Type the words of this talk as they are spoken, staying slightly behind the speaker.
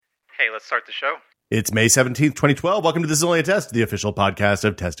Okay, let's start the show. It's May 17th, 2012. Welcome to This Is Only a Test, the official podcast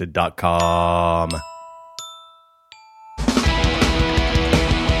of Tested.com.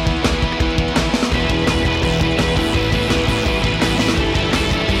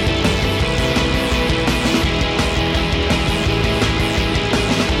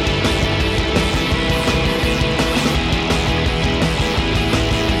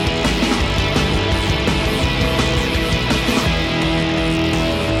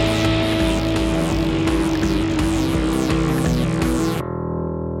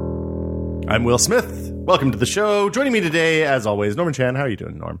 I'm Will Smith. Welcome to the show. Joining me today, as always, Norman Chan. How are you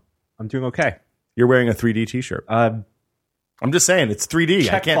doing, Norm? I'm doing okay. You're wearing a 3D t-shirt. I'm just saying, it's 3D.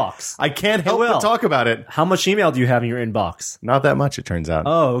 Checkbox. I can't help but talk about it. How much email do you have in your inbox? Not that much, it turns out.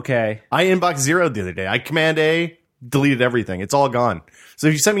 Oh, okay. I inbox zeroed the other day. I Command A, deleted everything. It's all gone. So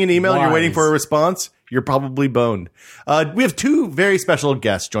if you send me an email and you're waiting for a response, you're probably boned. We have two very special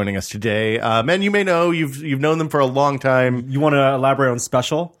guests joining us today. Men you may know. You've known them for a long time. You want to elaborate on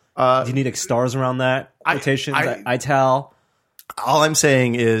special? Do you need like stars around that? Quotations? ITAL? All I'm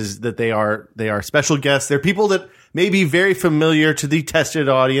saying is that they are special guests. They're people that may be very familiar to the tested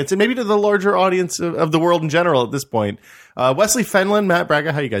audience and maybe to the larger audience of the world in general at this point. Wesley Fenlon, Matt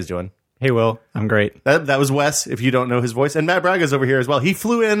Braga, how you guys doing? Hey, Will. I'm great. That was Wes, if you don't know his voice. And Matt Braga's over here as well. He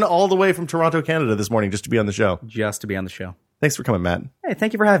flew in all the way from Toronto, Canada this morning just to be on the show. Just to be on the show. Thanks for coming, Matt. Hey,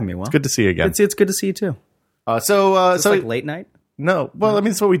 thank you for having me, Will. It's good to see you again. It's good to see you, too. So like late night? No, well, I mean,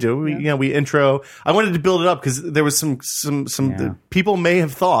 that's what we do. We intro. I wanted to build it up because there was some people may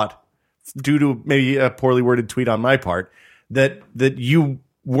have thought, due to maybe a poorly worded tweet on my part, that you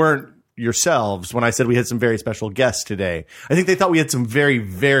weren't yourselves when I said we had some very special guests today. I think they thought we had some very,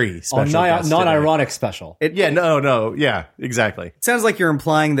 very special guests today. Non-ironic special. Yeah, exactly. It sounds like you're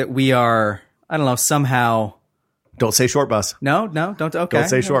implying that we are, I don't know, somehow... Don't say short bus. No, don't. Okay. Don't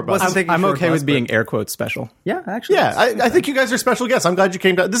say short bus. I'm okay with being air quotes special. Yeah, actually. Yeah, I think you guys are special guests. I'm glad you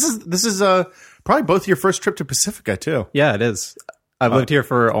came down. This is probably both your first trip to Pacifica, too. Yeah, it is. I've lived here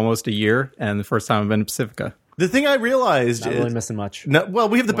for almost a year, and the first time I've been to Pacifica. The thing I realized Not really missing much. No, well,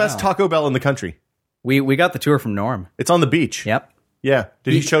 we have the best Taco Bell in the country. We got the tour from Norm. It's on the beach. Yep. Yeah.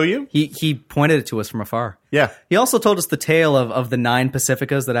 Did he show you? He pointed it to us from afar. Yeah. He also told us the tale of the 9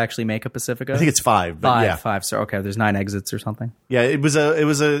 Pacificas that actually make a Pacifica. I think it's 5. But yeah. 5. So okay, there's 9 exits or something. Yeah,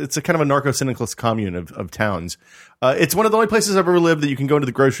 it's a kind of a narco-syndicalist commune of towns. It's one of the only places I've ever lived that you can go into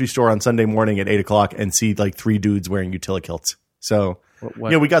the grocery store on Sunday morning at 8:00 and see like 3 dudes wearing utility kilts. So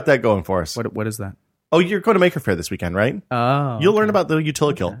we got that going for us. What is that? Oh, you're going to Maker Faire this weekend, right? Oh, you'll learn about the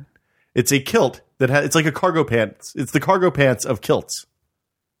utility kilt. It's a kilt it's like a cargo pants. It's the cargo pants of kilts.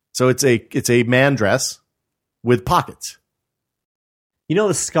 So it's a man dress with pockets. You know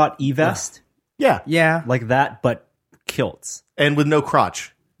the Scott E vest? Yeah. Like that, but kilts. And with no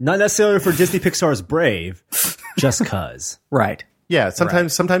crotch. Not necessarily for Disney Pixar's Brave, just cuz. Right. Yeah,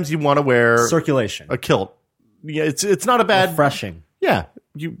 sometimes you want to wear circulation. A kilt. Yeah, it's not a bad refreshing. Yeah.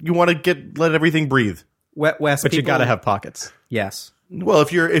 You want to let everything breathe. West, but you got to have pockets. Yes. Well,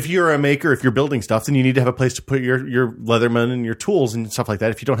 if you're a maker, if you're building stuff, then you need to have a place to put your Leatherman and your tools and stuff like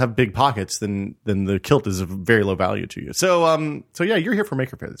that. If you don't have big pockets, then the kilt is of very low value to you. So yeah, you're here for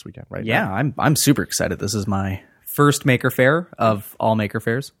Maker Faire this weekend, right? Yeah, I'm super excited. This is my first Maker Faire of all Maker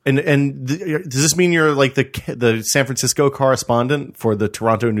Fairs. And does this mean you're like the San Francisco correspondent for the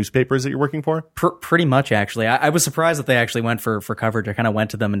Toronto newspapers that you're working for? Pretty much, actually. I was surprised that they actually went for coverage. I kind of went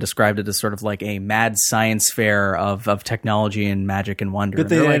to them and described it as sort of like a mad science fair of technology and magic and wonder. Good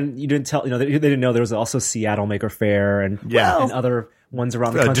thing you didn't tell. They didn't know there was also Seattle Maker Faire and other ones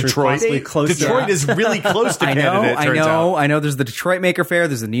around the country. Detroit is really close to Canada. I know. There's the Detroit Maker Faire.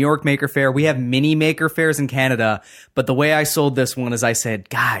 There's the New York Maker Faire. We have mini Maker Fairs in Canada. But the way I sold this one is I said,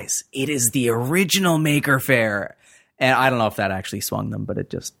 guys, it is the original Maker Faire. And I don't know if that actually swung them, but it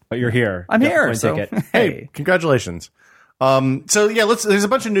just. But you're here. I'm here. So, take it. Hey, congratulations. So yeah, there's a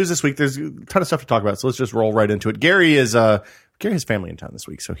bunch of news this week. There's a ton of stuff to talk about. So let's just roll right into it. Gary has family in town this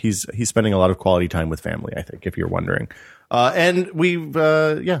week, so he's spending a lot of quality time with family, I think, if you're wondering. And we've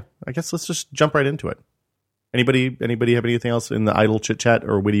I guess let's just jump right into it. Anybody have anything else in the idle chit chat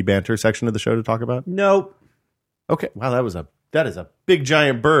or witty banter section of the show to talk about? Nope. Okay. Wow, that is a big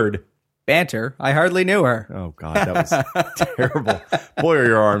giant bird. Banter. I hardly knew her. Oh God, that was terrible. Boy, are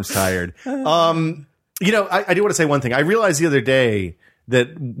your arms tired. I do want to say one thing. I realized the other day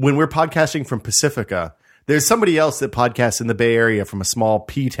that when we're podcasting from Pacifica, there's somebody else that podcasts in the Bay Area from a small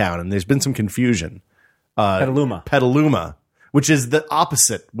P town, and there's been some confusion. Petaluma, which is the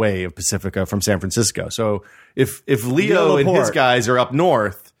opposite way of Pacifica from San Francisco. So if Leo and his guys are up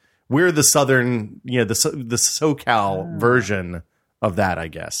north, we're the southern, the SoCal version of that, I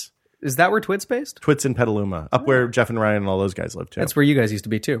guess. Is that where Twit's based? Twit's in Petaluma, up where Jeff and Ryan and all those guys live too. That's where you guys used to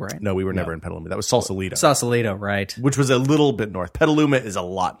be too, right? No, we were never in Petaluma. That was Sausalito, Sausalito, right. which was a little bit north. Petaluma is a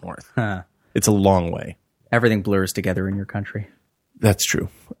lot north. Huh. It's a long way. Everything blurs together in your country. That's true.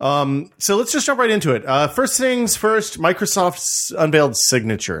 So let's just jump right into it. First things first, Microsoft's unveiled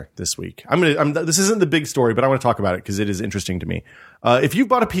Signature this week. This isn't the big story, but I want to talk about it because it is interesting to me. If you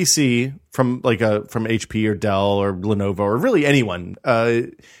bought a PC from HP or Dell or Lenovo or really anyone,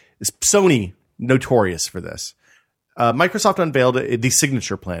 Sony notorious for this. Microsoft unveiled the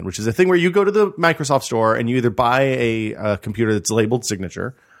Signature plan, which is a thing where you go to the Microsoft store and you either buy a computer that's labeled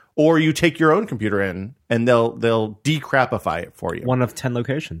Signature, or you take your own computer in and they'll decrapify it for you. One of 10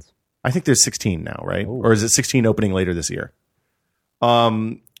 locations. I think there's 16 now, right? Ooh. Or is it 16 opening later this year?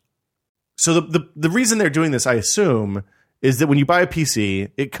 So the reason they're doing this, I assume, is that when you buy a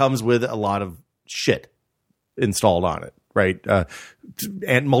PC, it comes with a lot of shit installed on it, right?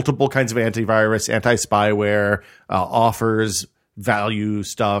 And multiple kinds of antivirus, anti-spyware, offers, value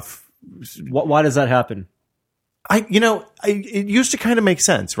stuff. Why does that happen? It used to kind of make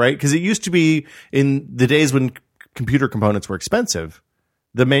sense, right? Because it used to be in the days when computer components were expensive,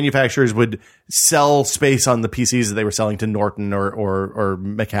 the manufacturers would sell space on the PCs that they were selling to Norton or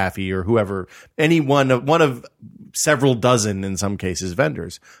McAfee or whoever, any one of several dozen in some cases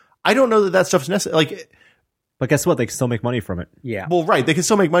vendors. I don't know that stuff's necessary. But guess what? They can still make money from it. Yeah. Well, right. They can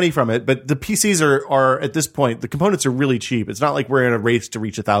still make money from it, but the PCs are at this point, the components are really cheap. It's not like we're in a race to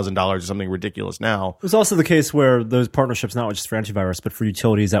reach $1,000 or something ridiculous now. It was also the case where those partnerships, not just for antivirus, but for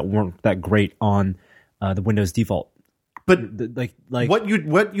utilities that weren't that great on the Windows default. But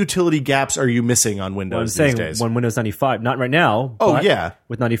what utility gaps are you missing on Windows these days? When Windows 95, not right now. Oh, yeah.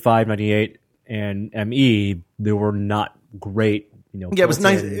 With 95, 98, and ME, they were not great. It was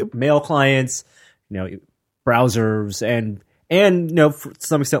nice. Mail clients, browsers, and to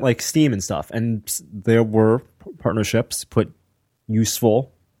some extent like Steam and stuff. And there were partnerships put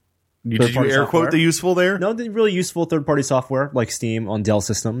useful. Did you air quote the useful there? No, the really useful third-party software like Steam on Dell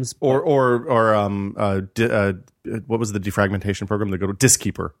systems, what was the defragmentation program? They go to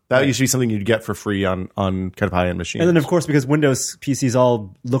Diskkeeper. That used to be something you'd get for free on kind of high-end machines. And then, of course, because Windows PCs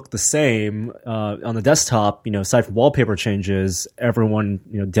all look the same on the desktop, aside from wallpaper changes, everyone,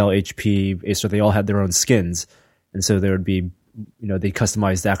 Dell, HP, Acer, they all had their own skins, and so there would be. They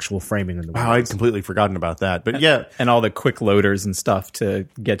customized the actual framing in the Windows. Wow, I'd completely forgotten about that. But yeah. And all the quick loaders and stuff to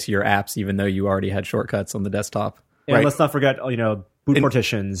get to your apps, even though you already had shortcuts on the desktop. And let's not forget, boot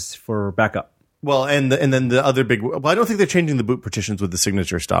partitions for backup. Well, and then the other big, I don't think they're changing the boot partitions with the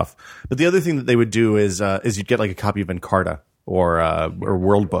Signature stuff. But the other thing that they would do is you'd get like a copy of Encarta or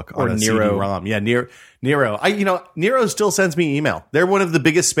WorldBook on a CD-ROM. Yeah, Nero. Nero still sends me email. They're one of the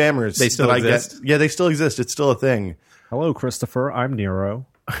biggest spammers. They still exist? I get. Yeah, they still exist. It's still a thing. Hello, Christopher. I'm Nero.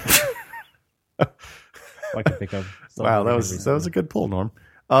 I can think of. Wow, that was a good pull, Norm.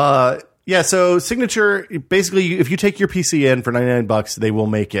 So Signature, basically, if you take your PC in for $99, they will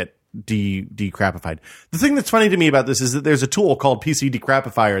make it decrapified. The thing that's funny to me about this is that there's a tool called PC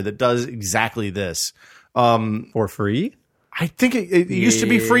Decrapifier that does exactly this. For free? I think it used to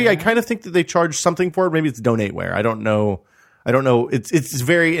be free. I kind of think that they charge something for it. Maybe it's Donateware. I don't know. It's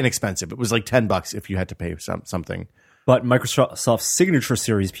very inexpensive. It was like $10 if you had to pay something. But Microsoft Signature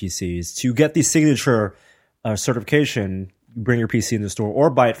Series PCs, to get the Signature certification, you bring your PC in the store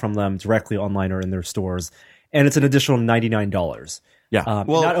or buy it from them directly online or in their stores, and it's an additional $99. Yeah.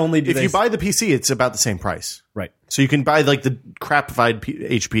 Not only if you buy the PC, it's about the same price. Right. So you can buy like the crapified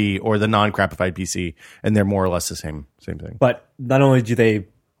HP or the non-crapified PC, and they're more or less the same thing. But not only do they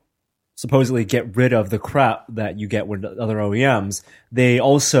supposedly get rid of the crap that you get with other OEMs, they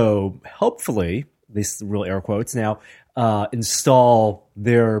also, hopefully, these real air quotes now, install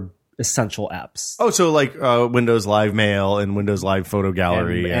their essential apps. Oh, so like Windows Live Mail and Windows Live Photo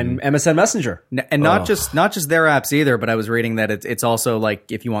Gallery and MSN Messenger, and not just their apps either. But I was reading that it's also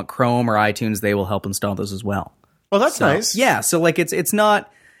like if you want Chrome or iTunes, they will help install those as well. Oh, that's nice. Yeah, so like it's not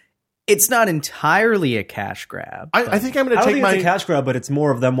entirely a cash grab. I think I'm going to take it's a cash grab, but it's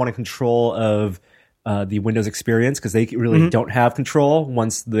more of them wanting control of the Windows experience because they really don't have control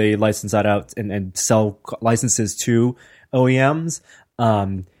once they license that out and sell licenses to OEMs.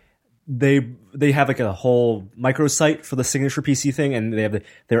 They have like a whole microsite for the Signature PC thing, and they have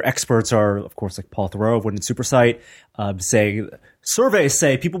their experts are, of course, like Paul Thoreau of Windows Supersite, saying surveys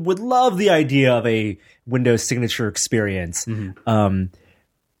say people would love the idea of a Windows Signature experience.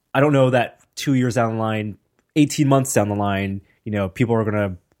 I don't know that 2 years down the line, 18 months down the line, people are going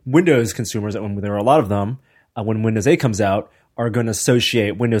to Windows consumers, when there are a lot of them, when Windows 8 comes out, are going to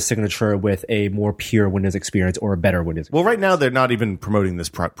associate Windows Signature with a more pure Windows experience or a better Windows experience. Well, right now they're not even promoting this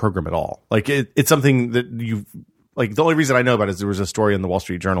program at all. Like it's something that you've like. The only reason I know about it is there was a story in the Wall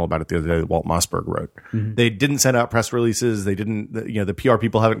Street Journal about it the other day that Walt Mossberg wrote. Mm-hmm. They didn't send out press releases. They didn't. The PR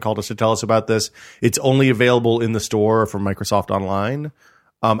people haven't called us to tell us about this. It's only available in the store from Microsoft Online.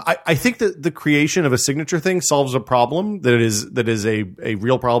 I think that the creation of a signature thing solves a problem that is a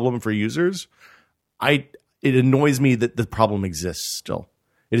real problem for users. It annoys me that the problem exists still.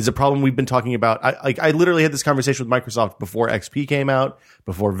 It is a problem we've been talking about. I literally had this conversation with Microsoft before XP came out,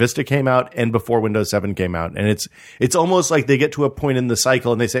 before Vista came out, and before Windows 7 came out. And it's almost like they get to a point in the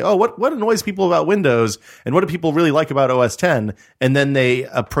cycle and they say, oh, what annoys people about Windows and what do people really like about OS 10? And then they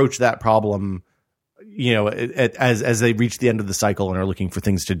approach that problem, as they reach the end of the cycle and are looking for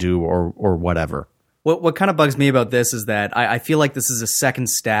things to do or whatever. What kind of bugs me about this is that I feel like this is a second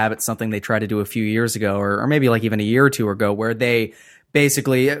stab at something they tried to do a few years ago, or maybe like even a year or two ago, where they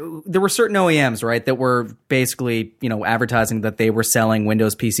basically, there were certain OEMs, right, that were basically, advertising that they were selling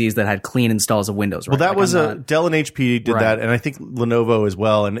Windows PCs that had clean installs of Windows. Right? Well, that was Dell and HP did that, and I think Lenovo as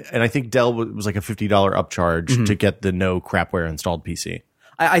well, and I think Dell was like a $50 upcharge to get the no crapware installed PC.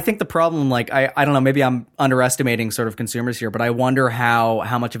 I think the problem, I don't know, maybe I'm underestimating sort of consumers here, but I wonder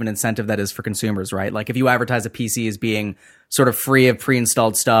how much of an incentive that is for consumers, right? Like if you advertise a PC as being sort of free of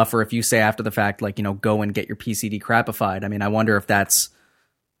pre-installed stuff, or if you say after the fact, go and get your PC decrapified. I mean, I wonder if that's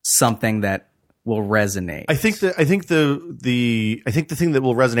something that will resonate. I think the thing that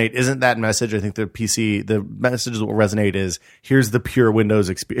will resonate isn't that message. I think the message that will resonate is here's the pure Windows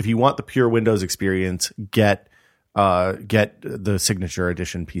experience. If you want the pure Windows experience, get the Signature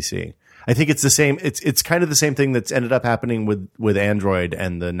Edition PC. I think it's the same. It's kind of the same thing that's ended up happening with Android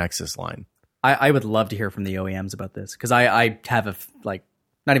and the Nexus line. I would love to hear from the OEMs about this because I have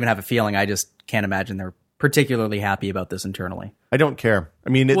not even have a feeling. I just can't imagine they're particularly happy about this internally. I don't care. I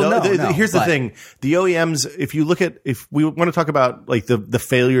mean, here's the thing: the OEMs. If we want to talk about like the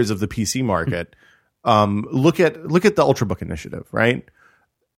failures of the PC market, look at the Ultrabook initiative, right?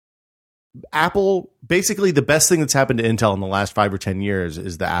 Apple, basically the best thing that's happened to Intel in the last 5 or 10 years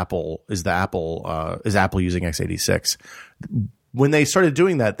is Apple using x86. When they started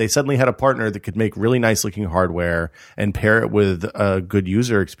doing that, they suddenly had a partner that could make really nice looking hardware and pair it with a good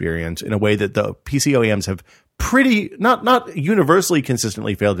user experience in a way that the PC OEMs have not universally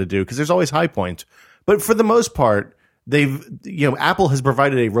consistently failed to do, because there's always high points, but for the most part, Apple has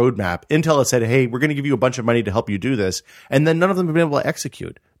provided a roadmap. Intel has said, hey, we're going to give you a bunch of money to help you do this. And then none of them have been able to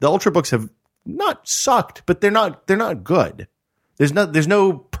execute. The Ultrabooks have not sucked, but they're not good. There's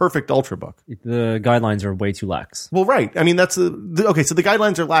no perfect Ultrabook. The guidelines are way too lax. Well, right. I mean, that's okay. So the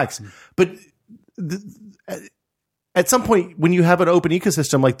guidelines are lax, but at some point when you have an open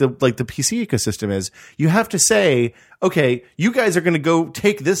ecosystem like the PC ecosystem is, you have to say, okay, you guys are going to go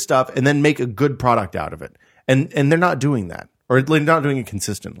take this stuff and then make a good product out of it. And they're not doing that, or they're not doing it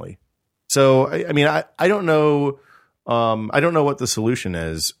consistently. So I mean, I don't know. I don't know what the solution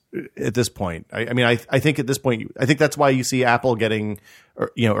is at this point. I think at this point, I think that's why you see Apple getting,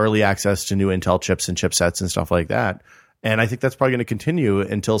 early access to new Intel chips and chipsets and stuff like that. And I think that's probably going to continue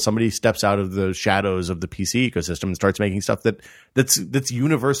until somebody steps out of the shadows of the PC ecosystem and starts making stuff that's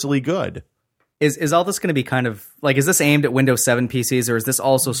universally good. Is all this going to be kind of like, is this aimed at Windows 7 PCs, or is this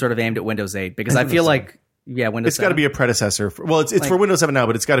also sort of aimed at Windows 8? Because I feel like, Windows it's got to be a predecessor. It's for Windows 7 now,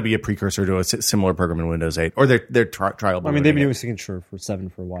 but it's got to be a precursor to a similar program in Windows 8, or their trial. I mean, they've been doing Signature for 7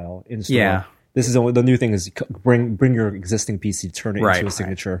 for a while in store. Yeah. This is the new thing is bring your existing PC, turn it into a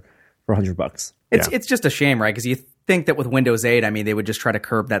Signature for $100. It's just a shame, right? Because you think that with Windows 8, I mean, they would just try to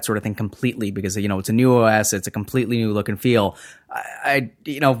curb that sort of thing completely because, it's a new OS, it's a completely new look and feel.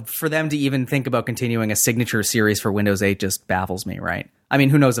 For them to even think about continuing a Signature series for Windows 8 just baffles me, right? I mean,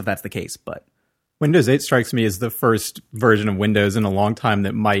 who knows if that's the case, but Windows 8 strikes me as the first version of Windows in a long time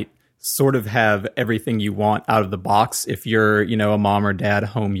that might sort of have everything you want out of the box if you're, a mom or dad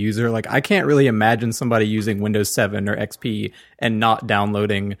home user. Like, I can't really imagine somebody using Windows 7 or XP and not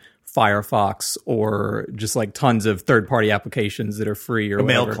downloading Firefox or just like tons of third-party applications that are free or a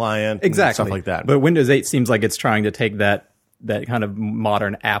whatever. Mail client, exactly, stuff like that. But Windows 8 seems like it's trying to take that kind of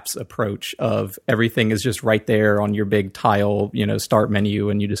modern apps approach of everything is just right there on your big tile, start menu,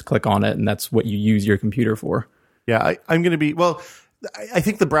 and you just click on it, and that's what you use your computer for. Yeah, I'm going to be I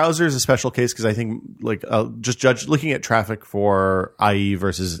think the browser is a special case because I think looking at traffic for IE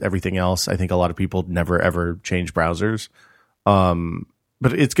versus everything else. I think a lot of people never ever change browsers.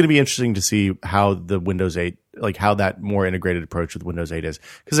 But it's going to be interesting to see how the Windows 8, like how that more integrated approach with Windows 8 is,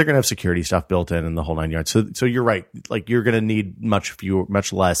 because they're going to have security stuff built in and the whole 9 yards. So you're right. Like, you're going to need much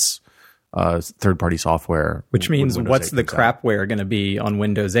less third-party software. Which means when Windows what's 8 the comes out. crapware going to be on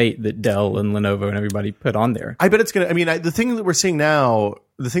Windows 8 that Dell and Lenovo and everybody put on there? I bet it's going to, I mean, the thing that we're seeing now,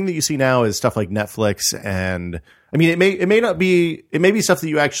 the thing that you see now is stuff like Netflix, and I mean, it may be stuff that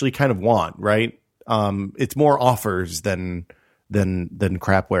you actually kind of want, right? It's more offers than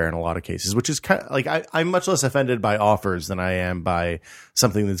crapware in a lot of cases, which is kind of like, I'm much less offended by offers than I am by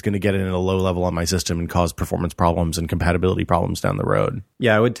something that's going to get in at a low level on my system and cause performance problems and compatibility problems down the road.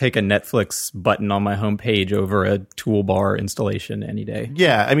 Yeah, I would take a Netflix button on my homepage over a toolbar installation any day.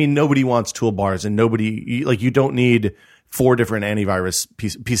 Yeah, I mean, nobody wants toolbars, and you don't need 4 different antivirus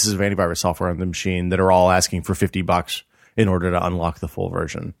pieces of antivirus software on the machine that are all asking for $50 in order to unlock the full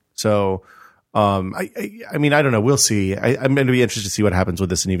version. So, I mean, I don't know. We'll see. I'm going to be interested to see what happens with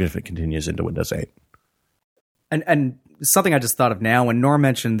this, and even if it continues into Windows 8. And something I just thought of now, when Norm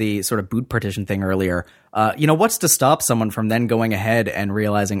mentioned the sort of boot partition thing earlier, what's to stop someone from then going ahead and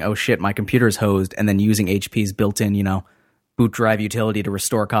realizing, oh shit, my computer's hosed, and then using HP's built-in, boot drive utility to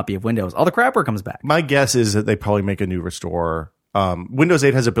restore a copy of Windows? All the crapware comes back. My guess is that they probably make a new restore. Windows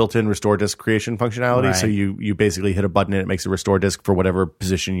 8 has a built-in restore disk creation functionality, Right. so you basically hit a button and it makes a restore disk for whatever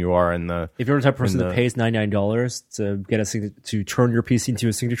position you are in the. If you're the type of person that pays $99 to get to turn your PC into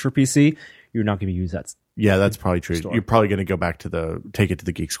a signature PC, you're not going to use that. Yeah, that's probably true. You're probably going to go back to take it to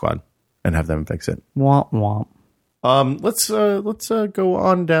the Geek Squad and have them fix it. Womp womp. Let's go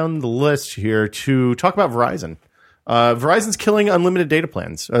on down the list here to talk about Verizon. Verizon's killing unlimited data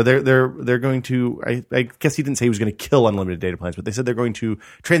plans. They're going to. I guess he didn't say he was going to kill unlimited data plans, but they said they're going to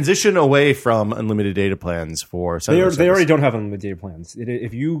transition away from unlimited data plans for. They already don't have unlimited data plans.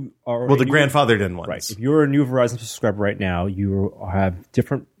 If you are the grandfathered in ones, right? If you're a new Verizon subscriber right now, you have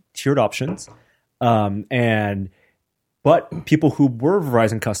different tiered options, but people who were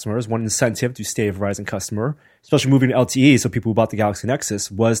Verizon customers, one incentive to stay a Verizon customer, especially moving to LTE, so people who bought the Galaxy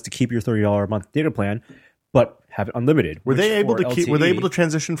Nexus, was to keep your $30 a month data plan, but have it unlimited. Were they able to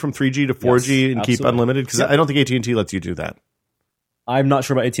transition from 3G to 4G and keep unlimited? Because I don't think AT&T lets you do that. I'm not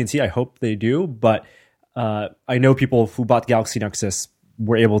sure about AT&T. I hope they do, but I know people who bought the Galaxy Nexus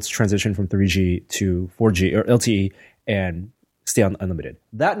were able to transition from 3G to 4G or LTE and stay on unlimited.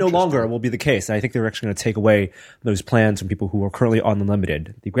 That no longer will be the case. And I think they're actually going to take away those plans from people who are currently on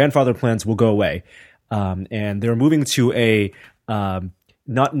unlimited. The grandfather plans will go away, and they're moving to a I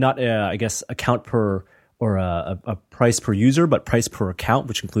guess account per or a price per user, but price per account,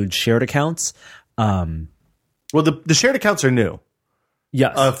 which includes shared accounts. Well, the shared accounts are new.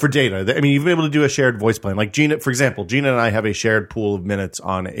 Yes. For data. I mean, you've been able to do a shared voice plan. Like Gina, for example, Gina and I have a shared pool of minutes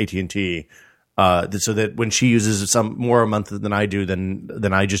on AT&T, so that when she uses some more a month than I do,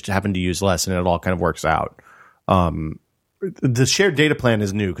 then I just happen to use less, and it all kind of works out. The shared data plan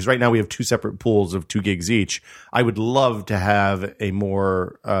is new because right now we have 2 separate pools of 2 gigs each. I would love to have a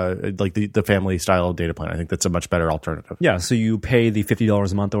more like the family style data plan. I think that's a much better alternative. Yeah. So you pay the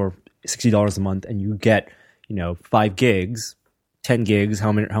 $50 a month or $60 a month, and you get 5 gigs, 10 gigs,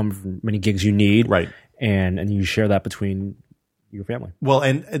 how many gigs you need, right? And you share that between your family. Well,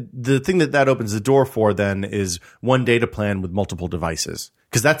 and the thing that opens the door for then is one data plan with multiple devices.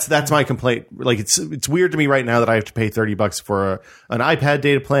 Because that's my complaint. Like it's weird to me right now that I have to pay $30 for an iPad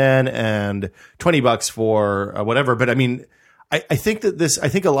data plan and $20 for whatever. But I mean, I think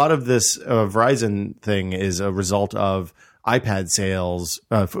a lot of this Verizon thing is a result of iPad sales.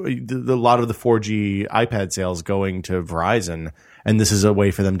 A lot of the 4G iPad sales going to Verizon, and this is a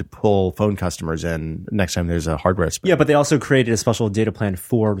way for them to pull phone customers in next time there's a hardware spin. Yeah, but they also created a special data plan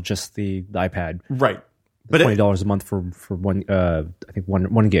for just the iPad. Right. But $20 a month for one, I think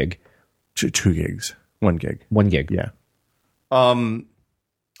one gig, 2 gigs, 1 gig, 1 gig. Yeah. I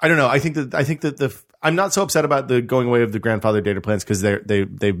don't know. I think that I'm not so upset about the going away of the grandfather data plans because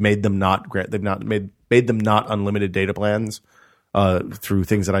they've made them made them not unlimited data plans through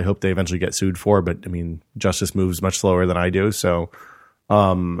things that I hope they eventually get sued for. But I mean, justice moves much slower than I do, so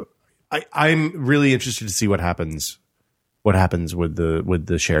I'm really interested to see what happens with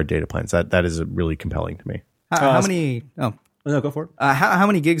the shared data plans. That is really compelling to me. How many? Oh, no, go for it. How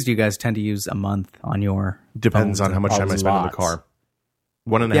many gigs do you guys tend to use a month on your? Depends phones? on how much time I spend in the car.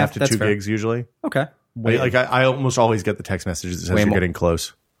 1.5 to 2 fair. gigs usually. Okay. I almost always get the text messages that says you're getting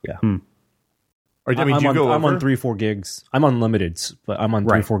close. Yeah. Or, I mean, do you go over? I'm on 3-4 gigs. I'm unlimited, but I'm on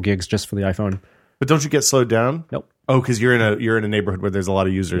 3-4 gigs just for the iPhone. But don't you get slowed down? Nope. Oh, because you're in a neighborhood where there's a lot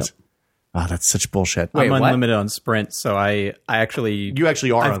of users. Yep. Ah, that's such bullshit. I'm what? unlimited on Sprint, so I actually You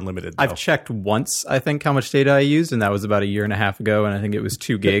actually are unlimited, though. I've checked once, I think, how much data I used, and that was about a year and a half ago, and I think it was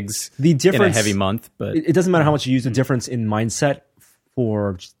 2 gigs The difference in a heavy month. But it doesn't matter how much you use. The difference in mindset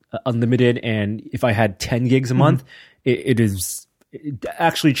for unlimited, and if I had 10 gigs a month, it is it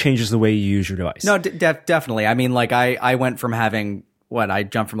actually changes the way you use your device. No, definitely. I mean, like I went from having I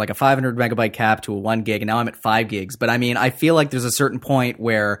jumped from like a 500 megabyte cap to a 1 gig, and now I'm at 5 gigs. But I mean, I feel like there's a certain point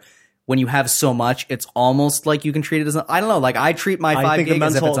where when you have so much, it's almost like you can treat it as I don't know. Like I treat my 5 gigs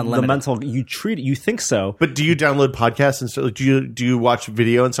as if it's unlimited. You treat it. You think so, But do you download podcasts and stuff? Do you watch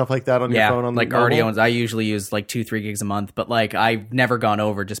video and stuff like that on your phone? On like the mobile? Cardio. I usually use like 2-3 gigs a month, but like I've never gone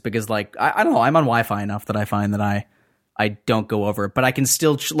over just because like I don't know. I'm on Wi-Fi enough that I find that I don't go over it, but I can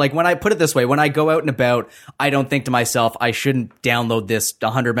still like when I put it this way, when I go out and about, I don't think to myself, I shouldn't download this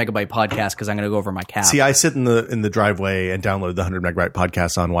 100 megabyte podcast because I'm going to go over my cap. See, I sit in the driveway and download the 100 megabyte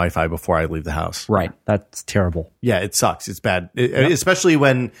podcast on Wi-Fi before I leave the house. Right. that's terrible. Yeah, it sucks. It's bad, especially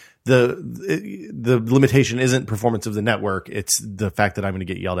when the limitation isn't performance of the network. It's the fact that I'm going to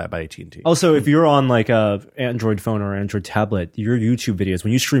get yelled at by AT&T. Also, if you're on like a Android phone or Android tablet, your YouTube videos,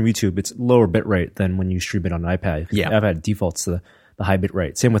 when you stream YouTube, it's lower bit rate than when you stream it on an iPad. Yeah. iPad defaults to the high bit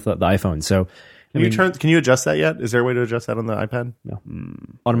rate. Same with the iPhone. So Can you adjust that yet? Is there a way to adjust that on the iPad?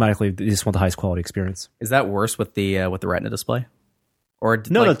 automatically, they just want the highest quality experience. Is that worse with the Retina display? Or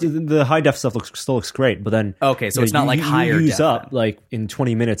No, the high def stuff still looks great, but then Okay, so it's not like higher use def up then. like in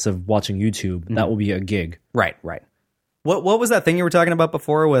 20 minutes of watching YouTube. That will be a gig. Right. What was that thing you were talking about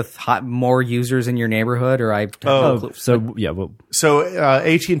before with more users in your neighborhood? Or So yeah, well, So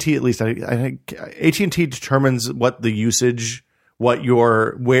AT&T, at least I think AT&T determines what the usage, when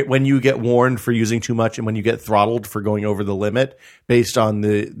you get warned for using too much and when you get throttled for going over the limit based on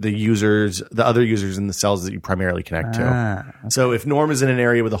the other users in the cells that you primarily connect to. So if Norm is in an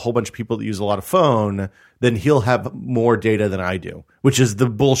area with a whole bunch of people that use a lot of phone, then he'll have more data than I do, which is the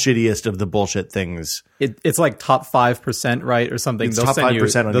bullshittiest of the bullshit things. It's like top 5%, right, or something. It's top 5% on your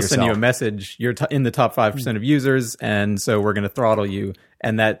They'll send you cell. a message. You're in the top 5% of users, and so we're going to throttle you.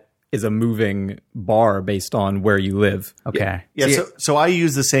 And that is a moving bar based on where you live. okay. Yeah, so I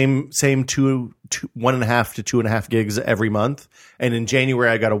use the same 1.5 to 2.5 gigs every month. And in January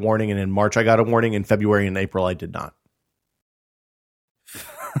I got a warning, and in March I got a warning. In February and April I did not.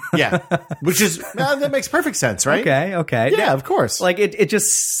 Yeah, which is that makes perfect sense, right? Okay. Yeah, of course. Like it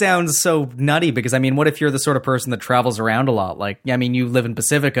just sounds so nutty because I mean, what if you're the sort of person that travels around a lot? Like, I mean, you live in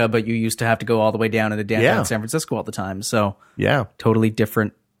Pacifica, but you used to have to go all the way down into downtown Yeah. San Francisco all the time. So yeah, totally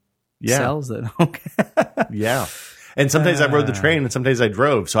different yeah, cells. That okay. yeah. And sometimes I rode the train, and sometimes I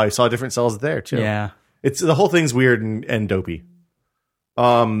drove, so I saw different cells there too. Yeah. It's the whole thing's weird and dopey.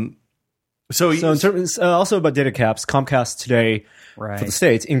 So in terms also about data caps, Comcast today Right. for the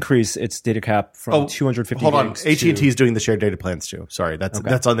States increased its data cap from 250 hold on, gigs AT&T is doing the shared data plans too. Sorry,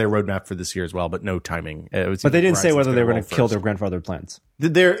 that's on their roadmap for this year as well, but no timing. but they didn't say Verizon's whether they were roll going to kill first. their grandfathered plans.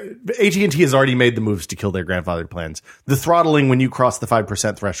 AT&T has already made the moves to kill their grandfathered plans. The throttling when you cross the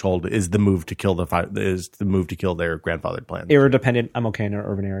 5% threshold is the move to kill their grandfathered plans. Era dependent. I'm okay in an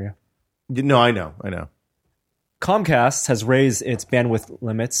urban area. No, I know. Comcast has raised its bandwidth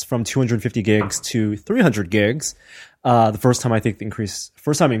limits from 250 gigs to 300 gigs. The first time increases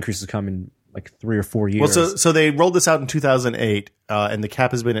come in like 3 or 4 years. Well, so they rolled this out in 2008, and the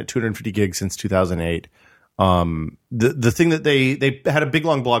cap has been at 250 gigs since 2008. The thing that they had a big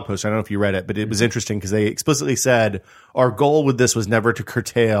long blog post. I don't know if you read it, but it was interesting because they explicitly said our goal with this was never to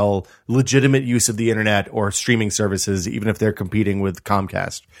curtail legitimate use of the internet or streaming services, even if they're competing with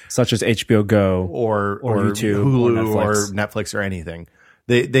Comcast such as HBO Go or YouTube Hulu or or Netflix. Netflix or anything.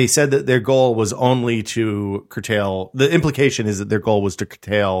 They said that their goal was only to curtail. The implication is that their goal was to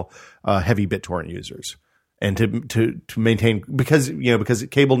curtail heavy BitTorrent users. And to maintain because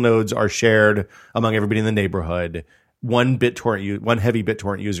cable nodes are shared among everybody in the neighborhood, one heavy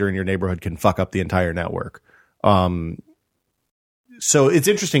BitTorrent user in your neighborhood can fuck up the entire network. So it's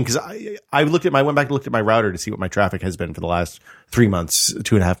interesting because I went back and looked at my router to see what my traffic has been for the last 3 months,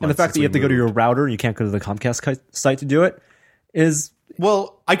 2.5 months. And the fact that you have to go to your router and you can't go to the Comcast site to do it is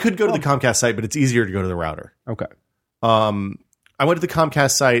I could go to the Comcast site, but it's easier to go to the router. okay. I went to the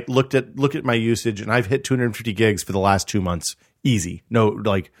Comcast site, looked at my usage, and I've hit 250 gigs for the last 2 months. Easy. No,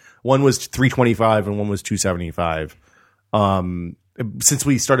 like one was 325 and one was 275. Since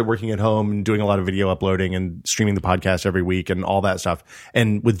we started working at home and doing a lot of video uploading and streaming the podcast every week and all that stuff.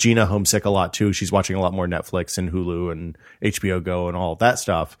 And with Gina homesick a lot too. She's watching a lot more Netflix and Hulu and HBO Go and all that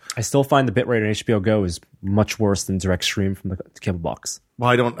stuff. I still find the bitrate on HBO Go is much worse than direct stream from the cable box. Well,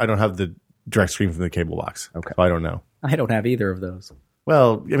 I don't have the direct stream from the cable box. Okay. So I don't know. I don't have either of those.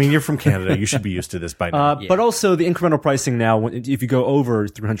 Well, I mean, you're from Canada. You should be used to this by now. But also the incremental pricing now, if you go over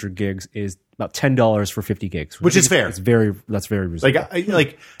 300 gigs, is about $10 for 50 gigs, Which is fair. That's very reasonable.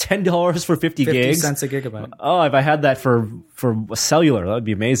 Like $10 for 50 50 gigs. cents a gigabyte. Oh, if I had that for a cellular, that would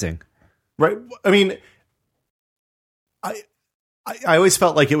be amazing. right. I mean, I always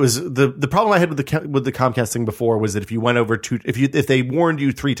felt like it was the problem I had with the Comcast thing before was that if you went over if they warned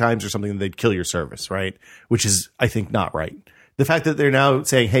you 3 times or something, they'd kill your service, right? Which is, I think, not right. The fact that they're now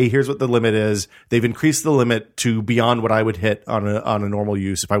saying, hey, here's what the limit is. They've increased the limit to beyond what I would hit on a normal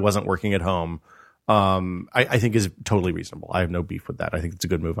use if I wasn't working at home. I think is totally reasonable. I have no beef with that. I think it's a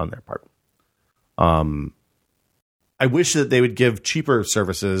good move on their part. I wish that they would give cheaper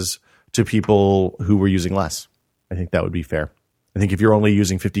services to people who were using less. I think that would be fair. I think if you're only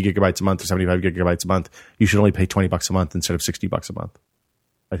using 50 gigabytes a month or 75 gigabytes a month, you should only pay $20 a month instead of $60 a month.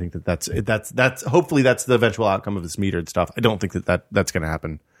 I think that's hopefully that's the eventual outcome of this metered stuff. I don't think that's going to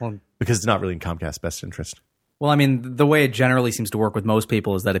happen because it's not really in Comcast's best interest. Well, I mean, the way it generally seems to work with most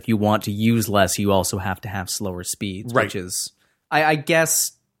people is that if you want to use less, you also have to have slower speeds, right. Which is, I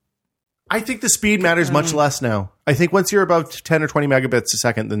guess. I think the speed matters much less now. I think once you're above 10 or 20 megabits a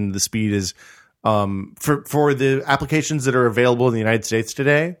second, then the speed is for the applications that are available in the United States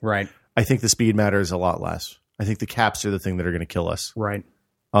today. Right. I think the speed matters a lot less. I think the caps are the thing that are going to kill us. Right.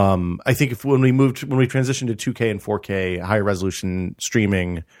 I think when we transitioned to 2K and 4K higher resolution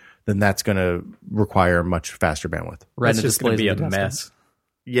streaming, then that's going to require much faster bandwidth. It's just going to be a mess.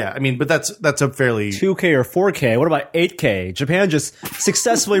 Yeah, I mean, but that's a fairly 2K or 4K. What about 8K? Japan just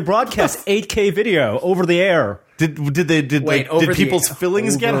successfully broadcast 8K video over the air. Did people's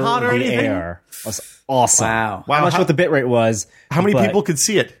fillings get hot or anything? Air. That's awesome. Wow. I'm not sure what the bitrate was. How many people could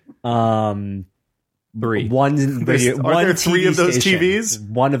see it? 3. One video. Are there 3 of those TVs?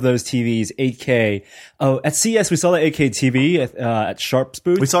 One of those TVs, 8K. Oh, at CES we saw the 8K TV at Sharp's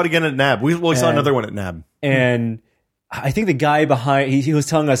booth. We saw it again at NAB. We saw another one at NAB. And I think the guy behind he was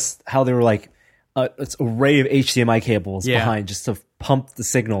telling us how there were like it's an array of HDMI cables behind just to pump the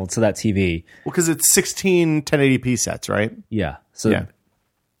signal to that TV. Well, because it's 16 1080p sets, right? Yeah. So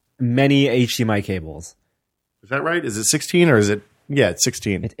many HDMI cables. Is that right? Is it 16 or is it? Yeah, it's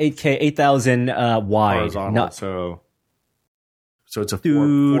 16. It's 8K, 8,000 wide. Horizontal, so it's a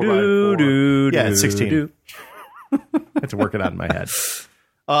 4x4. Yeah, it's 16. I had to work it out in my head.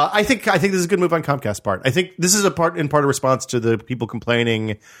 I think this is a good move on Comcast's part. I think this is in part a response to the people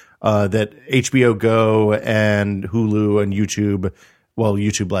complaining that HBO Go and Hulu and YouTube, well,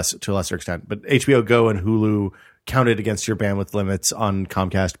 YouTube to a lesser extent, but HBO Go and Hulu counted against your bandwidth limits on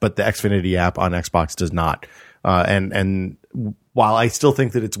Comcast, but the Xfinity app on Xbox does not. And while I still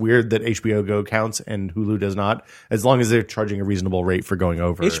think that it's weird that HBO Go counts and Hulu does not, as long as they're charging a reasonable rate for going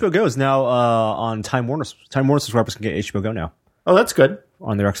over. HBO Go is now on Time Warner. Time Warner subscribers can get HBO Go now. Oh, that's good.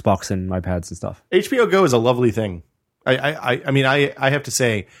 On their Xbox and iPads and stuff. HBO Go is a lovely thing. I mean, I have to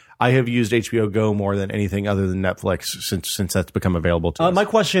say, I have used HBO Go more than anything other than Netflix since that's become available to us. My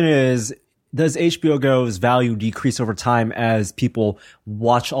question is, does HBO Go's value decrease over time as people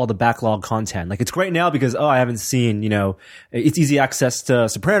watch all the backlog content? Like, it's great now because, I haven't seen, it's easy access to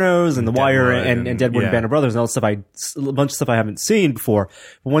Sopranos and The Wire and Deadwood and Band of Brothers and all the stuff a bunch of stuff I haven't seen before.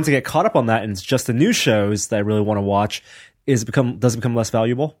 But once I get caught up on that and it's just the new shows that I really want to watch, does it become less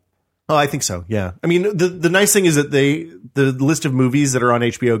valuable? Oh, I think so. Yeah. I mean, the nice thing is that the list of movies that are on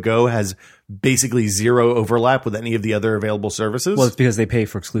HBO Go has basically zero overlap with any of the other available services. Well, it's because they pay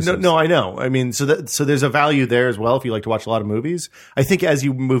for exclusives. No, I know. I mean, so there's a value there as well if you like to watch a lot of movies. I think as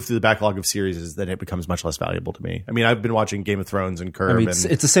you move through the backlog of series, then it becomes much less valuable to me. I mean, I've been watching Game of Thrones and Curb. It's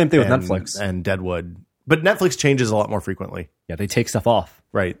the same thing with Netflix and Deadwood. But Netflix changes a lot more frequently. Yeah, they take stuff off.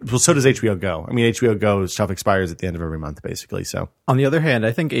 Right. Well, so does HBO Go. I mean, HBO Go stuff expires at the end of every month, basically. So, on the other hand,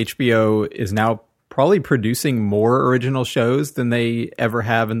 I think HBO is now probably producing more original shows than they ever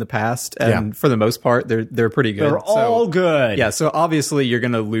have in the past, and for the most part, they're pretty good. They're all good. Yeah. So obviously, you're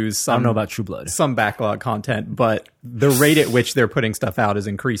going to lose some. I don't know about True Blood. Some backlog content, but the rate at which they're putting stuff out is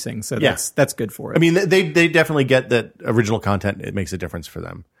increasing. So that's good for it. I mean, they definitely get that original content. It makes a difference for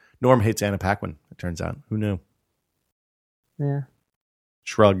them. Norm hates Anna Paquin, it turns out. Who knew? Yeah.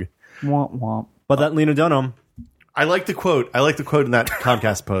 Shrug. Womp womp. But that Lena Dunham. I like the quote in that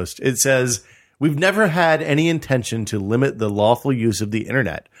Comcast post. It says, "We've never had any intention to limit the lawful use of the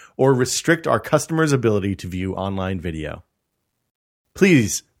internet or restrict our customers' ability to view online video.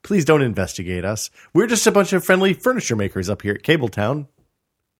 Please don't investigate us. We're just a bunch of friendly furniture makers up here at Cabletown."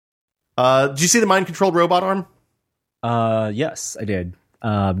 Did you see the mind-controlled robot arm? Yes, I did.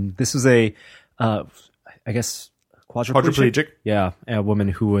 This was I guess, quadriplegic. Yeah, a woman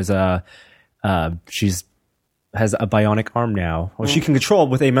who was has a bionic arm now. Well, she can control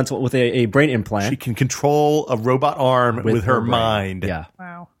with a brain implant. She can control a robot arm with her mind. Yeah.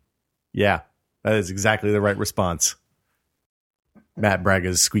 Wow. Yeah, that is exactly the right response. Matt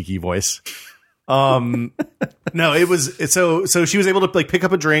Braga's squeaky voice. No, so she was able to like pick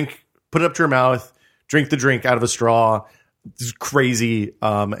up a drink, put it up to her mouth, drink the drink out of a straw. crazy,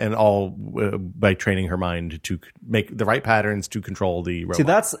 and all by training her mind to make the right patterns to control the robot. See,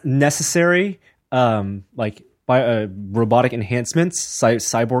 that's necessary. Like by robotic enhancements,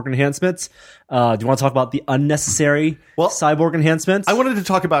 cyborg enhancements. Do you want to talk about the unnecessary cyborg enhancements? I wanted to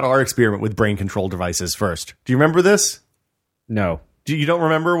talk about our experiment with brain control devices first. Do you remember this? No. You don't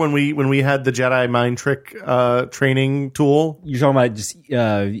remember when we had the Jedi mind trick training tool? You're talking about just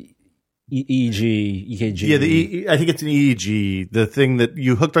EEG, EKG. Yeah, I think it's an EEG, the thing that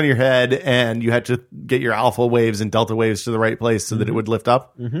you hooked on your head and you had to get your alpha waves and delta waves to the right place so that it would lift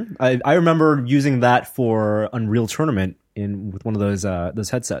up. Mm-hmm. I remember using that for Unreal Tournament with one of those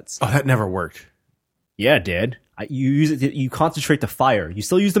headsets. Oh, that never worked. Yeah, it did. You use it. You concentrate to fire. You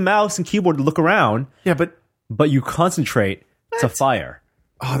still use the mouse and keyboard to look around. Yeah, but you concentrate to fire.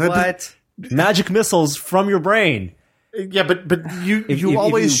 Oh, What? Magic missiles from your brain. Yeah, but you if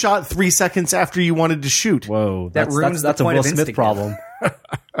always you- shot 3 seconds after you wanted to shoot. Whoa, That ruins that's the a point Will of Smith instant problem.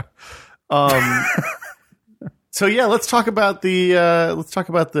 So yeah, let's talk about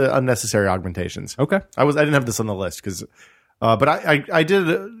the unnecessary augmentations. Okay. I didn't have this on the list because, but I did.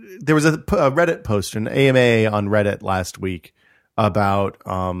 There was a Reddit post, an AMA on Reddit last week about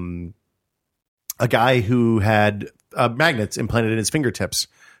a guy who had magnets implanted in his fingertips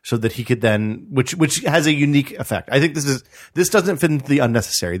so that he could then, which has a unique effect. I think this doesn't fit into the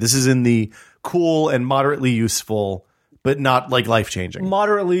unnecessary. This is in the cool and moderately useful, but not like life changing.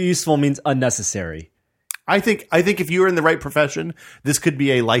 Moderately useful means unnecessary. I think if you're in the right profession, this could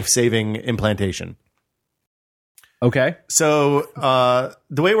be a life-saving implantation. Okay. So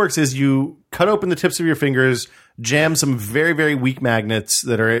the way it works is you cut open the tips of your fingers, jam some very, very weak magnets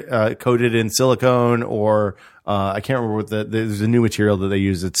that are coated in silicone or I can't remember there's a new material that they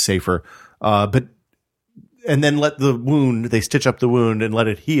use that's safer. And then let they stitch up the wound and let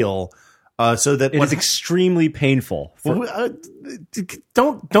it heal. So that It is extremely painful.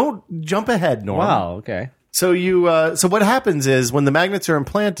 don't jump ahead, Norm. Wow. Okay. So so what happens is when the magnets are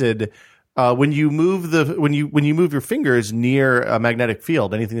implanted, when you move your fingers near a magnetic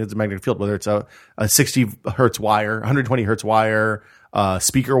field, anything that's a magnetic field, whether it's a 60 hertz wire, 120 hertz wire,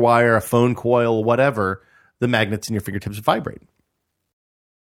 speaker wire, a phone coil, whatever, the magnets in your fingertips vibrate.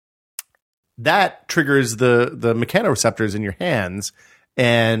 That triggers the mechanoreceptors in your hands,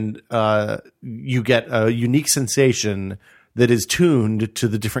 and you get a unique sensation that is tuned to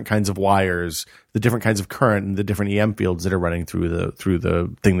the different kinds of wires, the different kinds of current, and the different EM fields that are running through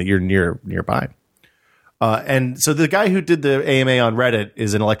the thing that you're nearby. And so the guy who did the AMA on Reddit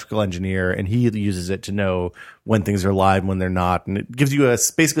is an electrical engineer, and he uses it to know when things are live and when they're not. And it gives you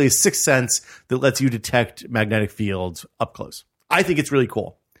basically a sixth sense that lets you detect magnetic fields up close. I think it's really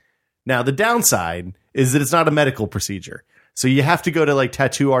cool. Now, the downside is that it's not a medical procedure. So you have to go to like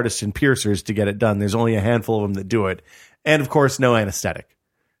tattoo artists and piercers to get it done. There's only a handful of them that do it. And of course, no anesthetic.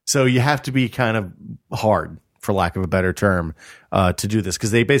 So you have to be kind of hard, for lack of a better term, to do this,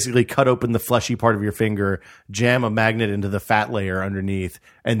 because they basically cut open the fleshy part of your finger, jam a magnet into the fat layer underneath,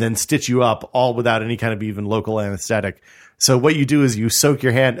 and then stitch you up all without any kind of even local anesthetic. So what you do is you soak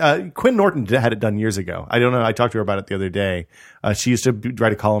your hand. Quinn Norton had it done years ago. I don't know. I talked to her about it the other day. She used to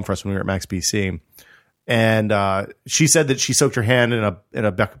write a column for us when we were at Max PC. And she said that she soaked her hand in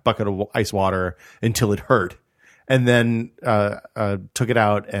a bucket of ice water until it hurt. And then took it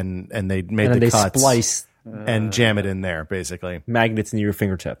out and they made the cuts. Splice and jam it in there, basically. magnets into your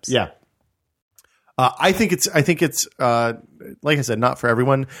fingertips. Yeah. I think it's like I said, not for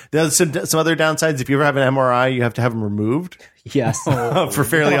everyone. There's some other downsides. If you ever have an MRI, you have to have them removed Yes. for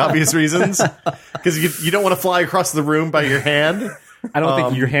fairly obvious reasons, because you don't want to fly across the room by your hand. I don't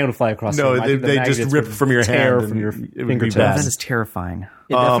think your hand would fly across. No, the room. I think the they just magnets rip would from your tear hand from your and it would be fingertips. bad. That is terrifying.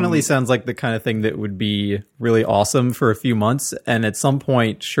 It definitely sounds like the kind of thing that would be really awesome for a few months. And at some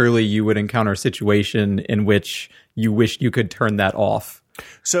point, surely you would encounter a situation in which you wished you could turn that off.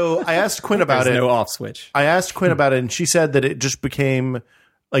 So I asked Quinn about There's it. no off switch. I asked Quinn about it, and she said that it just became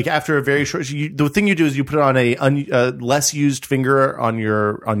like after a very short. The thing you do is you put it on a less used finger on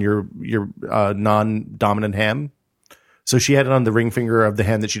your non-dominant hand. So she had it on the ring finger of the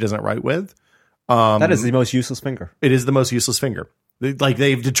hand that she doesn't write with. That is the most useless finger. It is the most useless finger. Like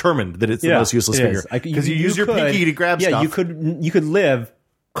they've determined that it's the most useless it finger is. because you use your pinky to grab stuff. you could live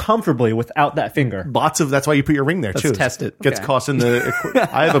comfortably without that finger. That's why you put your ring there too. test it. Gets Okay. caught in the.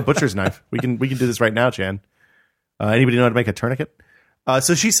 I have a butcher's knife. We can do this right now, Chan. Anybody know how to make a tourniquet?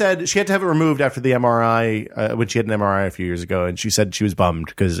 So she said she had to have it removed after the MRI when she had an MRI a few years ago, and she said she was bummed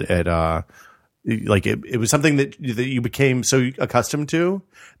because it was something that you became so accustomed to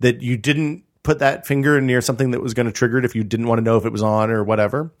that you didn't put that finger near something that was going to trigger it if you didn't want to know if it was on or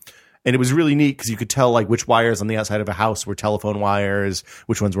whatever. And it was really neat because you could tell like which wires on the outside of a house were telephone wires,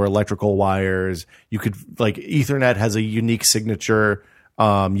 which ones were electrical wires. You could like Ethernet has a unique signature.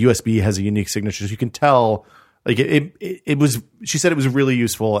 USB has a unique signature. So you can tell like it was, she said it was really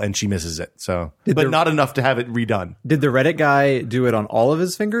useful and she misses it. So, but not enough to have it redone. Did the Reddit guy do it on all of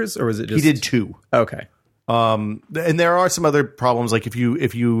his fingers or was it just? He did 2. Okay. And there are some other problems. Like if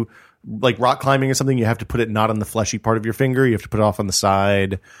you like rock climbing or something, you have to put it not on the fleshy part of your finger. You have to put it off on the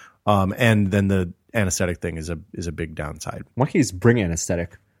side. And then the anesthetic thing is a big downside. Why can't you just bring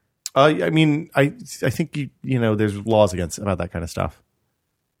anesthetic? I mean, I think you know there's laws about that kind of stuff.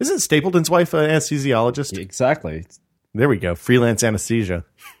 Isn't Stapleton's wife an anesthesiologist? Exactly. There we go. Freelance anesthesia.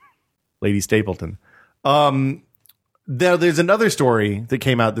 Lady Stapleton. There's another story that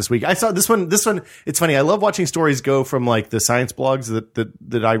came out this week. I saw this one. It's funny. I love watching stories go from like the science blogs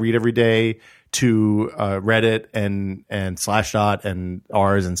that I read every day to Reddit and Slashdot and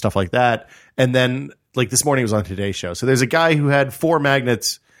ours and stuff like that. And then like this morning was on Today's Show. So there's a guy who had 4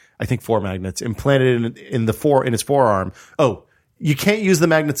 magnets implanted in his forearm. Oh, you can't use the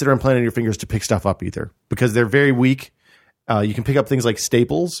magnets that are implanted in your fingers to pick stuff up either because they're very weak. You can pick up things like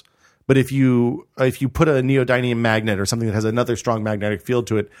staples, but if you put a neodymium magnet or something that has another strong magnetic field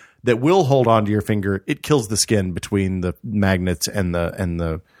to it that will hold on to your finger, it kills the skin between the magnets and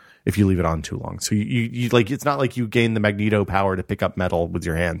the if you leave it on too long. So you like it's not like you gain the magneto power to pick up metal with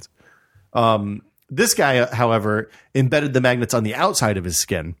your hands. This guy, however, embedded the magnets on the outside of his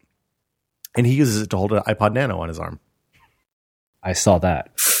skin, and he uses it to hold an iPod Nano on his arm. I saw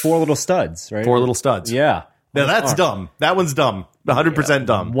that. 4 little studs, right? 4 little studs. Yeah. Now that's dumb. That one's dumb. 100%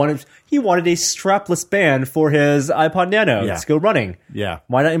 dumb. He wanted a strapless band for his iPod Nano to go running. Yeah.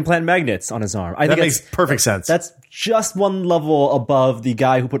 Why not implant magnets on his arm? I That think makes perfect sense. That's just one level above the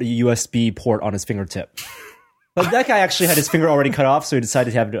guy who put a USB port on his fingertip. But that guy actually had his finger already cut off, so he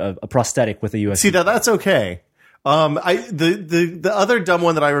decided to have a prosthetic with a USB. See, that's okay. The other dumb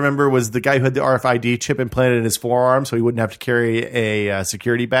one that I remember was the guy who had the RFID chip implanted in his forearm, so he wouldn't have to carry a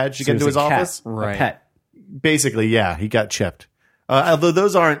security badge to get into his office. Right. A pet. Basically, yeah, he got chipped. Although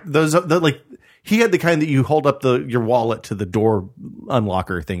those like he had the kind that you hold up your wallet to the door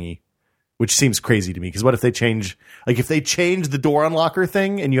unlocker thingy, which seems crazy to me. Because what if they change the door unlocker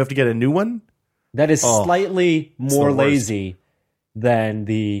thing and you have to get a new one? That is slightly more lazy than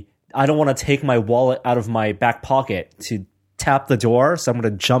the. I don't want to take my wallet out of my back pocket to tap the door, so I'm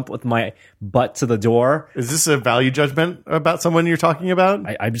going to jump with my butt to the door. Is this a value judgment about someone you're talking about?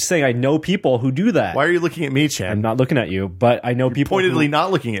 I'm just saying I know people who do that. Why are you looking at me, Chan? I'm not looking at you, but I know people pointedly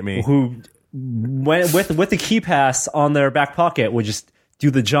not looking at me who went with the key pass on their back pocket would just do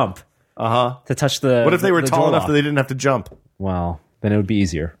the jump to touch the. What if they were tall enough lock? that they didn't have to jump? Well, then it would be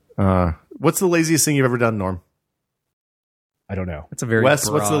easier. What's the laziest thing you've ever done, Norm? I don't know. It's a very Wes,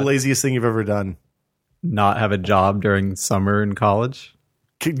 broad. what's the laziest thing you've ever done? Not have a job during summer in college.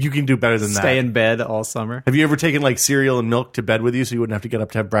 You can do better than that. Stay in bed all summer. Have you ever taken like cereal and milk to bed with you so you wouldn't have to get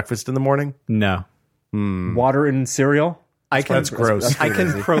up to have breakfast in the morning? No. Water and cereal? That's gross. I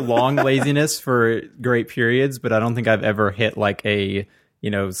can prolong laziness for great periods, but I don't think I've ever hit like a,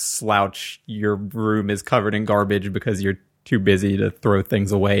 slouch, your room is covered in garbage because you're too busy to throw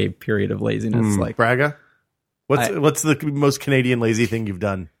things away period of laziness. Like Braga? What's the most Canadian lazy thing you've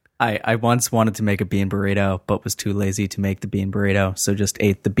done? I once wanted to make a bean burrito, but was too lazy to make the bean burrito, so just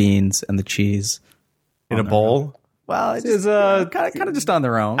ate the beans and the cheese In a bowl? Well, it's kind of just on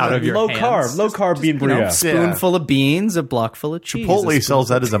their own. out of your Low hands. carb bean burrito. Spoonful of beans, a block full of cheese. Chipotle sells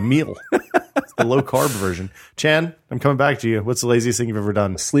that as a meal. It's the low carb version. Chan, I'm coming back to you. What's the laziest thing you've ever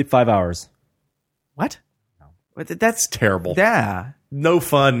done? Sleep 5 hours. What? That's Terrible. Yeah. No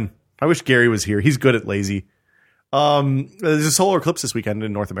fun. I wish Gary was here. He's good at lazy. There's a solar eclipse this weekend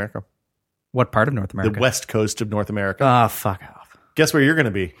in North America. What part of North America? The west coast of North America. Ah, fuck off. Guess where you're going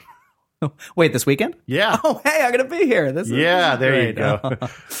to be? Wait, this weekend? Yeah. Oh, hey, I'm gonna be here. This is There you great. go.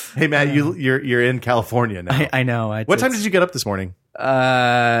 Hey, Matt, you're in California now. I know. What time did you get up this morning?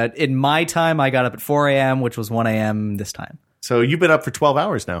 In my time, I got up at 4 a.m., which was 1 a.m. this time. So you've been up for 12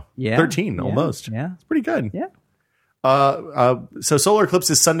 hours now. Yeah. 13 Yeah. almost. Yeah. It's pretty good. Yeah. So solar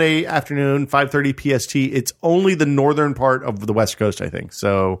eclipse is Sunday afternoon, 5:30 PST. It's only the northern part of the West Coast, I think.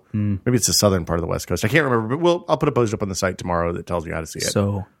 So maybe it's the southern part of the West Coast. I can't remember, but I'll put a post up on the site tomorrow that tells you how to see it.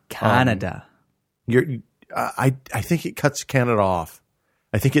 So Canada. I think it cuts Canada off.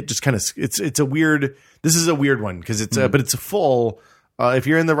 I think it just kind of it's a weird. This is a weird one because it's but it's a full. If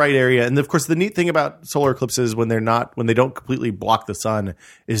you're in the right area, and of course the neat thing about solar eclipses when they don't completely block the sun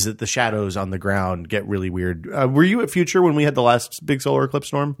is that the shadows on the ground get really weird. Were you at Future when we had the last big solar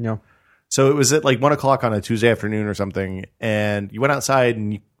eclipse, Norm? No. So it was at like 1:00 on a Tuesday afternoon or something, and you went outside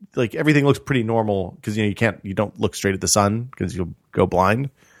and like everything looks pretty normal because you don't look straight at the sun because you'll go blind.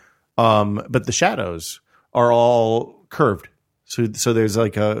 But the shadows are all curved. So there's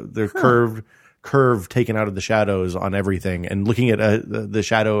like they're curve taken out of the shadows on everything, and looking at the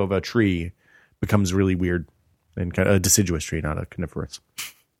shadow of a tree becomes really weird, and kind of a deciduous tree, not a coniferous.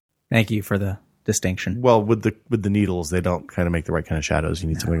 Thank you for the distinction. Well, with the needles, they don't kind of make the right kind of shadows. You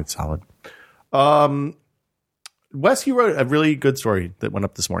need something that's solid. Wes, you wrote a really good story that went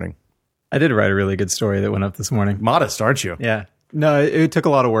up this morning. I did write a really good story that went up this morning. Modest, aren't you? Yeah. No, it took a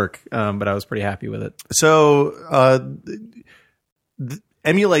lot of work, but I was pretty happy with it. So,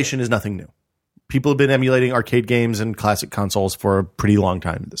 emulation is nothing new. People have been emulating arcade games and classic consoles for a pretty long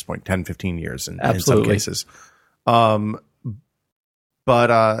time at this point, 10, 15 years in some cases. Some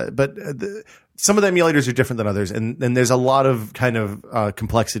of the emulators are different than others, and there's a lot of kind of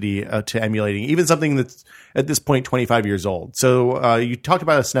complexity to emulating, even something that's at this point 25 years old. So you talked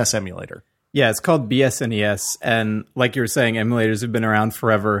about a SNES emulator. Yeah, it's called BSNES, and like you were saying, emulators have been around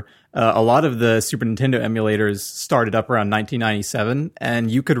forever. A lot of the Super Nintendo emulators started up around 1997,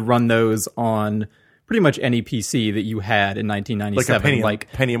 and you could run those on pretty much any PC that you had in 1997. Like a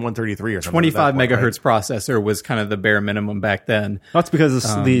Pentium 133 or something. 25 megahertz processor was kind of the bare minimum back then. That's because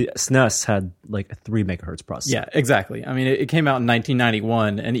the SNES had like a 3 megahertz processor. Yeah, exactly. I mean, it came out in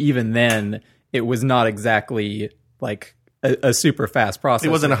 1991, and even then, it was not exactly like a super fast processor. It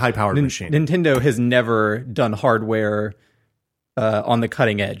wasn't a high-powered machine. Nintendo has never done hardware on the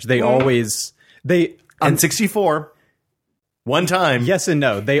cutting edge. They always... N64, one time. Yes and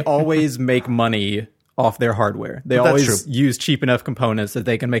no. They always make money off their hardware. They always use cheap enough components that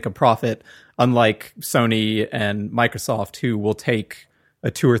they can make a profit, unlike Sony and Microsoft, who will take a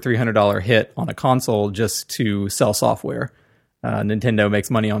 $200 or $300 hit on a console just to sell software. Nintendo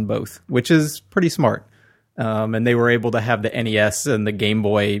makes money on both, which is pretty smart. And they were able to have the NES and the Game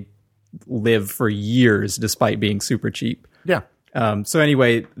Boy live for years despite being super cheap. Yeah. So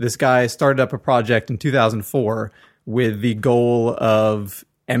anyway, this guy started up a project in 2004 with the goal of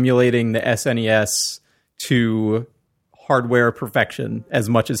emulating the SNES to hardware perfection as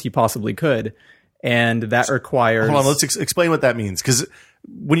much as he possibly could. And that requires... Hold on, let's explain what that means. Because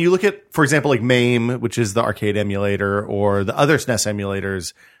when you look at, for example, like MAME, which is the arcade emulator, or the other SNES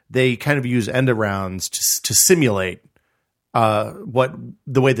emulators, they kind of use end-arounds to simulate what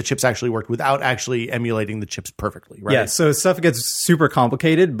the way the chips actually worked without actually emulating the chips perfectly, right? Yeah, so stuff gets super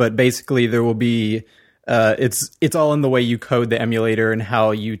complicated, but basically there will be... it's all in the way you code the emulator and how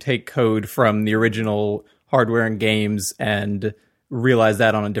you take code from the original hardware and games and realize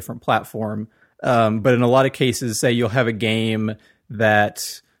that on a different platform. But in a lot of cases, say you'll have a game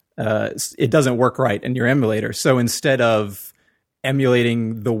that it doesn't work right in your emulator. So instead of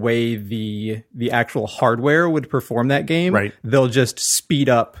emulating the way the actual hardware would perform that game, right, they'll just speed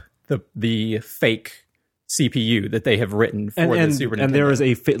up the fake CPU that they have written for the Super Nintendo. And there is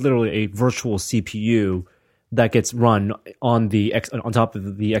literally a virtual CPU that gets run on on top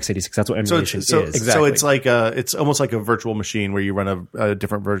of the x86. That's what emulation is. Exactly. So it's like it's almost like a virtual machine where you run a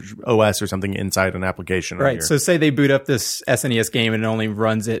different OS or something inside an application. Right. So say they boot up this SNES game and it only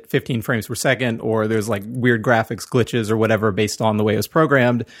runs at 15 frames per second, or there's like weird graphics glitches or whatever based on the way it was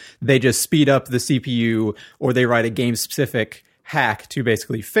programmed. They just speed up the CPU, or they write a game specific hack to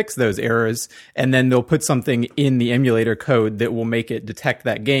basically fix those errors, and then they'll put something in the emulator code that will make it detect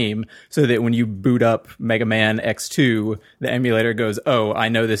that game, so that when you boot up Mega Man X2, the emulator goes, oh, I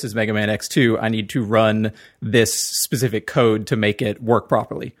know this is Mega Man X2, I need to run this specific code to make it work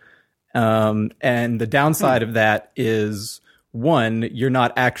properly. And the downside of that is, one, you're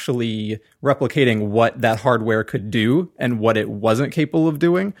not actually replicating what that hardware could do and what it wasn't capable of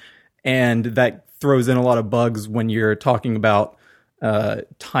doing, and that throws in a lot of bugs when you're talking about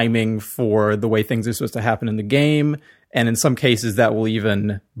timing for the way things are supposed to happen in the game. And in some cases, that will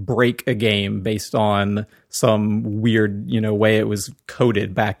even break a game based on some weird, way it was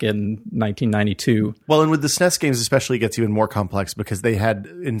coded back in 1992. Well, and with the SNES games especially, it gets even more complex because they had,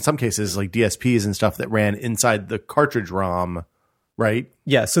 in some cases, like DSPs and stuff that ran inside the cartridge ROM, right?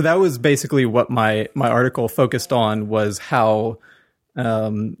 Yeah, so that was basically what my article focused on, was how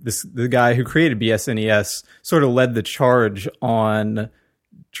the guy who created BSNES sort of led the charge on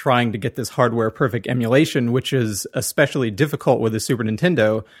trying to get this hardware perfect emulation, which is especially difficult with the Super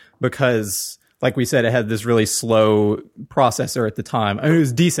Nintendo because, like we said, it had this really slow processor at the time. I mean, it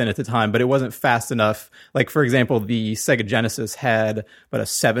was decent at the time, but it wasn't fast enough. Like, for example, the Sega Genesis had about a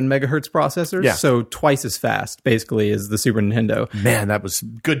 7 megahertz processor, so twice as fast, basically, as the Super Nintendo. Man, that was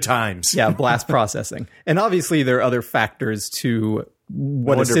good times. Yeah, blast processing. And obviously, there are other factors to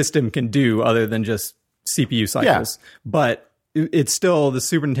what a system can do other than just CPU cycles. Yeah. But it's still, the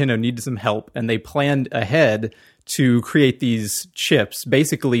Super Nintendo needed some help, and they planned ahead to create these chips,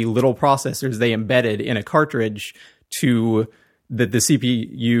 basically little processors they embedded in a cartridge to that the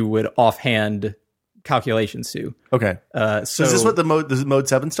CPU would offhand calculations to. Okay. So is this what the Mode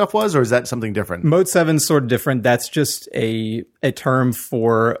 7 stuff was, or is that something different? Mode 7 is sort of different. That's just a term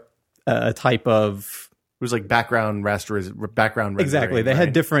for a type of... It was like background rendering. Exactly. They right?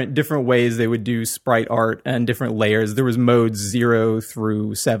 had different ways they would do sprite art and different layers. There was modes 0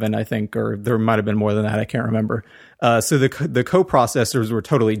 through 7, I think, or there might have been more than that. I can't remember. So the coprocessors were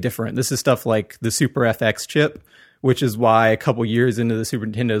totally different. This is stuff like the Super FX chip, which is why a couple years into the Super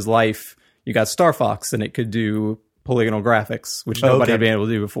Nintendo's life, you got Star Fox, and it could do polygonal graphics, which nobody had been able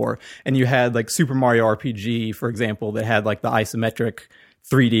to do before. And you had like Super Mario RPG, for example, that had like the isometric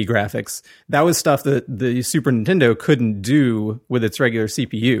 3D graphics. That was stuff that the Super Nintendo couldn't do with its regular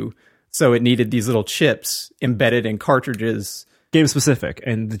CPU. So it needed these little chips embedded in cartridges. Game specific,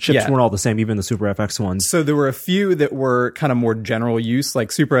 and the chips weren't all the same, even the Super FX ones. So there were a few that were kind of more general use, like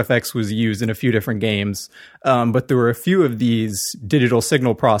Super FX was used in a few different games, but there were a few of these digital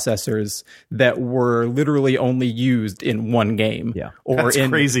signal processors that were literally only used in one game, That's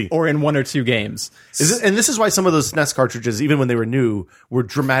crazy, or in one or two games. And this is why some of those SNES cartridges, even when they were new, were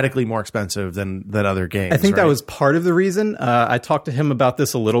dramatically more expensive than other games. I think that was part of the reason. I talked to him about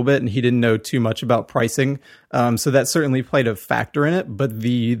this a little bit, and he didn't know too much about pricing. So that certainly played a factor in it. But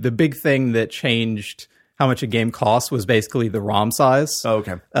the big thing that changed how much a game cost was basically the ROM size. Oh,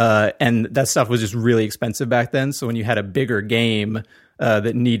 okay. And that stuff was just really expensive back then. So when you had a bigger game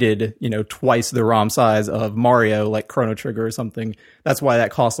that needed, twice the ROM size of Mario, like Chrono Trigger or something, that's why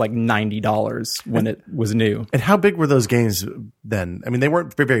that cost like $90 when it was new. And how big were those games then? I mean, they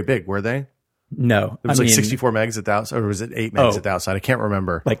weren't very big, were they? No. It was 64 megs at the outside, or was it 8 megs at the outside? I can't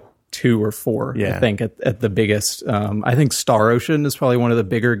remember. Like 2 or 4, I think, at the biggest. I think Star Ocean is probably one of the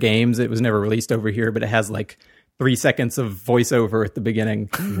bigger games. It was never released over here, but it has like 3 seconds of voiceover at the beginning.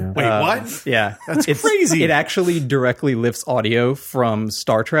 Wait, what? Yeah. That's crazy. It actually directly lifts audio from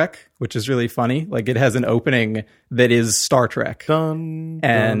Star Trek, which is really funny. Like, it has an opening that is Star Trek. So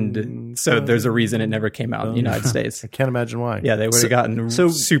there's a reason it never came out in the United States. I can't imagine why. Yeah, they would have gotten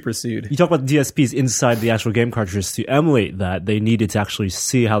super sued. You talk about the DSPs inside the actual game cartridges. To emulate that, they needed to actually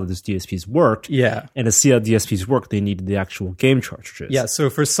see how those DSPs worked. Yeah. And to see how DSPs work, they needed the actual game cartridges. Yeah, so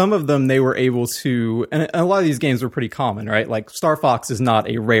for some of them, they were able to... And a lot of these games were pretty common, right? Like, Star Fox is not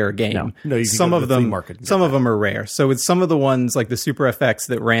a rare game. No, you can some go to of the flea them, market. Some of them are rare. So with some of the ones, like the Super FX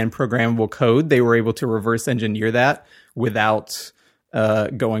that ran programmable code, they were able to reverse engineer that without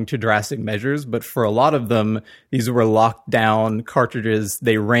going to drastic measures. But for a lot of them, these were locked down cartridges.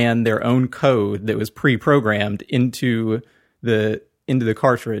 They ran their own code that was pre-programmed into the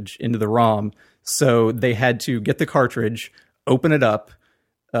cartridge, into the ROM. So they had to get the cartridge, open it up,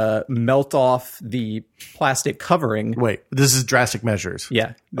 melt off the plastic covering. Wait, this is drastic measures.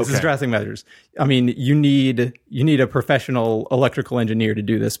 Yeah, this is drastic measures. I mean, you need a professional electrical engineer to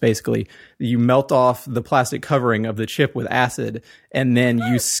do this, basically. You melt off the plastic covering of the chip with acid, and then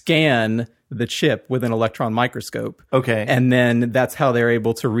you scan the chip with an electron microscope. Okay. And then that's how they're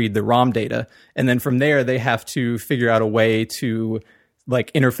able to read the ROM data. And then from there, they have to figure out a way to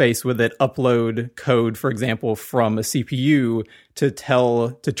like interface with it, upload code, for example, from a CPU to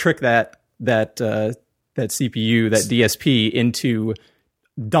trick that CPU, that DSP, into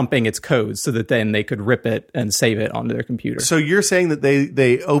dumping its code so that then they could rip it and save it onto their computer. So you're saying that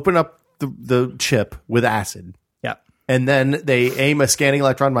they open up the chip with acid, Yeah. and then they aim a scanning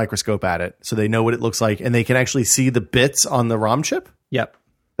electron microscope at it, so they know what it looks like, and they can actually see the bits on the ROM chip? Yep.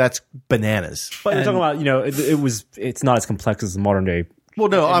 That's bananas. But you're talking about, it's not as complex as the modern day. Well,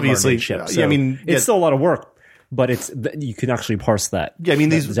 no, obviously. Chip, Yeah, I mean, it's still a lot of work, but you can actually parse that. Yeah, I mean,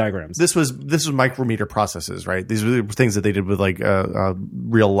 the diagrams. This was micrometer processes, right? These were things that they did with like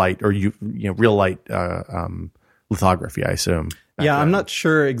real light or real light lithography, I assume. Yeah, I'm not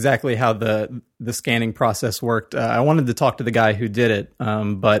sure exactly how the scanning process worked. I wanted to talk to the guy who did it,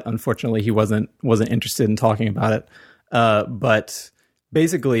 but unfortunately, he wasn't interested in talking about it. But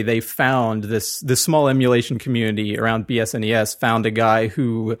basically, they found this small emulation community around BSNES found a guy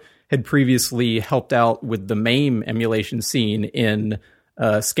who had previously helped out with the MAME emulation scene in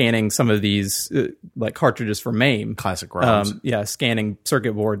scanning some of these like cartridges for MAME. Classic ROMs. Scanning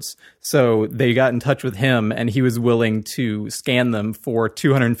circuit boards. So they got in touch with him, and he was willing to scan them for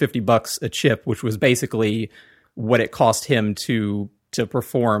 $250 a chip, which was basically what it cost him to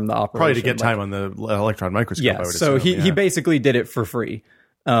perform the operation. Probably to get time on the electron microscope. Yeah, so he basically did it for free.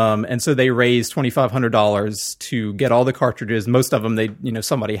 And so they raised $2,500 to get all the cartridges. Most of them,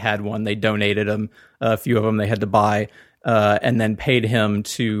 somebody had one. They donated them. A few of them they had to buy. and then paid him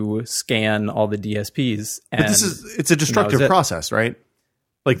to scan all the DSPs. And But it's a destructive it. process, right?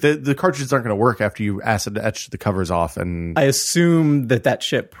 Like the cartridges aren't going to work after you acid etch the covers off, and I assume that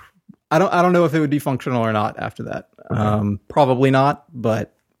chip. I don't know if it would be functional or not after that. Probably not,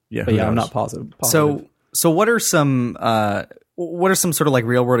 but who I'm knows? not positive. So what are some sort of like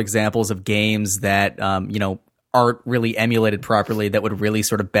real world examples of games that aren't really emulated properly that would really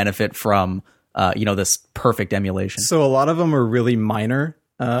sort of benefit from this perfect emulation? So a lot of them are really minor.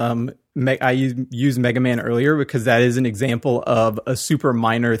 I used Mega Man earlier because that is an example of a super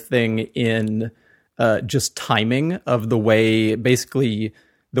minor thing in just timing of the way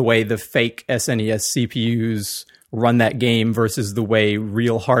the fake SNES CPUs run that game versus the way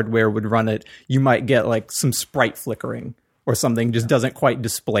real hardware would run it. You might get like some sprite flickering or something just doesn't quite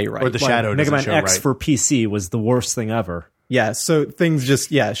display right. or the shadow Mega doesn't Man show X right. for PC was the worst thing ever. Yeah, so things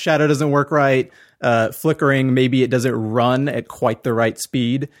shadow doesn't work right. Flickering, maybe it doesn't run at quite the right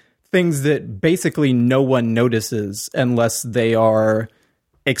speed. Things that basically no one notices unless they are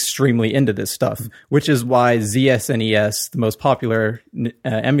extremely into this stuff, which is why ZSNES, the most popular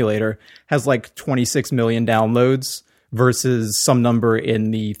emulator, has like 26 million downloads versus some number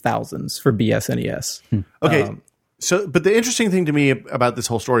in the thousands for BSNES. Okay. But the interesting thing to me about this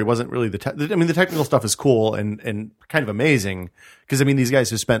whole story wasn't really the technical stuff is cool and kind of amazing because these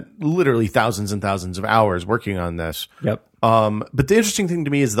guys have spent literally thousands and thousands of hours working on this. Yep. But the interesting thing to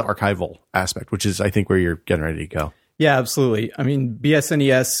me is the archival aspect, which is I think where you're getting ready to go. Yeah, absolutely.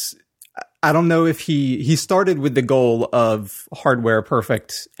 BSNES, I don't know if he started with the goal of hardware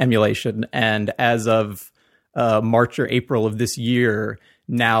perfect emulation, and as of March or April of this year,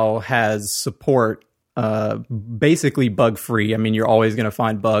 now has support basically bug free. You're always going to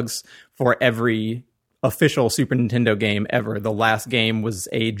find bugs for every official Super Nintendo game ever. The last game was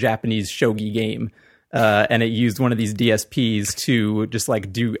a Japanese shogi game. And it used one of these DSPs to just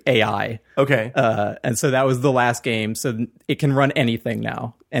like do AI. Okay. And so that was the last game. So it can run anything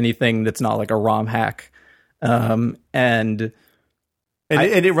now, anything that's not like a ROM hack. And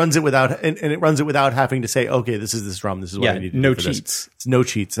it runs it without and it runs it without having to say, okay, this is this ROM. This is what I need to no do for cheats. this. It's no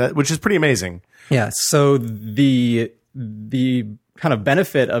cheats, which is pretty amazing. Yeah. So the kind of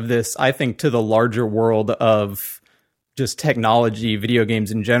benefit of this, I think, to the larger world of just technology, video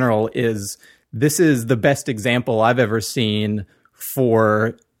games in general, is this is the best example I've ever seen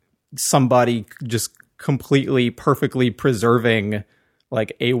for somebody just completely, perfectly preserving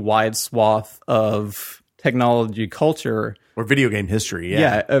like a wide swath of technology culture Or video game history.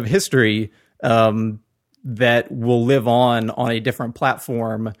 of history that will live on a different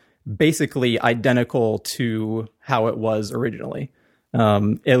platform, basically identical to how it was originally.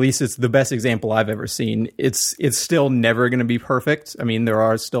 At least it's the best example I've ever seen. It's still never going to be perfect. There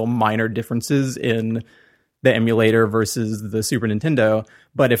are still minor differences in the emulator versus the Super Nintendo.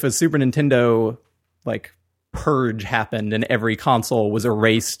 But if a Super Nintendo like purge happened and every console was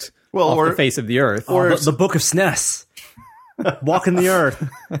erased off the face of the earth, Or the Book of SNES. Walking the earth.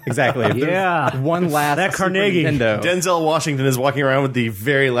 exactly. If there's Yeah. one last That Super Carnegie. Nintendo. Denzel Washington is walking around with the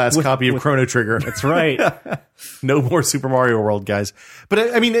very last copy of Chrono Trigger. That's right. No more Super Mario World, guys. But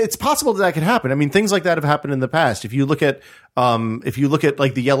it's possible that could happen. Things like that have happened in the past. If you look at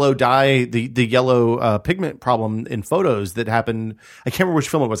like the yellow dye, the yellow pigment problem in photos that happened. I can't remember which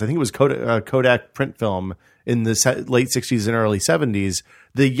film it was. I think it was Kodak print film in the late 60s and early 70s.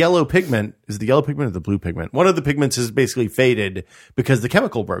 The yellow pigment is the yellow pigment or the blue pigment. One of the pigments is basically faded because the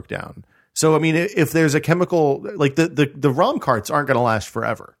chemical broke down. So if there's a chemical, like the ROM carts aren't going to last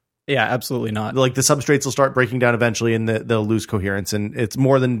forever. Yeah, absolutely not. Like the substrates will start breaking down eventually, and they'll lose coherence. And it's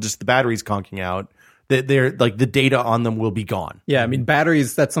more than just the batteries conking out. They're like the data on them will be gone. Yeah,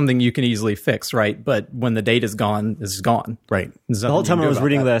 batteries, that's something you can easily fix, right? But when the data's gone, it's gone. Right. There's The whole nothing you time can I do was about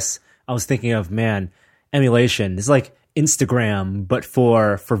reading that. this, I was thinking of, emulation. It's like Instagram, but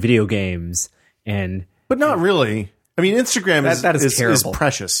for video games. But not really. Instagram That is is terrible.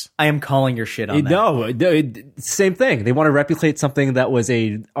 precious. I am calling your shit on that. No, same thing. They want to replicate something that was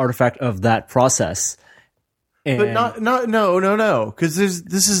a artifact of that process. But no, because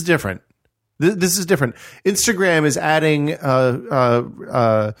this is different. This is different. Instagram is adding.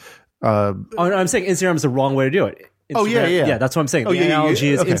 I'm saying Instagram is the wrong way to do it. Oh, yeah, Instagram- yeah. That's what I'm saying. Oh, The yeah, analogy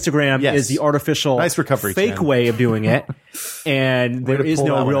is okay. Instagram Yes. is the artificial, Nice recovery, fake Ken. way of doing it, and there to is pull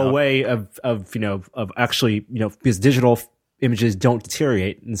that no one real out. way of actually because digital images don't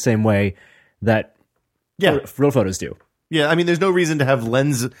deteriorate in the same way that real photos do. Yeah, there's no reason to have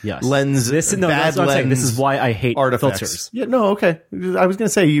lens. Yes. Lens. That's bad what I'm saying. lens This is why I hate artifacts. filters. Yeah, no, okay. I was going to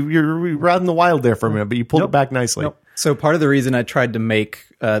say you're out in the wild there for a minute, but you pulled it back nicely. Nope. So part of the reason I tried to make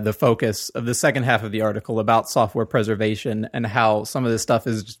the focus of the second half of the article about software preservation and how some of this stuff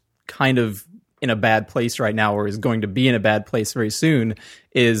is kind of in a bad place right now, or is going to be in a bad place very soon,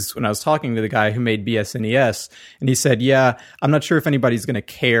 is when I was talking to the guy who made BSNES, and he said, yeah, I'm not sure if anybody's going to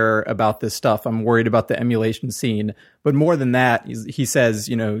care about this stuff. I'm worried about the emulation scene. But more than that, he says,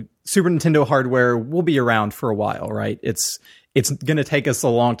 Super Nintendo hardware will be around for a while, right? It's going to take us a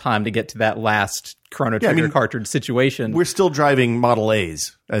long time to get to that last Chrono Trigger cartridge situation. We're still driving Model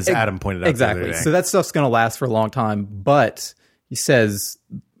A's, as Adam pointed out. Exactly. The other day. So that stuff's going to last for a long time. But he says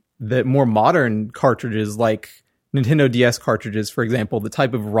that more modern cartridges, like Nintendo DS cartridges, for example, the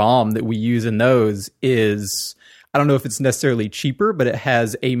type of ROM that we use in those is, I don't know if it's necessarily cheaper, but it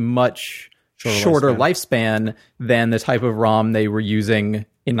has a much shorter lifespan than the type of ROM they were using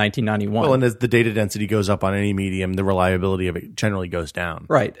in 1991. Well, and as the data density goes up on any medium, the reliability of it generally goes down.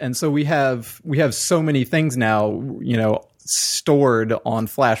 Right. And so we have so many things now, stored on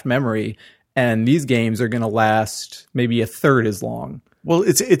flash memory, and these games are going to last maybe a third as long. Well,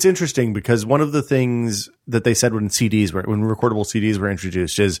 it's interesting because one of the things that they said when recordable CDs were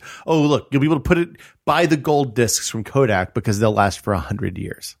introduced is, oh, look, you'll be able to buy the gold discs from Kodak because they'll last for 100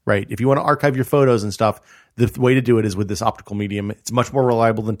 years, right? If you want to archive your photos and stuff, the way to do it is with this optical medium. It's much more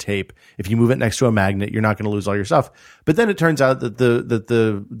reliable than tape. If you move it next to a magnet, you're not going to lose all your stuff. But then it turns out that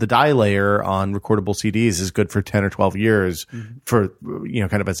the dye layer on recordable CDs is good for 10 or 12 years for,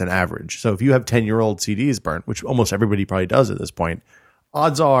 kind of as an average. So if you have 10-year-old CDs burnt, which almost everybody probably does at this point,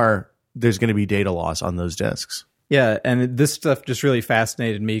 odds are there's going to be data loss on those discs. Yeah, and this stuff just really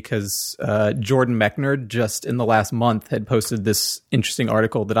fascinated me because Jordan Mechner just in the last month had posted this interesting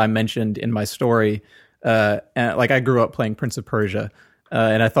article that I mentioned in my story. And I grew up playing Prince of Persia,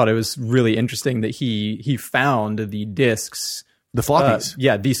 and I thought it was really interesting that he found the discs, the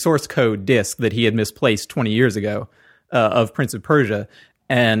floppies, the source code disc that he had misplaced 20 years ago of Prince of Persia.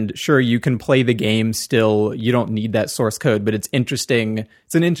 And sure, you can play the game still. You don't need that source code, but it's interesting.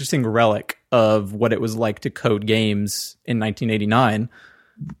 It's an interesting relic of what it was like to code games in 1989.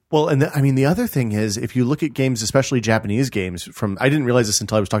 Well, and the other thing is, if you look at games, especially Japanese games, I didn't realize this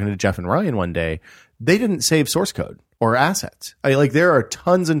until I was talking to Jeff and Ryan one day, they didn't save source code or assets. There are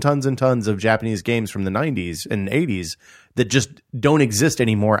tons and tons and tons of Japanese games from the 90s and 80s that just don't exist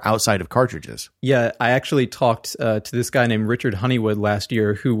anymore outside of cartridges. Yeah, I actually talked to this guy named Richard Honeywood last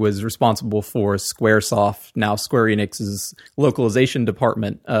year, who was responsible for Squaresoft, now Square Enix's localization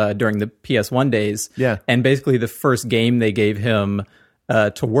department during the PS1 days. Yeah. And basically the first game they gave him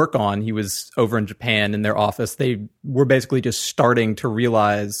to work on, he was over in Japan in their office. They were basically just starting to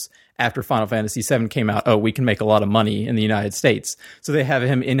realize after Final Fantasy VII came out, oh, we can make a lot of money in the United States. So they have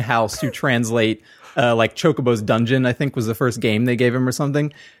him in-house to translate Chocobo's Dungeon, I think was the first game they gave him or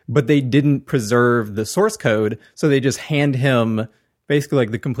something. But they didn't preserve the source code, so they just hand him basically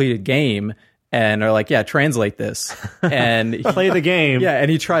the completed game and are like, yeah, translate this. And play the game. Yeah, and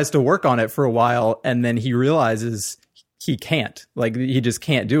he tries to work on it for a while, and then he realizes he can't. He just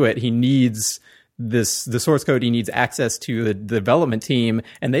can't do it. He needs the source code. He needs access to the development team,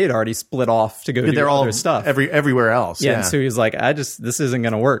 and they had already split off to go do other stuff everywhere else. Yeah, and so he was like, this isn't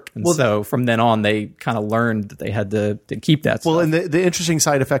going to work. And so from then on, they kind of learned that they had to keep that stuff. Well, and the interesting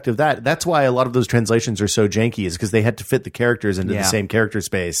side effect of that's why a lot of those translations are so janky, is because they had to fit the characters into the same character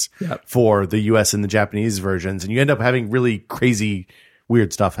space for the US and the Japanese versions, and you end up having really crazy,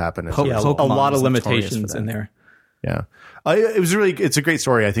 weird stuff happen. A lot of limitations in there. Yeah, it's a great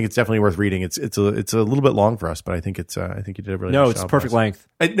story. I think it's definitely worth reading. It's a little bit long for us, but I think you did a really nice job. It's perfect length.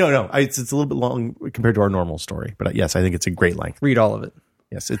 It's a little bit long compared to our normal story, but yes, I think it's a great length. Read all of it.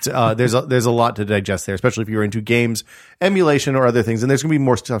 Yes, it's there's a lot to digest there, especially if you're into games, emulation, or other things. And there's going to be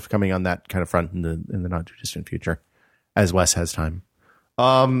more stuff coming on that kind of front in the not too distant future, as Wes has time.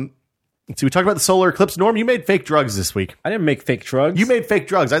 So we talked about the solar eclipse. Norm, you made fake drugs this week. I didn't make fake drugs. You made fake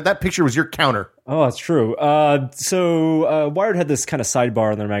drugs. That picture was your counter. Oh, that's true. So Wired had this kind of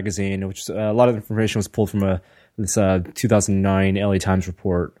sidebar in their magazine, which a lot of information was pulled from this 2009 LA Times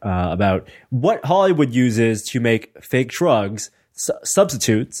report about what Hollywood uses to make fake drugs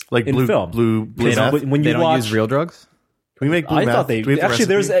substitutes like in film. Blue meth? When you don't use real drugs? Can we make blue meth? I thought they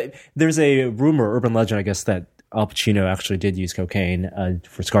actually. There's a rumor, urban legend, I guess, that Al Pacino actually did use cocaine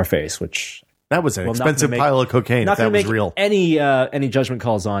for Scarface, which that was an expensive pile of cocaine. Not if that was make real. Any judgment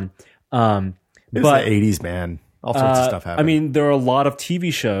calls on. It was the 80s, man. All sorts of stuff happened. I mean, there are a lot of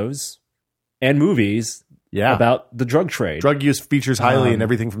TV shows and movies about the drug trade. Drug use features highly in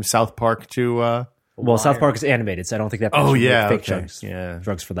everything from South Park to Well, South Park is animated, so I don't think that. Oh, yeah, fake okay. drugs. Yeah.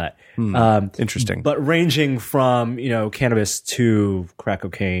 drugs for that. Interesting. But ranging from cannabis to crack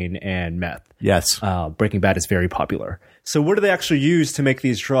cocaine and meth. Yes. Breaking Bad is very popular. So what do they actually use to make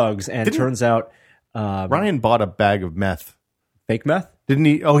these drugs? And it turns out Ryan bought a bag of meth. fake meth, Didn't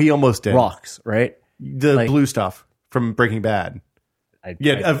he? Oh, he almost did. rocks, right? The blue stuff from Breaking Bad.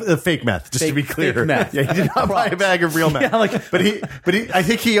 The fake meth, just to be clear. fake meth. Yeah, he did not buy a bag of real meth. But he, I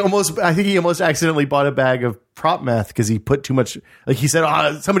think he almost accidentally bought a bag of prop meth because he put too much. Like he said,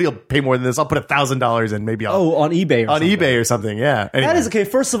 somebody will pay more than this. I'll put $1,000 in. Maybe I'll on eBay. on eBay or something. Yeah, anyway. That is okay.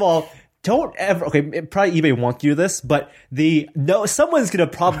 First of all, don't ever. Okay, probably eBay won't do this, but someone's gonna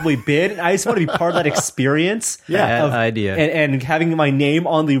probably bid, and I just want to be part of that experience. Bad idea. And having my name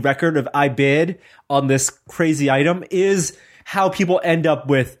on the record of I bid on this crazy item is how people end up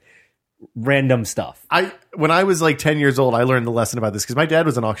with random stuff. When I was like 10 years old, I learned the lesson about this because my dad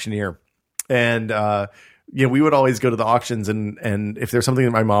was an auctioneer, and we would always go to the auctions, and if there's something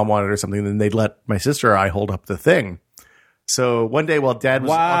that my mom wanted or something, then they'd let my sister or I hold up the thing. So one day while Dad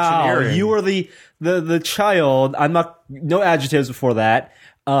was auctioneering, you were the child. I'm not no adjectives before that.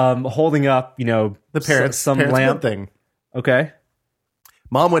 Holding up, the parents some parents lamp thing. Okay.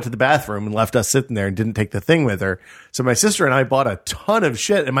 Mom went to the bathroom and left us sitting there and didn't take the thing with her. So my sister and I bought a ton of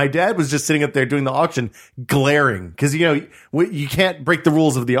shit, and my dad was just sitting up there doing the auction, glaring because you can't break the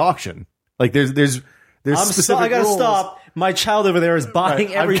rules of the auction. Like there's specific I gotta rules. stop. My child over there is buying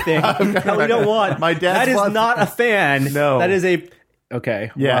Right, everything that we don't want. My dad's that is bought- not a fan. No. That is a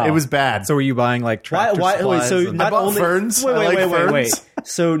okay. Yeah, wow. it was bad. So were you buying like tractor Wait, supplies? so and- not bought only ferns. I like ferns. wait.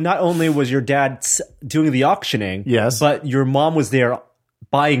 So not only was your dad doing the auctioning, Yes. but your mom was there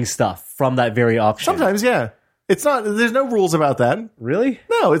buying stuff from that very auction. Sometimes, yeah. It's not. There's no rules about that. Really?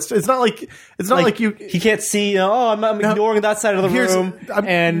 No, it's not like you. He can't see. I'm ignoring that side of the Here's- room,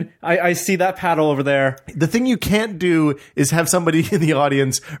 and I see that paddle over there. The thing you can't do is have somebody in the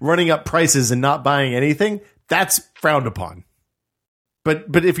audience running up prices and not buying anything. That's frowned upon. But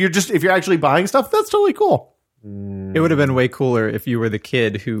if you're actually buying stuff, that's totally cool. It would have been way cooler if you were the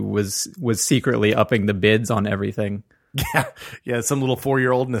kid who was secretly upping the bids on everything. Yeah. Some little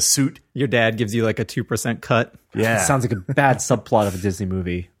 4-year-old in a suit. Your dad gives you like a 2% cut. Yeah, Sounds like a bad subplot of a Disney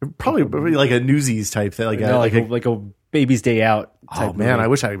movie. probably like a Newsies type thing. Like a Baby's Day Out type Oh man, movie. I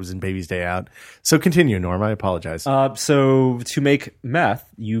wish I was in Baby's Day Out. So continue, Norm. I apologize. So to make meth,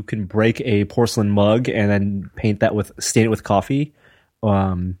 you can break a porcelain mug and then stain it with coffee.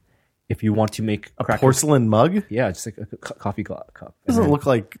 If you want to make a porcelain mug just like a coffee cup. doesn't look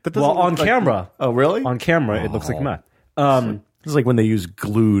like that. Doesn't Well, on look like- camera. Oh, really? On camera, it looks like meth. It's like when they use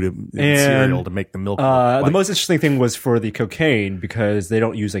glue in cereal to make the milk. The most interesting thing was for the cocaine because they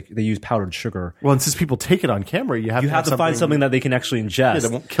don't use they use powdered sugar. Well, and since people take it on camera, you have To find something that they can actually ingest.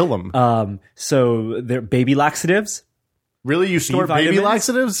 that won't kill them. So they're baby laxatives. Really, you snort baby vitamins?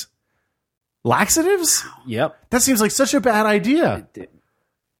 laxatives? Laxatives? Yep. That seems like such a bad idea.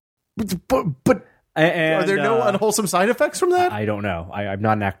 But And, are there no unwholesome side effects from that? I don't know. I'm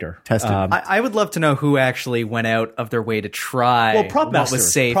not an actor. Tested. I would love to know who actually went out of their way to try Well, prop what masters.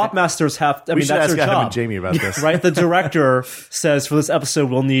 was safe. Prop masters have. I we mean, should that's ask their Adam job. and Jamie about this. Right, the director says for this episode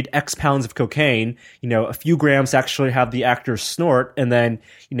we'll need X pounds of cocaine. A few grams to actually have the actors snort, and then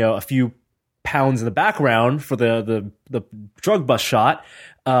a few pounds in the background for the drug bust shot.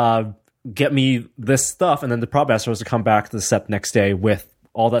 Get me this stuff, and then the prop master has to come back to the set next day with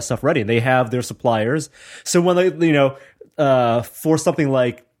all that stuff ready. They have their suppliers, so when they for something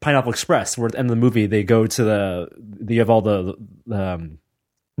like Pineapple Express, where at the end of the movie they go to you have all the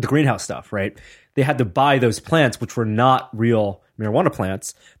greenhouse stuff, right? They had to buy those plants, which were not real marijuana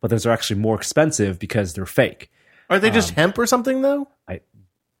plants, but those are actually more expensive because they're fake. Are they just hemp or something, though?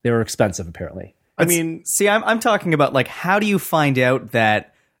 They were expensive, apparently. I mean, See, I'm talking about like how do you find out that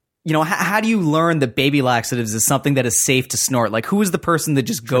how do you learn that baby laxatives is something that is safe to snort? Like who is the person that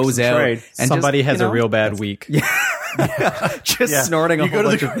just goes out trade. and Somebody just, has a real bad week. just snorting a you whole go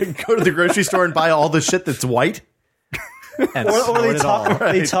bunch to of go to the grocery store and buy all the shit that's white. And Or snort they it all.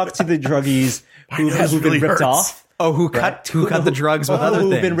 talk to the druggies who've nose been really ripped hurts. off. who cut the drugs with other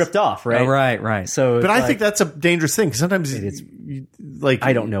who've things. been ripped off, right? Oh, right. So, But I like, think that's a dangerous thing because sometimes like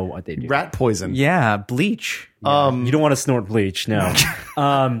I don't know what they do. rat poison. Yeah, bleach. You don't want to snort bleach, no.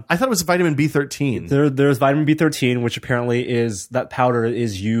 I thought it was vitamin B13. There's vitamin B13, which apparently is that powder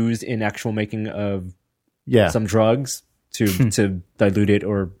is used in actual making of Yeah, some drugs to dilute it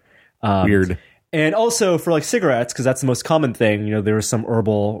or weird. And also for like cigarettes, because that's the most common thing. There is some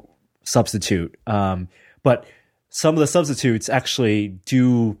herbal substitute, but some of the substitutes actually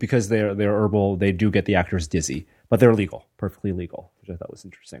do, because they're herbal, they do get the actors dizzy, but they're legal, perfectly legal, which I thought was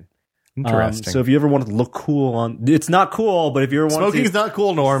interesting. Interesting. So if you ever wanted to look cool it's not cool, but if you ever wanted Smoking's not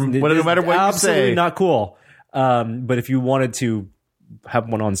cool, Norm. No matter what you absolutely say. not cool. But if you wanted to have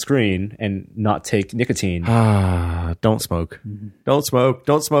one on screen and not take nicotine, Don't smoke. Don't smoke.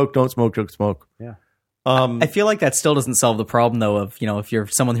 Don't smoke. Don't smoke. Don't smoke. yeah. I feel like that still doesn't solve the problem, though. Of if you're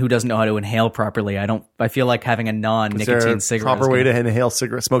someone who doesn't know how to inhale properly, I feel like having a Is there non-nicotine a cigarette. proper way to inhale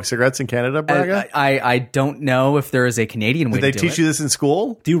smoke cigarettes in Canada, Braga? I don't know if there is a Canadian way Did they to do teach it. you this in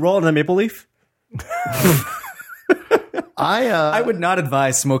school? Do you roll in a maple leaf? I would not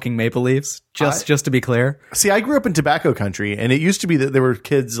advise smoking maple leaves. Just to be clear, See, I grew up in tobacco country, and it used to be that there were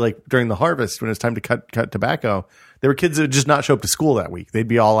kids like during the harvest when it was time to cut tobacco. There were kids that would just not show up to school that week. They'd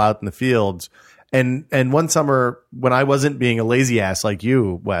be all out in the fields. And one summer when I wasn't being a lazy ass like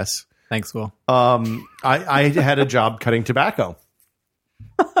you, Wes, Thanks, Will. I had a job cutting tobacco.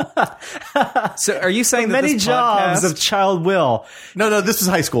 so are you saying that Many this jobs podcast- of child Will. No, this was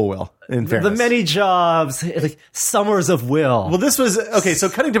high school, Will, in fairness. The many jobs, like summers of Will. Well, this was okay. So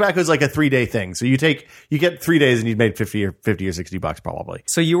cutting tobacco is like a 3-day thing. So you get 3 days and you made $50 or $60 probably.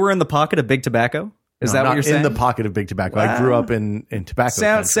 So you were in the pocket of big tobacco? Is that Not what you're saying? in the pocket of big tobacco? I grew up in tobacco.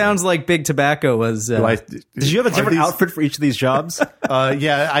 country. Sounds like big tobacco was. Do I- Did you have a are different these- outfit for each of these jobs?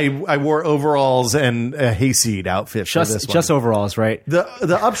 Yeah, I wore overalls and a hayseed outfit for this one. just overalls, right?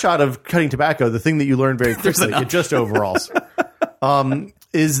 The upshot of cutting tobacco, the thing that you learn very quickly, just overalls,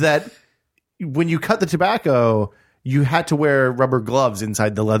 is that when you cut the tobacco, you had to wear rubber gloves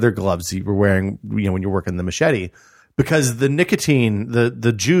inside the leather gloves you were wearing, when you're working the machete, because the nicotine,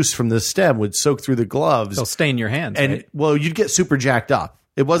 the juice from the stem would soak through the gloves, They'll stain your hands, and right? well, you'd get super jacked up.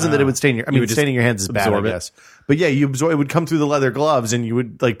 It wasn't that it would stain your. I mean, would just staining your hands is bad, I absorb it. guess. But yeah, you absorb. It would come through the leather gloves, and you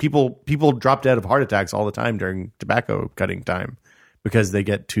would like people drop dead of heart attacks all the time during tobacco cutting time because they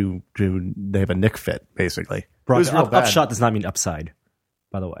get they have a nick fit basically. It Brock, was real bad. upshot does not mean upside,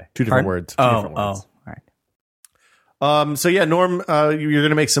 by the way. Two different Pardon? words. Oh, words. all right. So yeah, Norm, you're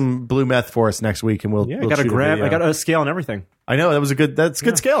gonna make some blue meth for us next week, and we'll. Yeah, we'll I got a shoot gram. video. I got a scale and everything. I know that was a good. That's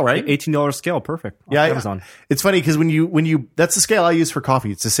good scale, right? $18 scale, perfect. Yeah, Amazon. It's funny because when you that's the scale I use for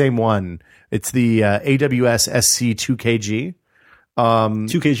coffee. It's the same one. It's the AWS SC 2kg.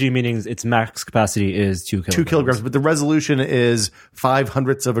 2 kg meaning its max capacity is 2 kilograms. 2 kilograms, but the resolution is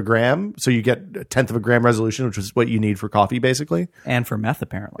 0.05 of a gram. So you get a tenth of a gram resolution, which is what you need for coffee, basically. And for meth,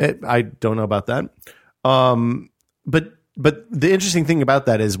 apparently. I don't know about that. But the interesting thing about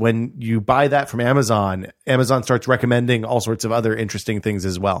that is when you buy that from Amazon, Amazon starts recommending all sorts of other interesting things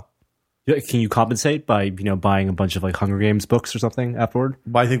as well. Yeah, can you compensate by buying a bunch of like Hunger Games books or something afterward?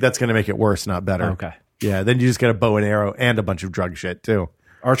 But I think that's going to make it worse, not better. Okay. Yeah, then you just get a bow and arrow and a bunch of drug shit too.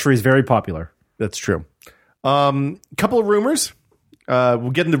 Archery is very popular. That's true. Couple of rumors.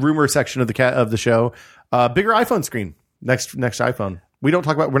 We'll get in the rumor section of the show. Bigger iPhone screen next iPhone. We're not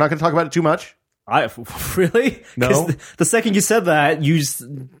going to talk about it too much. Really? No. 'Cause the second you said that,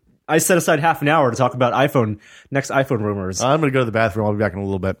 I set aside half an hour to talk about next iPhone rumors. I'm going to go to the bathroom. I'll be back in a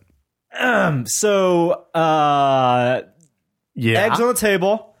little bit. So Yeah. eggs on the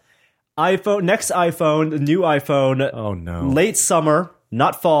table. Next iPhone, the new iPhone. Oh no. Late summer,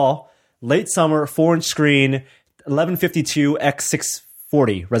 not fall. Late summer, 4-inch screen, 1152 x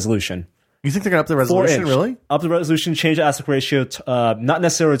 640 resolution. You think they're going to up the resolution? 4-inch. Really? Up the resolution, change the aspect ratio. Not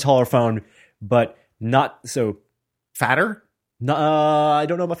necessarily a taller phone, but not so. Fatter? I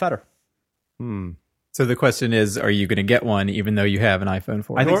don't know about fatter. So the question is, are you going to get one even though you have an iPhone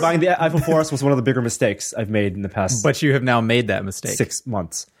 4? I think buying the iPhone 4S was one of the bigger mistakes I've made in the past But you have now made that mistake. 6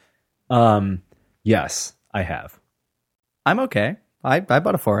 months. Yes, I have. I'm okay. I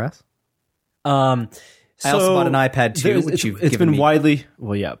bought a 4S. I I also bought an iPad 2, which you've it's given been me.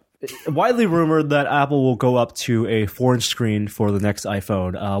 widely rumored that Apple will go up to a 4-inch screen for the next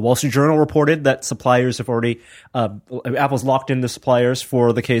iPhone. Wall Street Journal reported that suppliers have already Apple's locked in the suppliers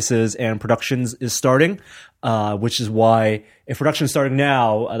for the cases and productions is starting, which is why if production is starting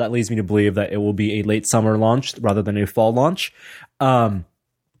now, that leads me to believe that it will be a late summer launch rather than a fall launch.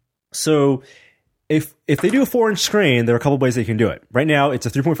 So if they do a 4-inch screen, there are a couple of ways they can do it. Right now, it's a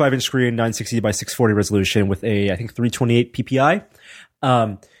 3.5-inch screen, 960 by 640 resolution with a, I think, 328 PPI.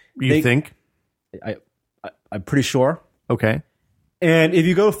 You think? I'm pretty sure. Okay. And if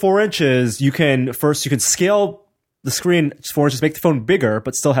you go 4 inches, you can scale the screen 4 inches, make the phone bigger,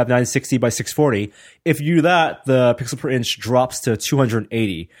 but still have 960 by 640. If you do that, the pixel per inch drops to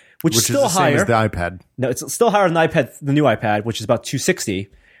 280, which is still the same higher. as the iPad. No, it's still higher than the new iPad, which is about 260.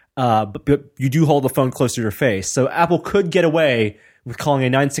 But you do hold the phone closer to your face. So Apple could get away with calling a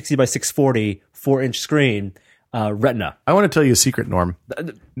 960 by 640 4-inch screen Retina. I want to tell you a secret, Norm.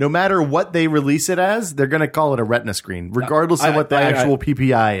 No matter what they release it as, they're going to call it a Retina screen, regardless of what the actual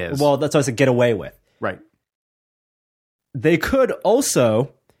PPI is. Well, that's what I said, get away with. right. They could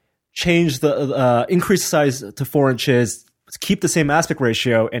also change the increase the size to 4 inches, keep the same aspect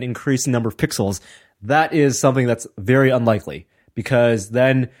ratio, and increase the number of pixels. That is something that's very unlikely, because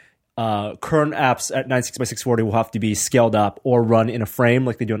then current apps at 960 by 640 will have to be scaled up or run in a frame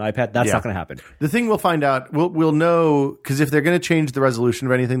like they do on iPad. That's not going to happen. The thing we'll find out, we'll know, because if they're going to change the resolution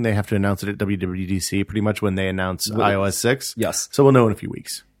of anything, they have to announce it at WWDC pretty much when they announce iOS 6. Yes. So we'll know in a few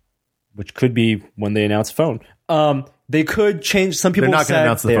weeks. Which could be when they announce phone. They could change. Some people They're not going to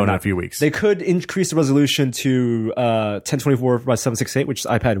announce the they're phone in not. a few weeks. They could increase the resolution to 1024 by 768, which is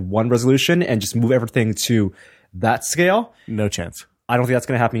iPad 1 resolution, and just move everything to that scale. No chance. I don't think that's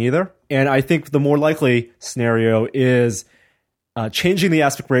going to happen either. And I think the more likely scenario is changing the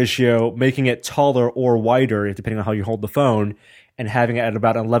aspect ratio, making it taller or wider, depending on how you hold the phone, and having it at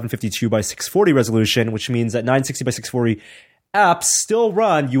about an 1152 by 640 resolution, which means that 960 by 640 apps still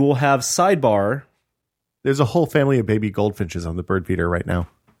run. You will have sidebar. There's a whole family of baby goldfinches on the bird feeder right now.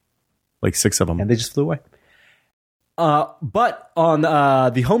 Like 6 of them. And they just flew away. But on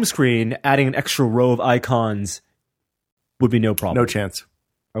the home screen, adding an extra row of icons would be no problem. No chance.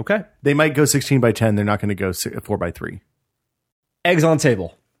 Okay. They might go 16 by 10. They're not going to go 4 by 3. Eggs on the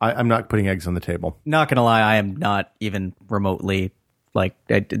table. I'm not putting eggs on the table. Not gonna lie, I am not even remotely like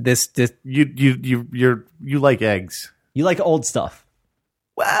this. You like eggs. You like old stuff.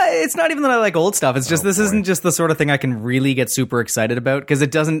 Well, it's not even that I like old stuff. It's just isn't just the sort of thing I can really get super excited about, because it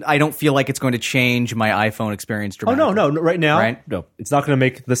doesn't. I don't feel like it's going to change my iPhone experience dramatically. Oh no! Right now, Right? no, it's not going to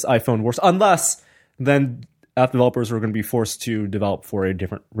make this iPhone worse, unless then app developers are going to be forced to develop for a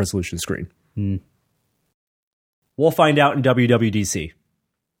different resolution screen. We'll find out in WWDC.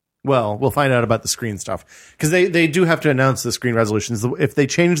 Well, we'll find out about the screen stuff, because they do have to announce the screen resolutions. If they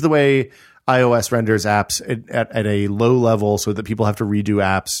change the way iOS renders apps at a low level so that people have to redo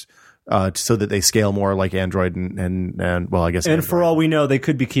apps so that they scale more like Android and well, I guess. And Android. for all we know, they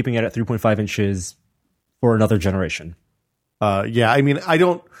could be keeping it at 3.5 inches for another generation. Yeah, I mean, I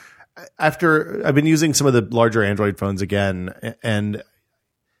don't. After I've been using some of the larger Android phones again, and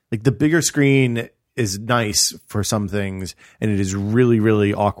like the bigger screen is nice for some things, and it is really,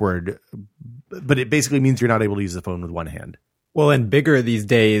 really awkward. But it basically means you're not able to use the phone with one hand. Well, and bigger these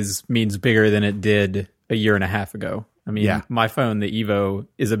days means bigger than it did a year and a half ago. I mean, Yeah. my phone, the Evo,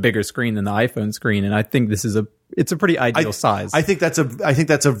 is a bigger screen than the iPhone screen, and I think it's a pretty ideal size. I think that's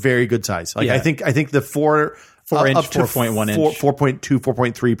a very good size. Like Yeah. I think the 4 4 inch, up to 4.1 inch. 4.2,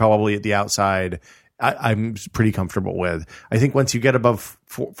 4.3 probably at the outside. I'm pretty comfortable with. I think once you get above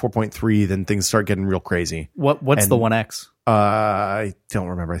 4.3, then things start getting real crazy. What's the 1X? I don't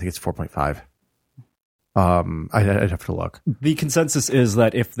remember. I think it's 4.5. I'd have to look. The consensus is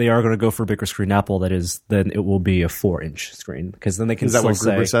that if they are going to go for a bigger screen, Apple, then it will be a 4-inch screen, because then they can Is that still what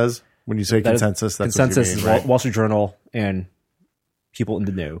Gruber say says when you say that is- consensus? That's consensus what is you mean, right? Wall Street Journal and people in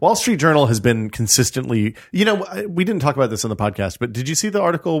the know. Wall Street Journal has been consistently, we didn't talk about this on the podcast, but did you see the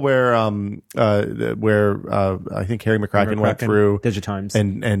article where I think Harry McCracken went through Digitimes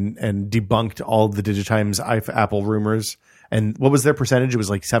and debunked all the Digitimes Apple rumors? And what was their percentage? It was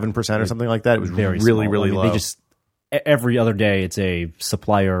like 7% or something like that. It was very really, small. really I mean, low. They just every other day it's a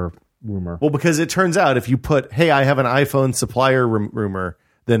supplier rumor. Well, because it turns out if you put, hey, I have an iPhone supplier rumor,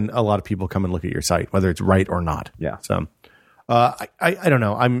 then a lot of people come and look at your site, whether it's right or not. Yeah. So I don't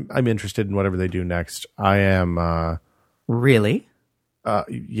know. I'm interested in whatever they do next. I am. Really?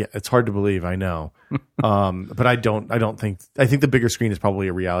 Yeah, it's hard to believe. I know, but I don't think. I think the bigger screen is probably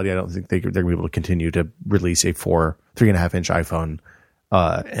a reality. I don't think they're going to be able to continue to release a 3.5 inch iPhone,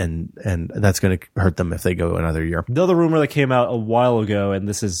 and that's going to hurt them if they go another year. The other rumor that came out a while ago, and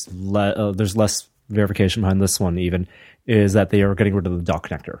this is there's less verification behind this one even, is that they are getting rid of the dock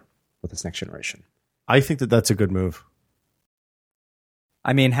connector with this next generation. I think that's a good move.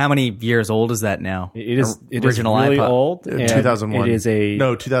 I mean, how many years old is that now? It is Original really iPod. old. and 2001. It is a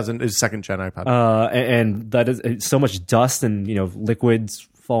 2000 is second gen iPod. and that is it's so much dust and liquids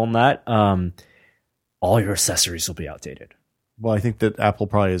fall on that. All your accessories will be outdated. Well, I think that Apple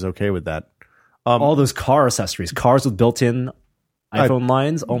probably is okay with that. All those car accessories, cars with built-in iPhone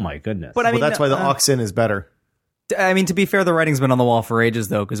lines. Oh my goodness! But I Well, mean, that's why the aux-in is better. I mean, to be fair, the writing's been on the wall for ages,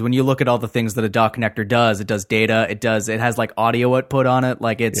 though, because when you look at all the things that a dock connector does, it does data, it has like audio output on it,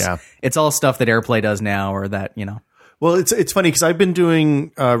 like it's all stuff that AirPlay does now, or that Well, it's funny because I've been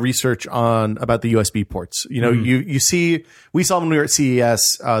doing research about the USB ports. You see, we saw when we were at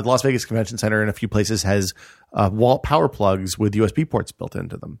CES, the Las Vegas Convention Center in a few places has wall power plugs with USB ports built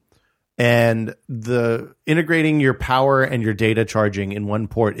into them. And the integrating your power and your data charging in one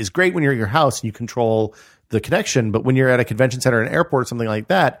port is great when you're at your house and you control the connection. But when you're at a convention center, an airport, something like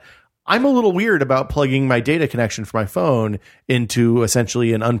that, I'm a little weird about plugging my data connection for my phone into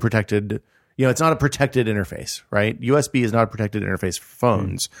essentially an unprotected, it's not a protected interface, right? USB is not a protected interface for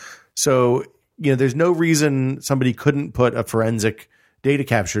phones. So, there's no reason somebody couldn't put a forensic data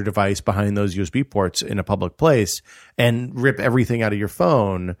capture device behind those USB ports in a public place and rip everything out of your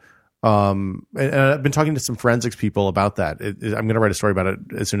phone. And I've been talking to some forensics people about that. I'm going to write a story about it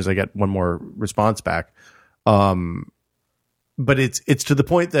as soon as I get one more response back. But it's to the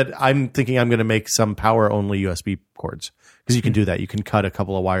point that I'm thinking I'm going to make some power only USB cords, because you can do that. You can cut a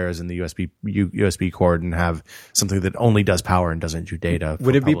couple of wires in the USB cord and have something that only does power and doesn't do data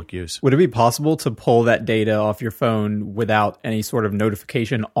for public use. Would it be possible to pull that data off your phone without any sort of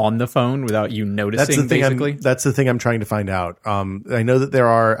notification on the phone, without you noticing? That's the thing I'm trying to find out. I know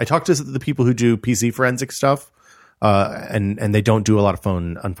that I talked to the people who do PC forensic stuff. And they don't do a lot of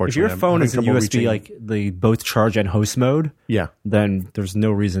phone, unfortunately. If your phone is in USB, like the both charge and host mode, then there's no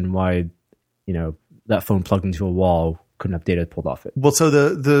reason why, that phone plugged into a wall couldn't have data pulled off it. Well, so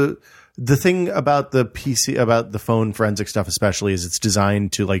the thing about the PC, about the phone forensic stuff especially, is it's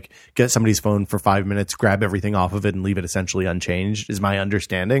designed to like get somebody's phone for 5 minutes, grab everything off of it, and leave it essentially unchanged, is my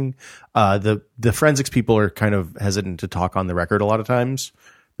understanding. The forensics people are kind of hesitant to talk on the record a lot of times,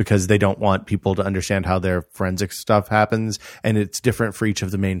 because they don't want people to understand how their forensic stuff happens, and it's different for each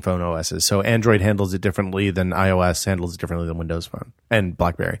of the main phone OSs. So Android handles it differently than iOS handles it differently than Windows Phone and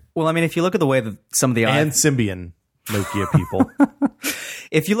BlackBerry. Well, I mean, if you look at the way that some of the and Symbian Nokia people,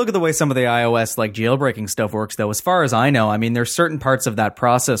 if you look at the way some of the iOS like jailbreaking stuff works, though, as far as I know, I mean, there's certain parts of that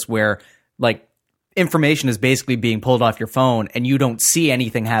process where like information is basically being pulled off your phone and you don't see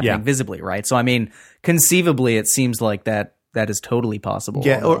anything happening visibly, right? So, I mean, conceivably, it seems like that is totally possible.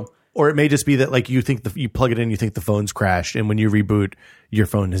 Yeah, or it may just be that like you think you plug it in, you think the phone's crashed, and when you reboot, your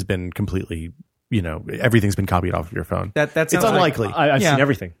phone has been completely, everything's been copied off of your phone. That sounds it's unlikely. I've seen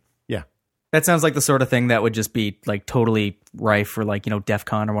everything. Yeah. That sounds like the sort of thing that would just be like totally rife for like, DEF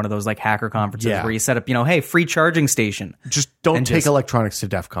CON or one of those like hacker conferences where you set up, hey, free charging station. Just don't take electronics to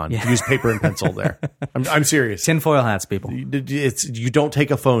DEF CON. Use paper and pencil there. I'm serious. Tinfoil hats, people. You don't take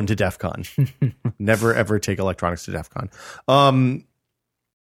a phone to DEF CON. Never, ever take electronics to DEF CON.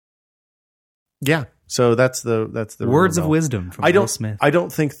 Yeah. So that's the words of wisdom from Will Smith. I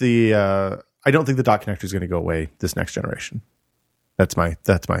don't think the dot connector is going to go away this next generation. That's my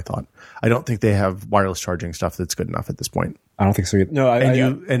thought. I don't think they have wireless charging stuff that's good enough at this point. I don't think so either. No,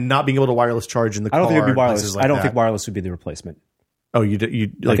 and not being able to wireless charge in the car. I don't think it'd be wireless. I don't think wireless would be the replacement. Oh, you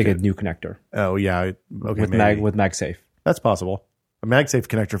I think a new connector. Oh yeah, okay. With MagSafe. That's possible. A MagSafe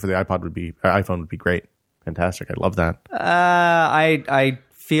connector for the iPhone would be great. Fantastic. I'd love that. I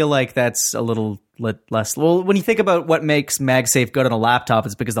feel like that's a little less. Well, when you think about what makes MagSafe good on a laptop,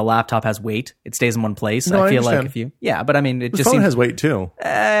 it's because the laptop has weight. It stays in one place. No, I feel understand. like if you, but I mean, The phone has weight too.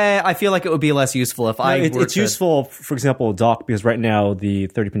 I feel like it would be less useful if it's useful, for example, dock, because right now the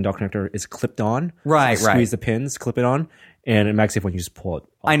 30-pin dock connector is clipped on. Right. Squeeze the pins, clip it on, and in MagSafe when you just pull it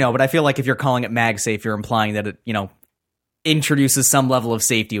off. I know, but I feel like if you're calling it MagSafe, you're implying that it, introduces some level of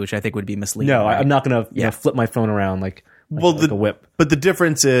safety, which I think would be misleading. No, right? I'm not going to flip my phone around like a whip. But the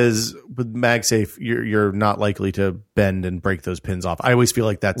difference is with MagSafe, you're not likely to bend and break those pins off. I always feel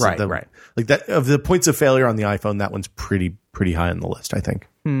like that's right. Like that of the points of failure on the iPhone, that one's pretty high on the list, I think.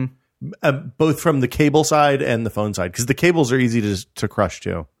 Both from the cable side and the phone side, because the cables are easy to crush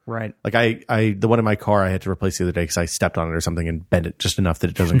too. Right. Like I the one in my car I had to replace the other day because I stepped on it or something and bent it just enough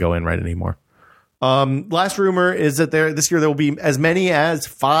that it doesn't go in right anymore. Last rumor is that this year there will be as many as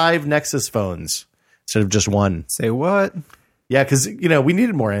 5 Nexus phones instead of just one. Say what? Yeah, because we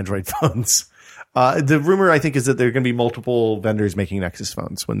needed more Android phones. The rumor I think is that there are going to be multiple vendors making Nexus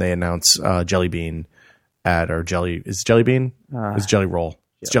phones when they announce Jelly Bean or Jelly. Is Jelly Bean? It's Jelly Roll.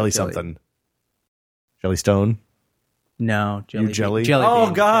 It's Jelly something. Jelly Stone. No, Jelly. Jelly. Oh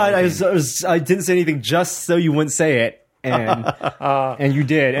God, I didn't say anything just so you wouldn't say it, and and you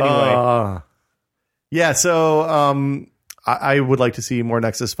did anyway. Yeah, so I would like to see more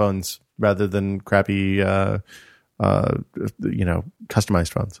Nexus phones rather than crappy,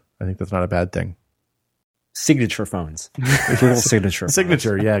 customized phones. I think that's not a bad thing. Signature phones. Google signature.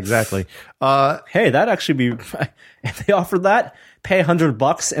 Signature, yeah, exactly. Hey, that actually be if they offered that, pay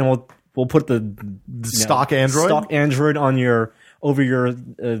 $100 and we'll put the stock Android on your on your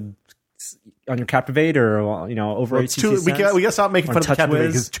Captivate or over well, we got to stop making fun of the Captivate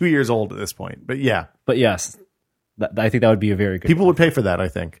because it's 2 years old at this point. But yeah, yes, I think that would be a very good. People would pay for that. I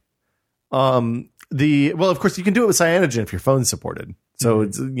think. Of course, you can do it with Cyanogen if your phone's supported. So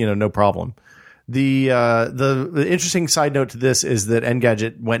it's, no problem. The interesting side note to this is that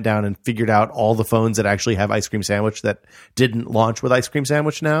Engadget went down and figured out all the phones that actually have Ice Cream Sandwich that didn't launch with Ice Cream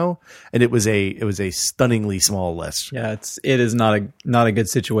Sandwich now, and it was a stunningly small list. Yeah, it is not a good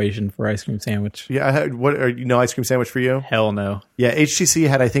situation for Ice Cream Sandwich. Yeah, Ice Cream Sandwich for you? Hell no. Yeah, HTC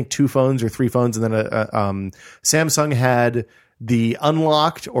had I think 2 phones or 3 phones, and then Samsung had the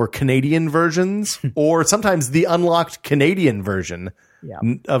unlocked or Canadian versions, or sometimes the unlocked Canadian version.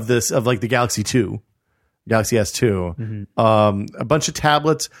 Of the Galaxy 2, Galaxy S2, a bunch of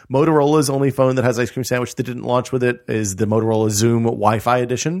tablets. Motorola's only phone that has Ice Cream Sandwich that didn't launch with it is the Motorola Zoom Wi-Fi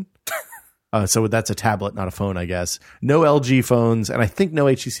edition. So that's a tablet, not a phone, I guess. No LG phones, and I think no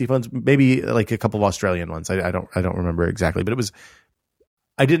HTC phones. Maybe like a couple of Australian ones. I don't remember exactly, but it was.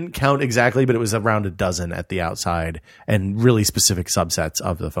 I didn't count exactly, but it was around a dozen at the outside, and really specific subsets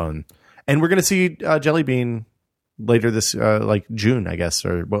of the phone. And we're going to see Jelly Bean later this June, I guess,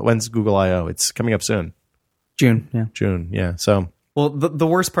 or when's Google I/O? It's coming up soon. June, yeah. So, well, the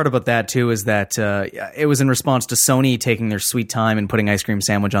worst part about that too is that it was in response to Sony taking their sweet time and putting Ice Cream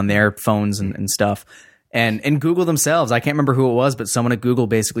Sandwich on their phones and stuff. And Google themselves, I can't remember who it was, but someone at Google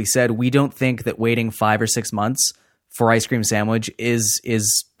basically said, we don't think that waiting 5 or 6 months for Ice Cream Sandwich is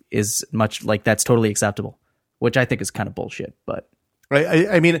much like that's totally acceptable, which I think is kind of bullshit. But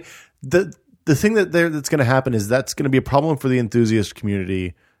I mean, the thing that's going to happen is that's going to be a problem for the enthusiast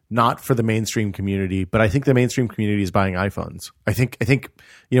community, not for the mainstream community. But I think the mainstream community is buying iPhones. I think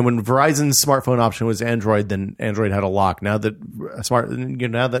when Verizon's smartphone option was Android, then Android had a lock. Now that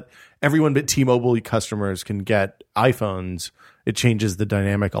now that everyone but T-Mobile customers can get iPhones, it changes the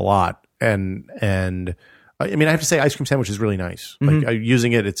dynamic a lot. And I mean, I have to say, Ice Cream Sandwich is really nice. Like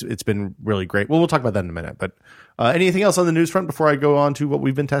using it, it's been really great. Well, we'll talk about that in a minute. But anything else on the news front before I go on to what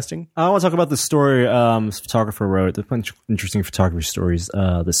we've been testing? I want to talk about the story this photographer wrote. There's been interesting photography stories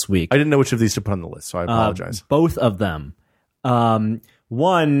this week. I didn't know which of these to put on the list, so I apologize. Both of them. One,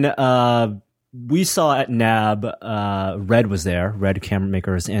 we saw at NAB, Red was there, Red camera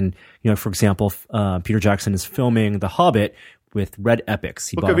makers, and for example, Peter Jackson is filming The Hobbit with Red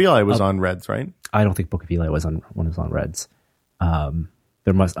Epics. Book of Eli was on Reds, right? I don't think Book of Eli was on Reds.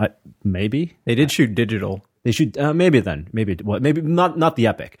 There must maybe they did shoot digital. They should maybe not the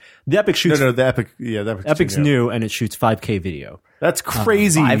Epic. The Epic shoots the Epic. Yeah, the Epic's new and it shoots 5K video. That's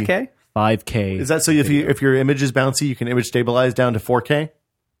crazy. 5K. 5K. Is that so? If your image is bouncy, you can image stabilize down to 4K.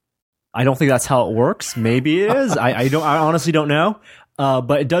 I don't think that's how it works. Maybe it is. I honestly don't know.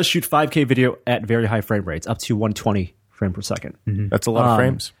 But it does shoot 5K video at very high frame rates, up to 120 frame per second. Mm-hmm. That's a lot of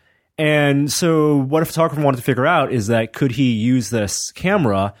frames. And so what a photographer wanted to figure out is that could he use this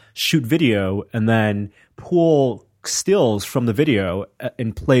camera, shoot video, and then pull stills from the video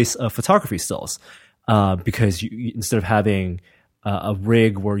in place of photography stills? Because instead of having a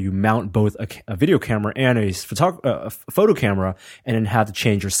rig where you mount both a video camera and a photo camera and then have to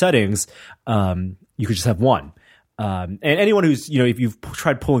change your settings, you could just have one. And anyone who's, if you've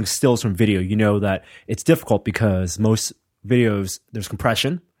tried pulling stills from video, you know that it's difficult because most videos, there's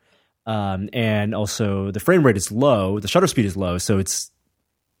compression. And also the frame rate is low, the shutter speed is low, so it's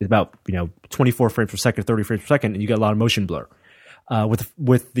about 24 frames per second, 30 frames per second, and you get a lot of motion blur.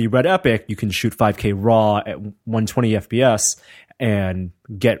 With the Red Epic, you can shoot 5K RAW at 120 FPS and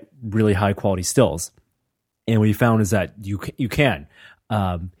get really high quality stills. And what you found is that you can.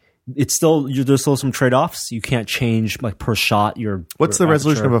 It's still there's still some trade offs. You can't change per shot. What's the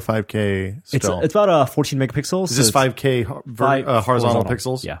resolution of a 5K still? It's about 14 megapixels. Is this 5K horizontal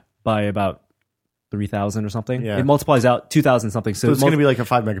pixels? Yeah, by about 3,000 or something. Yeah. It multiplies out 2,000 something. So it's going to be like a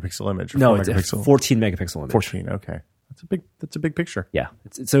 5 megapixel image. No, it's a 14 megapixel image. 14. Okay, that's a big picture. Yeah.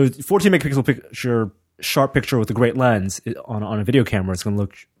 So 14 megapixel picture, sharp picture with a great lens on a video camera. It's going to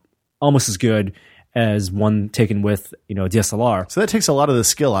look almost as good as one taken with a DSLR. So that takes a lot of the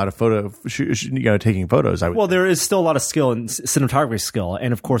skill out of taking photos. Well, there is still a lot of skill in cinematography skill,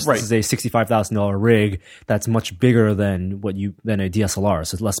 and of course, this is a $65,000 rig that's much bigger than than a DSLR,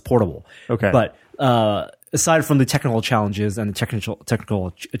 so it's less portable. Okay, but aside from the technical challenges and the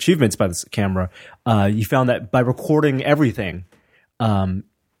technical achievements by this camera, you found that by recording everything and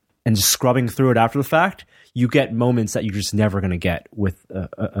just scrubbing through it after the fact, you get moments that you're just never going to get with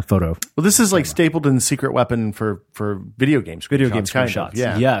a photo. Well, this is like Stapleton's secret weapon for video game screenshots. Video game screenshots.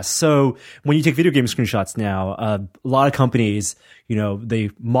 Yeah. Yes. So when you take video game screenshots now, a lot of companies, they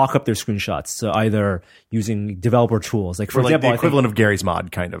mock up their screenshots. So either using developer tools, like for example, the equivalent of Gary's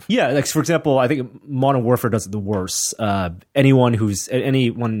Mod, kind of. Yeah. Like for example, I think Modern Warfare does it the worst. Anyone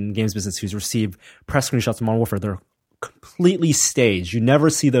in games business who's received press screenshots of Modern Warfare, they're completely staged. You never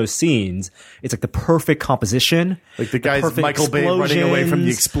see those scenes. It's like the perfect composition. Like the guy's Michael Bay running away from the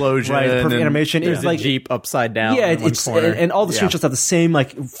explosion. Right, the perfect and- animation. There's It's a like Jeep upside down. yeah, in one it's corner. and all the screenshots have the same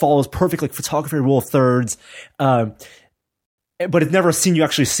like follows perfect like photography rule of thirds. But it's never a scene you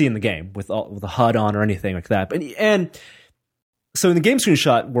actually see in the game with a HUD on or anything like that. And so in the game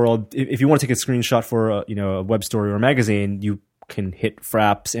screenshot world, if you want to take a screenshot for a web story or a magazine, you can hit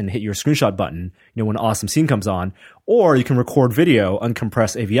Fraps and hit your screenshot button, when an awesome scene comes on, or you can record video,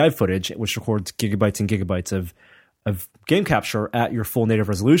 uncompress AVI footage, which records gigabytes and gigabytes of game capture at your full native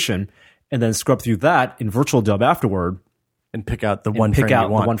resolution, and then scrub through that in virtual dub afterward. and pick out the And one pick frame out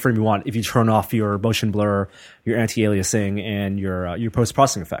you want. the one frame you want if you turn off your motion blur, your anti-aliasing, and your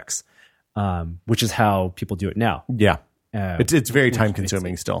post-processing effects, which is how people do it now. Yeah. It's very time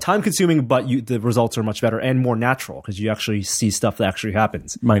consuming still. Time consuming, but the results are much better and more natural because you actually see stuff that actually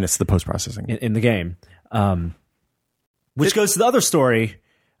happens Minus the post processing. in the game. Which goes to the other story,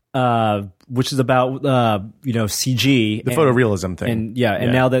 which is about CG, The photorealism thing.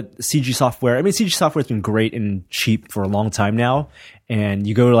 and now that CG software, CG software has been great and cheap for a long time now, and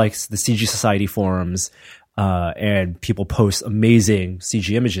you go to like the CG Society forums, and people post amazing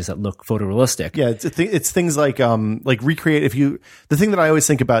CG images that look photorealistic. Yeah, it's things like recreate. The thing that I always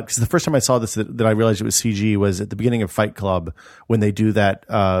think about, because the first time I saw this that I realized it was CG was at the beginning of Fight Club when they do that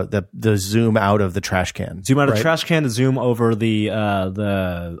the zoom out of the trash can. Zoom out of right? the trash can to zoom over the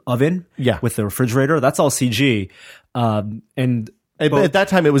oven, Yeah. with the refrigerator. That's all CG, and At that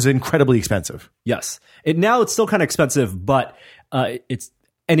time, it was incredibly expensive. yes, now it's still kind of expensive, but it's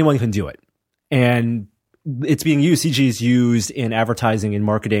anyone can do it, and it's being used. CG is used in advertising and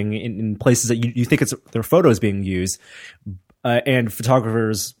marketing in places that you think their photos being used, and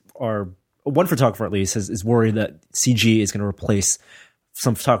photographers one photographer at least is worried that CG is going to replace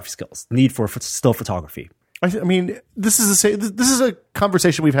some photography skills, need for still photography. This is a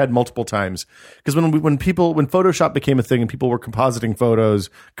conversation we've had multiple times, because when Photoshop became a thing and people were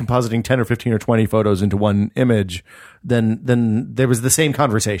compositing 10 or 15 or 20 photos into one image, then there was the same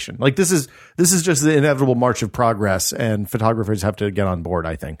conversation. Like this is just the inevitable march of progress, and photographers have to get on board,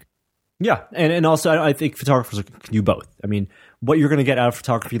 I think. Yeah, and also I think photographers can do both. What you're going to get out of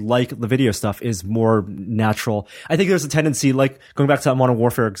photography, like the video stuff, is more natural. I think there's a tendency, like going back to that Modern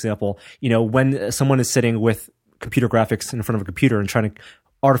Warfare example, when someone is sitting with computer graphics in front of a computer and trying to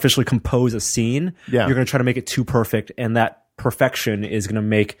artificially compose a scene, Yeah. you're going to try to make it too perfect, and that perfection is going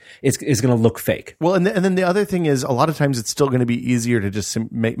to is going to look fake. Well, and then the other thing is, a lot of times it's still going to be easier to just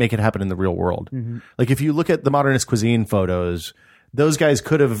make it happen in the real world. Mm-hmm. Like if you look at the Modernist Cuisine photos, those guys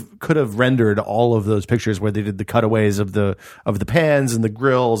could have rendered all of those pictures where they did the cutaways of the pans and the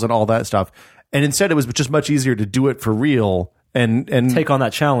grills and all that stuff, and instead it was just much easier to do it for real and Take on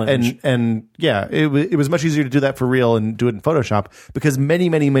that challenge. and yeah, it was much easier to do that for real and do it in Photoshop, because many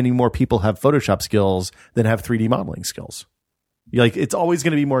more people have Photoshop skills than have 3D modeling skills. It's always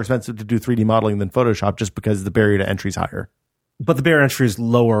going to be more expensive to do 3D modeling than Photoshop, just because the barrier to entry is higher. But the barrier entry is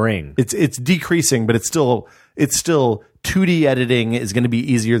lowering. It's decreasing, but it's still 2D editing is going to be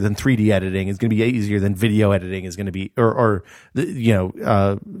easier than 3D editing. It's going to be easier than video editing is going to be,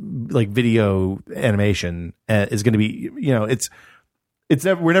 like video animation is going to be.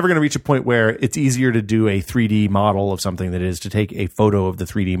 We're never going to reach a point where it's easier to do a 3D model of something than it is to take a photo of the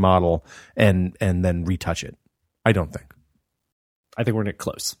 3D model and then retouch it. I don't think. I think we're going to get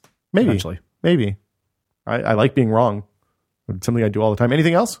close. Maybe. Eventually. Maybe. I like being wrong. It's something I do all the time.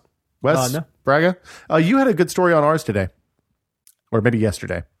 Anything else? Wes? No. Braga? You had a good story on ours today. Or maybe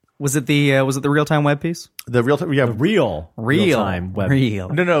yesterday. Was it the real-time web piece? The Real-time web. Real.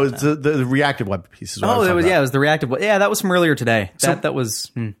 No, it's the reactive web piece. Is what I was Oh, talking it was the reactive. Yeah, that was from earlier today. That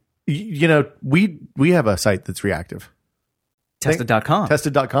was about. We have a site that's reactive. tested.com.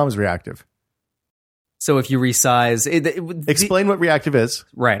 Tested.com is reactive. So if you resize Explain what reactive is.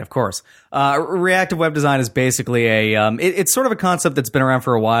 Right, of course. Reactive web design is basically it's sort of a concept that's been around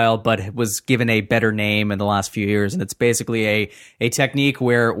for a while, but was given a better name in the last few years. And it's basically a technique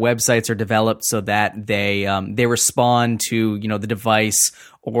where websites are developed so that they respond to, the device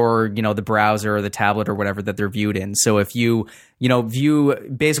or, the browser or the tablet or whatever that they're viewed in. So if you can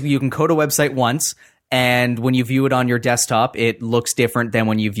code a website once, and when you view it on your desktop, it looks different than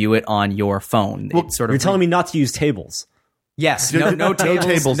when you view it on your phone. You're telling me not to use tables. Yes, no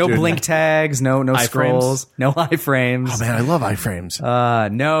tables, no dude. blink tags, no scrolls, no iframes. Oh man, I love iframes.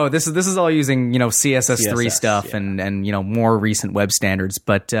 No, this is all using CSS3 CSS, stuff yeah. and more recent web standards.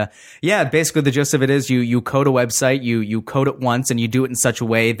 But basically the gist of it is you code a website, you code it once, and you do it in such a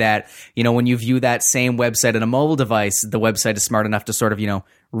way that when you view that same website on a mobile device, the website is smart enough to sort of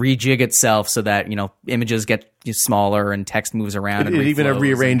rejig itself so that, images get smaller and text moves around. It even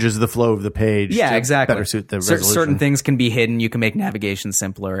rearranges the flow of the page. Yeah, to exactly. Better suit the resolution. Certain things can be hidden. You can make navigation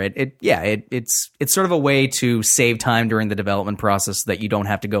simpler. It's sort of a way to save time during the development process so that you don't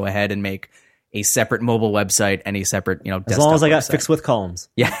have to go ahead and make a separate mobile website and a separate, as long as I got website. fixed with columns.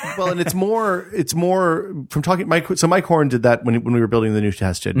 Yeah. Well, and it's more from talking. Mike Horn did that when we were building the new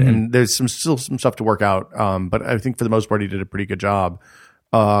Tested, and there's still some stuff to work out. But I think for the most part, he did a pretty good job.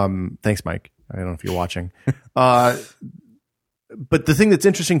 Thanks, Mike. I don't know if you're watching. But the thing that's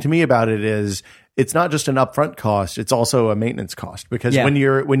interesting to me about it is it's not just an upfront cost; it's also a maintenance cost. Because when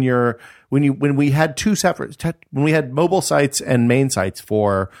we had two separate when we had mobile sites and main sites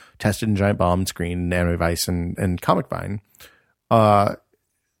for Tested and Giant Bomb, Screen, Anime Vice, and Comic Vine,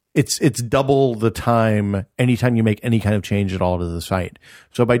 it's double the time anytime you make any kind of change at all to the site.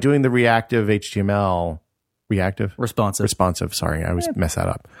 So by doing the reactive HTML, responsive. Sorry, I always mess that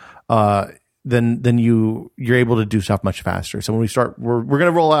up. Then you're able to do stuff much faster. So when we start, we're going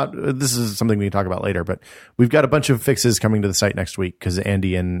to roll out. This is something we can talk about later, but we've got a bunch of fixes coming to the site next week because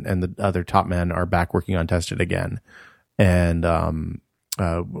Andy and the other top men are back working on Tested again, and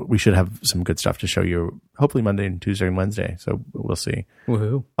we should have some good stuff to show you. Hopefully Monday and Tuesday and Wednesday. So we'll see.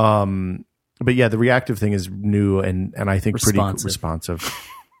 Woohoo! But yeah, the reactive thing is new and I think pretty responsive.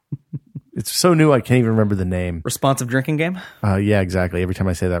 It's so new I can't even remember the name. Responsive drinking game? Yeah, exactly. Every time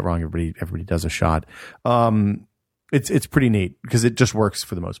I say that wrong, everybody does a shot. It's pretty neat because it just works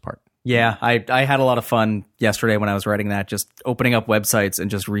for the most part. Yeah, I had a lot of fun yesterday when I was writing that, just opening up websites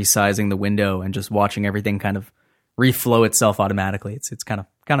and just resizing the window and just watching everything kind of reflow itself automatically. It's kind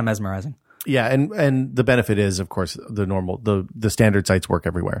of mesmerizing. Yeah, and the benefit is, of course, the standard sites work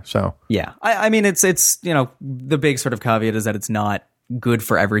everywhere. So yeah, I mean it's the big sort of caveat is that it's not good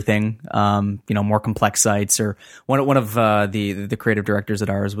for everything. More complex sites, or one of the creative directors at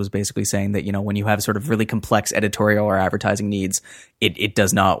ours was basically saying that when you have sort of really complex editorial or advertising needs, it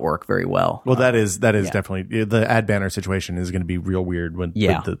does not work very well. Well, that is definitely the ad banner situation is going to be real weird with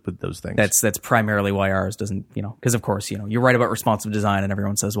those things. That's primarily why ours doesn't, because of course you're right about responsive design, and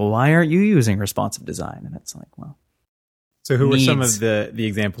everyone says, well, why aren't you using responsive design? And it's like, well. So who are some of the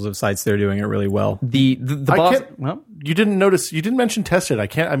examples of sites that are doing it really well? You didn't notice. You didn't mention Tested.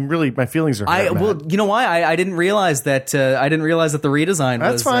 My feelings are hurt. Well, you know why? I didn't realize that. the redesign.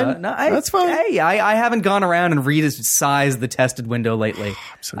 That's was, fine. That's fine. Hey, I haven't gone around and resized the Tested window lately. I'm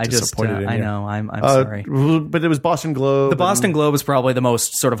so disappointed in you. I know. I'm sorry. But it was Boston Globe. The Boston Globe was probably the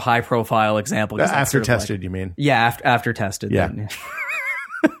most sort of high profile example. After Tested, you mean? Yeah, after Tested. Yeah. Then.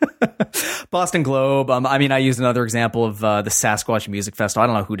 Boston Globe. I used another example of the Sasquatch Music Festival. I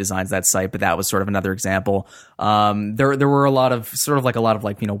don't know who designs that site, but that was sort of another example. There were a lot of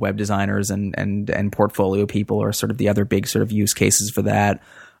web designers and portfolio people, or sort of the other big sort of use cases for that.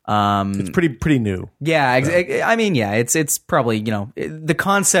 It's pretty new. Yeah, it's probably the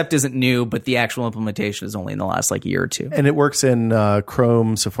concept isn't new, but the actual implementation is only in the last year or two. And it works in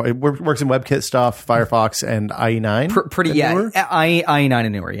Chrome, Safari. It works in WebKit stuff, Firefox, and IE9. IE9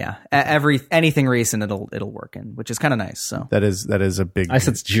 and newer. Yeah, anything recent it'll work in, which is kind of nice. So that is a big. I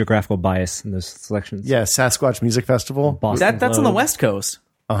sense geographical bias in those selections. Yeah, Sasquatch Music Festival. That's on the West Coast.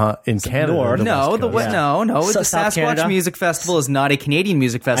 In Canada. The Sasquatch Canada? Music Festival is not a Canadian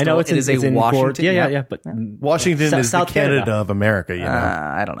music festival. It is a Washington. Yeah. But Washington is the Canada of America.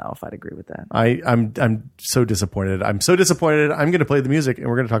 I don't know if I'd agree with that. I'm so disappointed. I'm going to play the music, and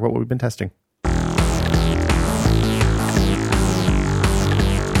we're going to talk about what we've been testing.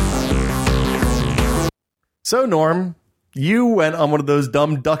 So, Norm, you went on one of those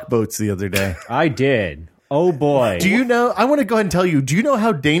dumb duck boats the other day. I did. Oh boy! Do you know? I want to go ahead and tell you. Do you know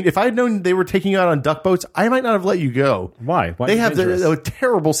how dangerous? If I had known they were taking you out on duck boats, I might not have let you go. Why? They have a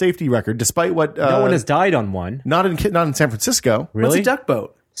terrible safety record, despite what no one has died on one. Not in San Francisco. Really? What's a duck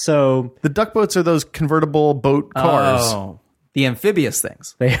boat? So the duck boats are those convertible boat cars. Oh, the amphibious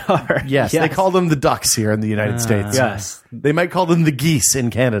things. They are. Yes, they call them the ducks here in the United States. Yes, they might call them the geese in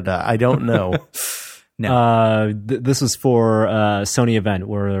Canada. I don't know. No. This was for a Sony event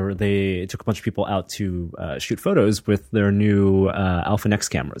where they took a bunch of people out to shoot photos with their new Alpha Nex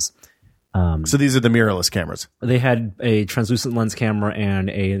cameras. So these are the mirrorless cameras. They had a translucent lens camera and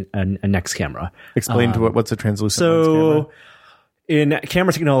a Nex camera. Explain to what's a translucent lens camera. In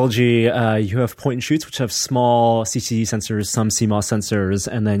camera technology, you have point and shoots, which have small CCD sensors, some CMOS sensors,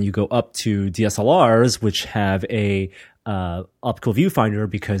 and then you go up to DSLRs, which have a optical viewfinder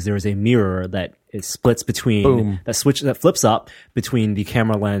because there is a mirror that it splits between that flips up between the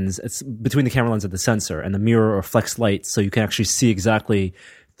camera lens. It's between the camera lens and the sensor, and the mirror reflects light, so you can actually see exactly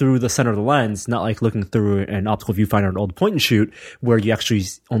through the center of the lens, not like looking through an optical viewfinder, an old point and shoot, where you actually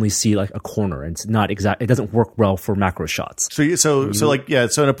only see like a corner. And it's not exact. It doesn't work well for macro shots. So in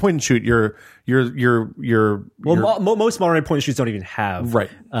a point and shoot, Most modern point and shoots don't even have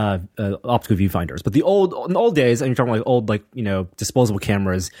Right. Optical viewfinders. But in the old days, and you're talking like old disposable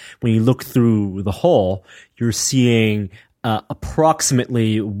cameras, when you look through the hole, you're seeing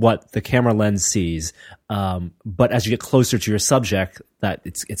approximately what the camera lens sees. But as you get closer to your subject, that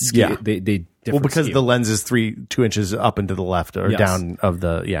they differ because skew. the lens is 2 inches up and to the left or Yes. down of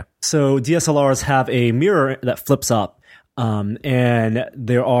the So DSLRs have a mirror that flips up. And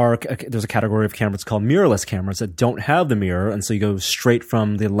there's a category of cameras called mirrorless cameras that don't have the mirror. And so you go straight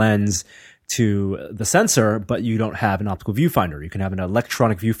from the lens to the sensor, but you don't have an optical viewfinder. You can have an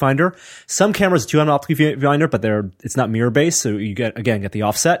electronic viewfinder. Some cameras do have an optical viewfinder, but it's not mirror based. So you get the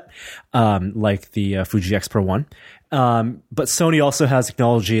offset, like the Fuji X Pro 1. But Sony also has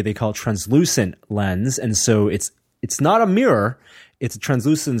technology they call translucent lens. And so it's not a mirror. It's a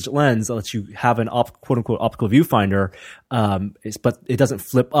translucent lens that lets you have an quote unquote optical viewfinder. But it doesn't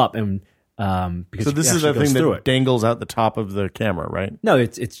flip up because So this is the thing that dangles out the top of the camera, right? No,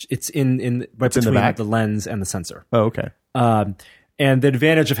 it's in between the back? the lens and the sensor. Oh, okay. And the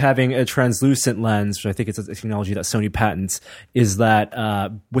advantage of having a translucent lens, which I think it's a technology that Sony patents, is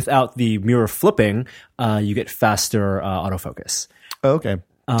that without the mirror flipping, you get faster autofocus. Oh, okay.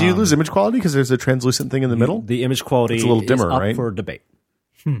 Do you lose image quality because there's a translucent thing in the middle? The image quality It's a little dimmer, is up right? for debate.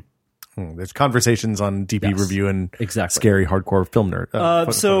 There's conversations on DP Yes. review and Exactly. scary hardcore film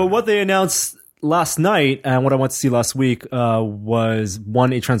nerd. So what they announced last night and what I went to see last week was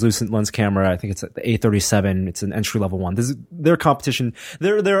a translucent lens camera. I think it's the A37. It's an entry level one. This is their competition.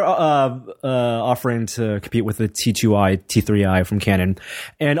 They're offering to compete with the T2i, T3i from Canon,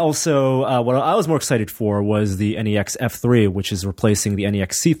 and also what I was more excited for was the NEX F3, which is replacing the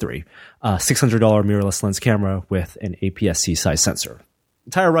NEX C3, $600 mirrorless lens camera with an APS-C size sensor.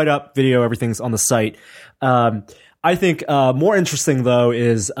 Entire write-up, video, everything's on the site. I think more interesting, though,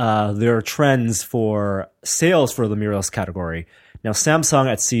 is there are trends for sales for the mirrorless category. Now,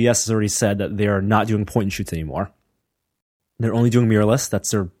 Samsung at CES has already said that they are not doing point and shoots anymore. They're only doing mirrorless.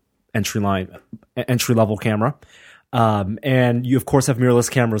 That's their entry-level camera. And you, of course, have mirrorless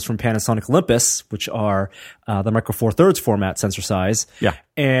cameras from Panasonic Olympus, which are the Micro Four Thirds format sensor size. Yeah.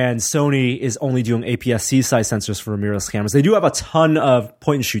 And Sony is only doing APS-C size sensors for mirrorless cameras. They do have a ton of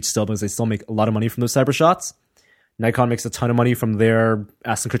point and shoot still because they still make a lot of money from those cyber shots. Nikon makes a ton of money from their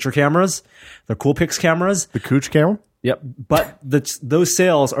Aston Kutcher cameras, their Coolpix cameras. The Cooch camera? Yep. But those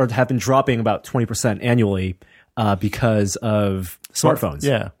sales have been dropping about 20% annually because of smartphones.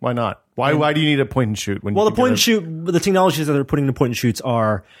 Yeah, why not? Why do you need a point and shoot? Well, the point and shoot, the technologies that they're putting into point and shoots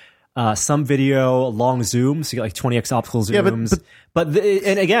are some video, long zoom, so you get like 20x optical zooms.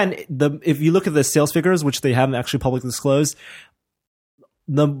 Yeah, if you look at the sales figures, which they haven't actually publicly disclosed,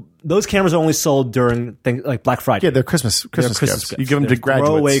 those cameras are only sold during things like Black Friday. Yeah, they're Christmas gifts. You give them to graduates.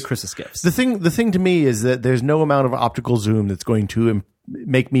 Throwaway Christmas gifts. The thing to me is that there's no amount of optical zoom that's going to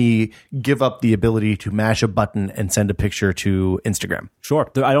make me give up the ability to mash a button and send a picture to Instagram. Sure.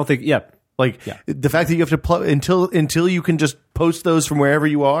 I don't think. Yeah. The fact that you have to until you can just post those from wherever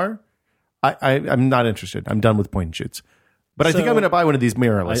you are, I'm not interested. I'm done with point and shoots. But I think I'm going to buy one of these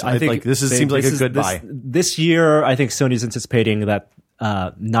mirrorless. I think this seems like a good buy. This year, I think Sony's anticipating that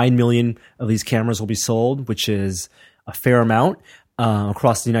 9 million of these cameras will be sold, which is a fair amount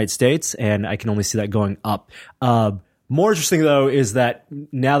across the United States, and I can only see that going up. More interesting, though, is that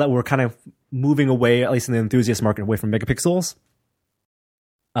now that we're kind of moving away, at least in the enthusiast market, away from megapixels,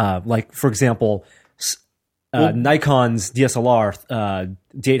 like, for example, Nikon's DSLR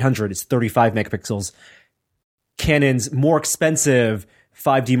D800 is 35 megapixels. Canon's more expensive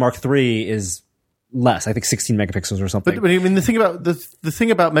 5D Mark III is less, I think 16 megapixels or something. But I mean, the thing about the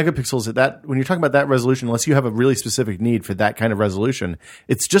thing about megapixels is that when you're talking about that resolution, unless you have a really specific need for that kind of resolution,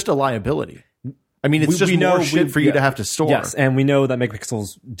 it's just a liability. I mean, it's just more shit for you to have to store. Yes, and we know that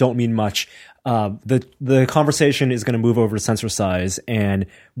megapixels don't mean much. The conversation is going to move over to sensor size, and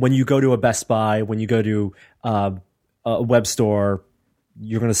when you go to a Best Buy, when you go to a web store,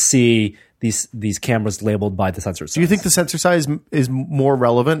 you're going to see these cameras labeled by the sensor size. Do you think the sensor size is more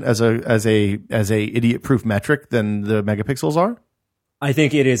relevant as a idiot proof metric than the megapixels are? I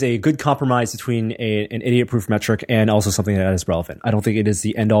think it is a good compromise between an idiot-proof metric and also something that is relevant. I don't think it is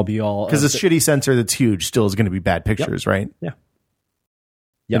the end-all, be-all. Because a shitty sensor that's huge still is going to be bad pictures, right? Yeah.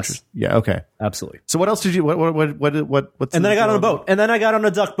 Yes. Yeah. Okay. Absolutely. So what else did you? What? And then I got on a boat, and then I got on a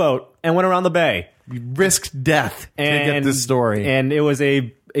duck boat and went around the bay. risked death to get this story. And it was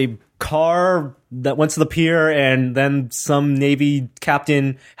a car that went to the pier, and then some Navy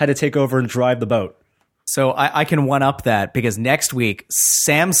captain had to take over and drive the boat. So I can one-up that because next week,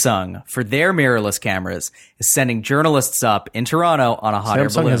 Samsung, for their mirrorless cameras, is sending journalists up in Toronto on a hot air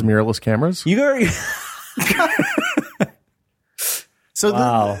Samsung balloon. has mirrorless cameras. You go. So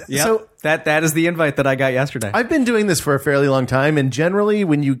Wow. Yep. So that is the invite that I got yesterday. I've been doing this for a fairly long time, and generally,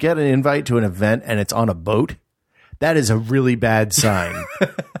 when you get an invite to an event and it's on a boat, that is a really bad sign.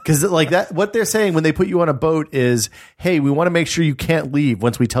 Because like that, what they're saying when they put you on a boat is, "Hey, we want to make sure you can't leave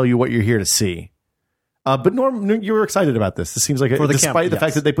once we tell you what you're here to see." But Norm, you were excited about this. This seems like, despite the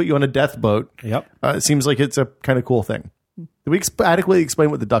fact that they put you on a death boat, Yep. it seems like it's a kind of cool thing. Did we adequately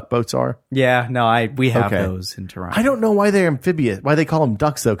explain what the duck boats are? Yeah, no, we have Okay. those in Toronto. I don't know why they're amphibious. Why they call them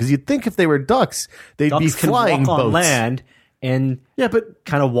ducks though? Because you'd think if they were ducks, they'd be Ducks can flying walk boats. on land and Yeah, but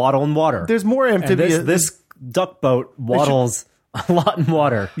kind of waddle in water. there's more And amphibious. this duck boat waddles a lot in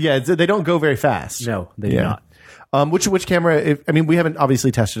water. Yeah, they don't go very fast. No, they do not. Which camera? We haven't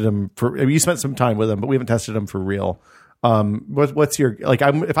obviously tested them for. You spent some time with them, but we haven't tested them for real. What's your like?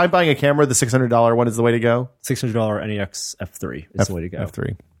 If I'm buying a camera, the $600 one is the way to go. $600 NEX F3 is the way to go.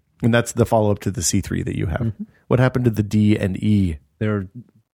 F3, and that's the follow up to the C3 that you have. Mm-hmm. What happened to the D and E? There are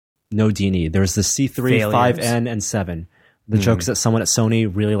no D&E. There's the C3, Failures. 5N, and 7. The joke is that someone at Sony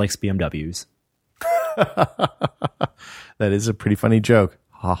really likes BMWs. That is a pretty funny joke.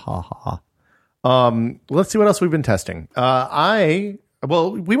 Ha ha ha. Let's see what else we've been testing. We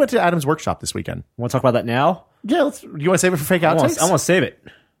went to Adam's workshop this weekend. Want to talk about that now? Yeah, you want to save it for fake outtakes? I want to save it.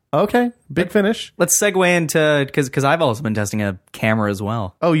 Okay, big finish. Let's segue into because I've also been testing a camera as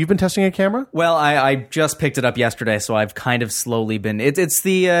well. Oh, you've been testing a camera? Well, I just picked it up yesterday, so I've kind of slowly been. It's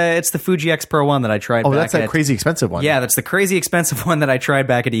the Fuji X Pro one that I tried. Oh, back that's that at, crazy expensive one. Yeah, that's the crazy expensive one that I tried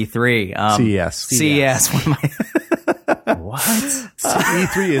back at E3. CES. One of my What?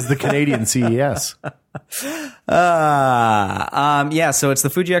 E3 is the Canadian CES. yeah, so it's the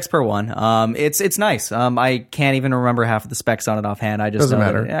Fuji X Pro one. It's nice. I can't even remember half of the specs on it offhand. I just Doesn't know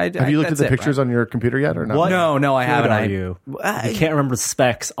matter. that- Have you looked at that's the pictures on your computer yet or not? What? No, I Good haven't. are you? You can't remember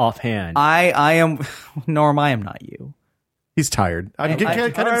specs offhand. I am Norm. I am not you. He's tired. Cut him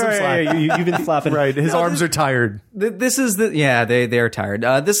some slack. You've been flapping. Right, his arms are tired. This is they are tired.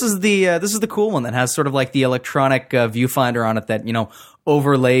 This is the cool one that has sort of like the electronic viewfinder on it that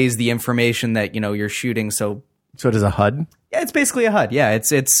overlays the information that you're shooting. So it is a HUD. yeah, it's basically a HUD. Yeah,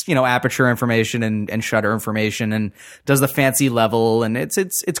 it's aperture information and shutter information and does the fancy level and it's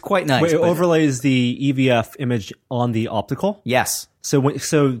quite nice. Wait, it but- overlays the EVF image on the optical. yes. So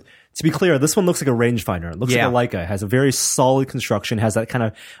to be clear, this one looks like a rangefinder. It looks Yeah. like a Leica. It has a very solid construction. Has that kind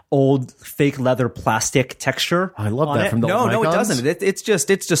of old fake leather plastic texture. I love on that it. from the No, it Nikons. doesn't. It's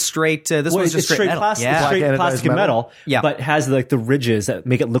just straight. This Well, one's it's just straight metal. plastic, Yeah. straight Black plastic anodized and metal? metal. Yeah. But has like the ridges that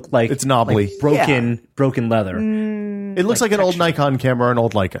make it look like It's knobbly. like broken leather. It looks like an old Nikon camera or an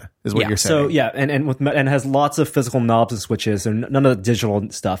old Leica, is what Yeah. you're saying. So yeah, and has lots of physical knobs and switches, and none of the digital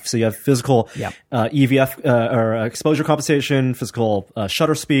stuff. So you have physical Yeah. EVF or exposure compensation, physical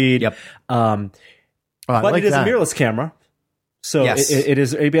shutter speed. Yep. I But like it is that. a mirrorless camera. So Yes. it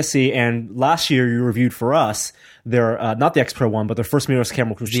is APS-C, and last year you reviewed for us their not the X Pro one, but their first mirrorless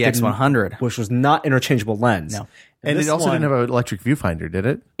camera, which The X100. which was not interchangeable lens. No. And this it also one- didn't have an electric viewfinder, did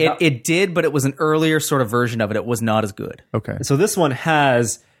it? It did, but it was an earlier sort of version of it. It was not as good. Okay. So this one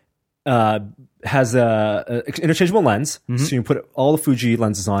has a interchangeable lens, so you can put all the Fuji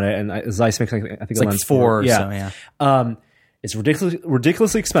lenses on it, and Zeiss makes I think a like lens 4 or yeah. so, yeah. It's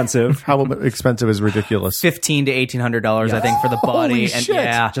ridiculously expensive. How expensive is ridiculous? $1,500 to $1,800, I think, for the body. Holy and shit.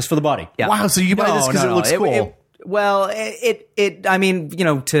 yeah, Just for the body. yeah. Wow, so you buy this because it looks cool. I mean,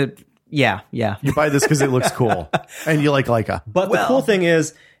 yeah. You buy this because it looks cool, and you like Leica. But the cool thing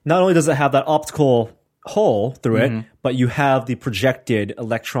is, not only does it have that optical hole through it, but you have the projected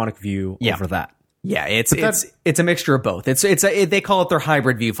electronic view Yeah. over that. Yeah, it's a mixture of both. They call it their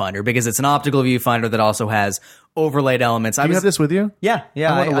hybrid viewfinder because it's an optical viewfinder that also has overlaid elements. Do you have this with you? Yeah.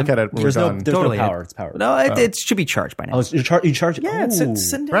 I want to look at it. When There's we're no done. there's no power. It's powered. No, it should be charged by now. Oh, you charge it? Yeah,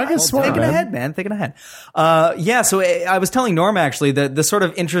 it's Bragg is smart, thinking man. ahead, man. Thinking ahead. Yeah, so I was telling Norm actually the sort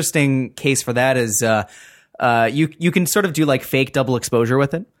of interesting case for that is you can sort of do like fake double exposure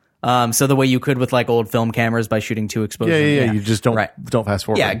with it. So the way you could with like old film cameras by shooting two exposures. Yeah. You just don't Right. fast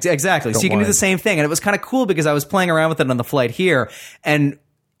forward. Yeah, exactly. So you can do the same thing, and it was kind of cool because I was playing around with it on the flight here, and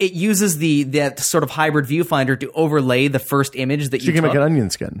it uses that sort of hybrid viewfinder to overlay the first image that You you can took. make an onion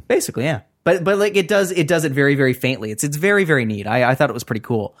skin. Basically, yeah. But like it does it very, very faintly. It's very, very neat. I thought it was pretty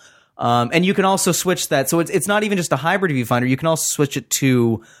cool. And you can also switch that. So it's not even just a hybrid viewfinder. You can also switch it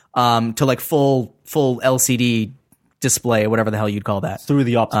to like full LCD display, whatever the hell you'd call that. Through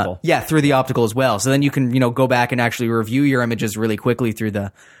the optical. Through the optical as well. So then you can, go back and actually review your images really quickly through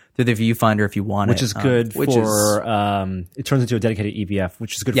the viewfinder if you want which is good for it turns into a dedicated EVF,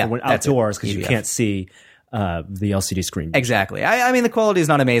 which is good for when outdoors because you can't see the LCD screen. Exactly. I mean, the quality is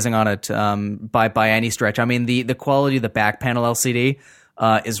not amazing on it by any stretch. I mean, the quality of the back panel LCD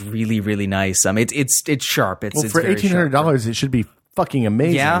is really, really nice. It's sharp. It's for very $1,800, sharp. It should be fucking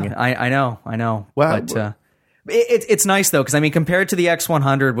amazing. Yeah, I know. Wow. But it's nice though, because I mean, compared to the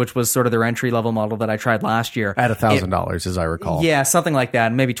X100, which was sort of their entry level model that I tried last year, at $1,000, as I recall. Yeah, something like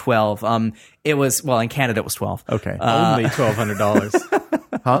that, maybe 12. It was in Canada it was 12. Okay. Only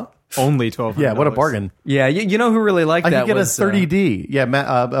 $1,200. Huh? Only $1,200. Yeah, what a bargain. Yeah, you know who really liked I that could get was a 30D. Yeah,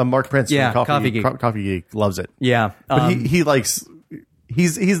 Mark Prince from Coffee Geek. Coffee Geek loves it. Yeah, But he likes.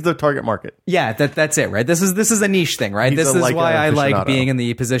 He's the target market. Yeah, that's it, right? This is a niche thing, right? He's This is why I like aficionado. being in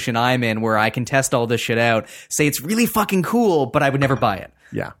the position I'm in, where I can test all this shit out, say it's really fucking cool, but I would never buy it.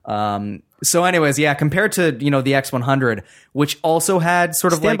 Yeah. So, anyways, yeah, compared to the X100, which also had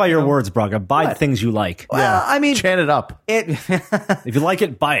sort of Stand like by your words, Braga. Buy things you like. Well, I mean, Chan it up. If you like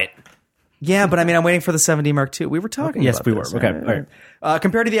it, buy it. yeah, but I mean, I'm waiting for the 7D Mark II. We were talking. Yes, about we were. this. Okay, all right.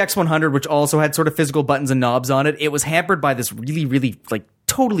 Compared to the X100, which also had sort of physical buttons and knobs on it, it was hampered by this really, really like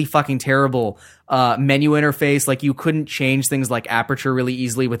totally fucking terrible menu interface. Like you couldn't change things like aperture really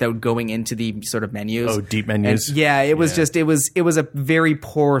easily without going into the sort of menus. Oh, deep menus. And yeah, it was just it was a very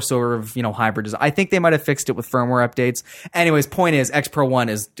poor sort of hybrid design. I think they might have fixed it with firmware updates. Anyways, point is, X Pro 1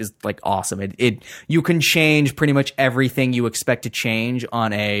 is like awesome. It you can change pretty much everything you expect to change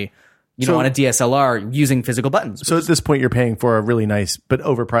on a on a DSLR using physical buttons. So at this point, you're paying for a really nice but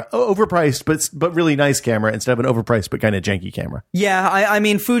overpriced but really nice camera instead of an overpriced but kind of janky camera. Yeah, I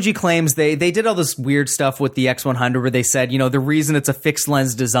mean, Fuji claims they did all this weird stuff with the X100 where they said, the reason it's a fixed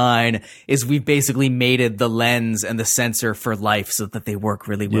lens design is we've basically mated the lens and the sensor for life so that they work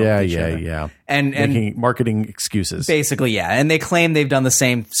really well with each other. Yeah. And Making marketing excuses. basically, yeah. And they claim they've done the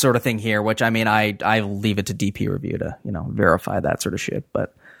same sort of thing here, which I mean, I leave it to DP Review to, verify that sort of shit.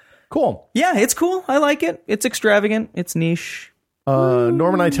 But Cool. yeah, it's cool. I like it. It's extravagant. It's niche.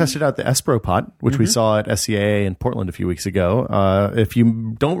 Norm and I tested out the Espro pot, which we saw at SCAA in Portland a few weeks ago. If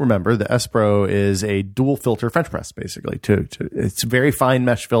you don't remember, the Espro is a dual filter French press, basically. It's a very fine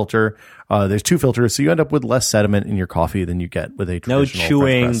mesh filter. There's two filters, so you end up with less sediment in your coffee than you get with a No traditional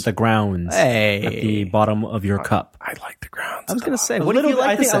chewing French press. the grounds Hey. at the bottom of your cup. I like the grounds. I was going to say, A what do little you bit- like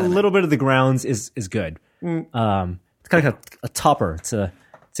I think this a at? little bit of the grounds is good. It's kind of like a topper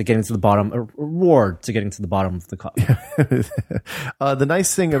to getting to the bottom, a reward to getting to the bottom of the cup. The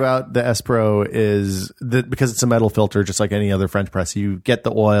nice thing about the Espro is that because it's a metal filter, just like any other French press, you get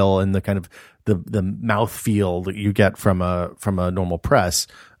the oil and the kind of the mouth feel that you get from a normal press,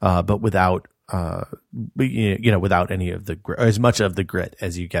 but without without any of the as much of the grit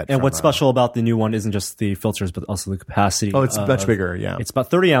as you get. And from what's special about the new one isn't just the filters, but also the capacity. Oh, it's much bigger. Yeah, It's about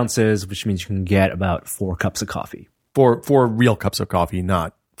 30 ounces, which means you can get about 4 cups of coffee. for real cups of coffee,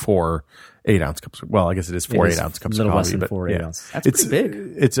 not for 8-ounce cups. Well, I guess it is 4 It is 8-ounce cups a little of less coffee, than but 4 yeah. 8-ounce. That's it's pretty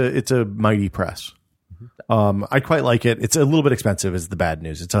big. It's a mighty press. I quite like it. It's a little bit expensive is the bad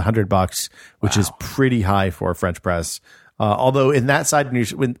news. It's $100, which is pretty high for a French press. Although in that side,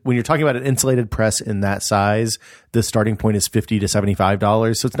 when you're talking about an insulated press in that size, the starting point is $50 to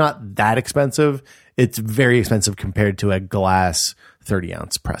 $75. So it's not that expensive. It's very expensive compared to a glass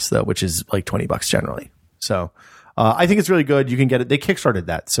 30-ounce press though, which is like $20 generally. So I think it's really good. You can get it. They kickstarted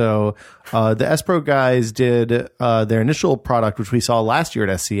that. So the Espro guys did their initial product, which we saw last year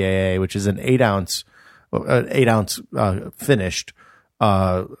at SCAA, which is an 8-ounce finished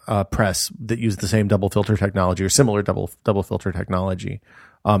press that used the same double filter technology or similar double filter technology.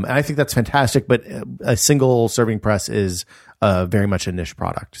 And I think that's fantastic. But a single serving press is very much a niche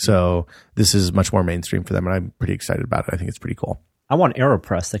product. So this is much more mainstream for them, and I'm pretty excited about it. I think it's pretty cool. I want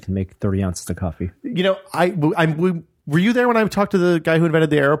AeroPress that can make 30 ounces of coffee. Were you there when I talked to the guy who invented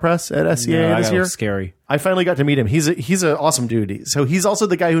the AeroPress at SCAA this year? Scary. I finally got to meet him. He's an awesome dude. So he's also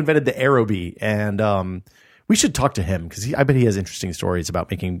the guy who invented the Aerobee, and we should talk to him because I bet he has interesting stories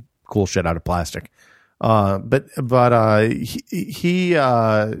about making cool shit out of plastic. But he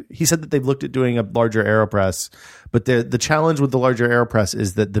said that they've looked at doing a larger AeroPress, but the challenge with the larger AeroPress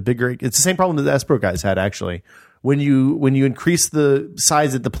is that it's the same problem that the Espro guys had actually. When you increase the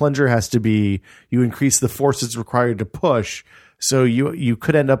size that the plunger has to be, you increase the forces required to push. So you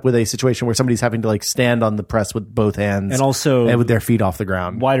could end up with a situation where somebody's having to like stand on the press with both hands And also- and with their feet off the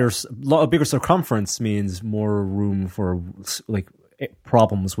ground. A bigger circumference means more room for like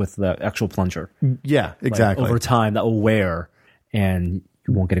problems with the actual plunger. Yeah, exactly. Over time, that will wear, and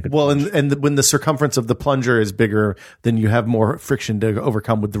you won't get a good. Well, when the circumference of the plunger is bigger, then you have more friction to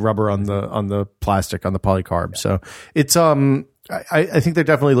overcome with the rubber on the plastic, on the polycarb. So it's I think they're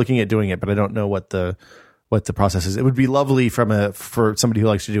definitely looking at doing it, but I don't know what the process is. It would be lovely for somebody who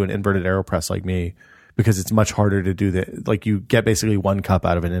likes to do an inverted AeroPress like me, because it's much harder to do that. Like, you get basically 1 cup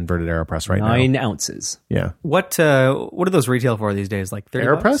out of an inverted AeroPress right now. 9 ounces. Yeah. What do those retail for these days? Like 30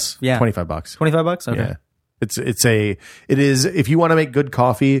 AeroPress? bucks? Yeah. $25. $25? Okay. Yeah. It is, if you want to make good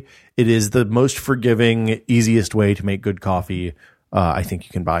coffee, it is the most forgiving, easiest way to make good coffee. I think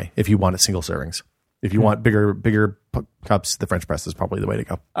you can buy if you want it single servings. If you want bigger cups, the French press is probably the way to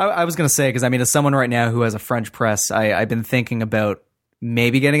go. I was going to say, because I mean, as someone right now who has a French press, I've been thinking about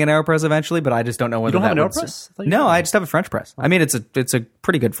maybe getting an AeroPress eventually, but I just don't know whether You don't have an would AeroPress? I thought you No, did. I just have a French press. I mean, it's a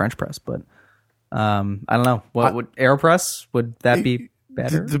pretty good French press, but I don't know. What would AeroPress, would that be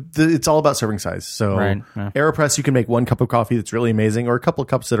better? It's all about serving size. So Right, yeah. AeroPress, you can make 1 cup of coffee that's really amazing, or a couple of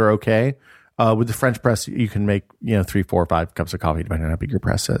cups that are okay. With the French press, you can make 3, 4, 5 cups of coffee depending on how big your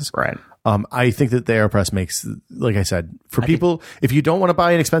press is. Right. I think that the AeroPress makes, like I said, for people, if you don't want to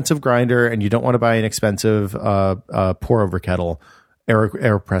buy an expensive grinder and you don't want to buy an expensive pour over kettle,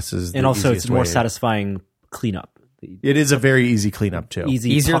 AeroPress is the And also, easiest it's more way. satisfying cleanup. It is a very easy cleanup too.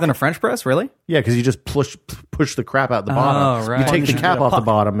 Easier than a French press, really? Yeah, because you just push the crap out the bottom. right. You take the Plunge cap into off the the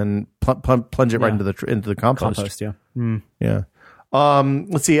bottom and plunge it right into the compost. compost. Yeah. Yeah.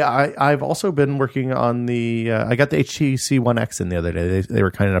 Let's see. I've also been working on the. I got the HTC One X in the other day. They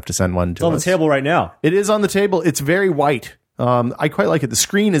were kind enough to send one to It's on the us. table right now. It is on the table. It's very white. I quite like it. The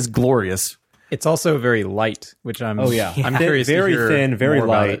screen is glorious. It's also very light, which I'm I'm curious Very to hear thin, very more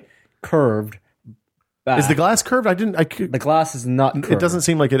about light, it. curved. Back. Is the glass curved? The glass is not curved. It doesn't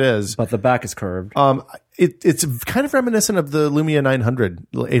seem like it is. but the back is curved. It's kind of reminiscent of the Lumia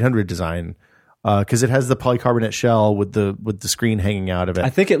 800 design, because it has the polycarbonate shell with the screen hanging out of it. I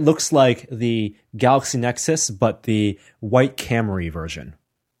think it looks like the Galaxy Nexus, but the white Camry version.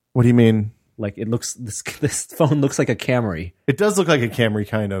 What do you mean? Like it looks, this phone looks like a Camry. It does look like a Camry,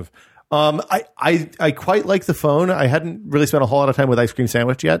 kind of. I quite like the phone. I hadn't really spent a whole lot of time with Ice Cream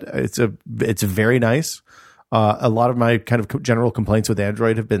Sandwich yet. It's very nice. A lot of my kind of general complaints with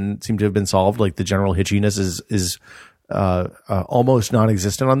Android seem to have been solved. Like the general hitchiness is almost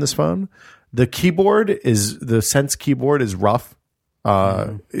non-existent on this phone. The Sense keyboard is rough.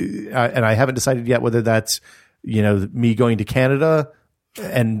 And I haven't decided yet whether that's, me going to Canada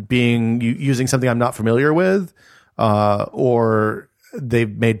and using something I'm not familiar with, or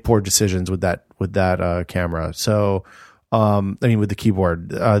they've made poor decisions with that camera. So, with the keyboard,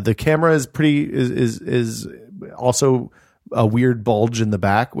 the camera is also a weird bulge in the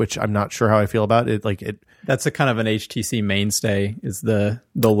back, which I'm not sure how I feel about it. That's a kind of an HTC mainstay, is the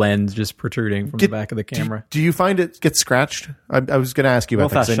lens just protruding from the back of the camera. Do you find it gets scratched? I was going to ask you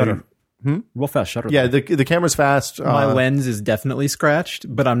about Real that. fast shutter. Real fast shutter. Yeah, the camera's fast. My lens is definitely scratched,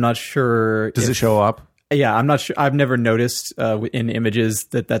 but I'm not sure. Does it show up? Yeah, I'm not sure. I've never noticed in images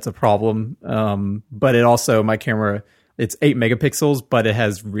that's a problem. But it also, my camera, it's 8 megapixels, but it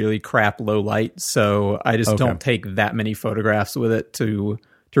has really crap low light. So I just don't take that many photographs with it to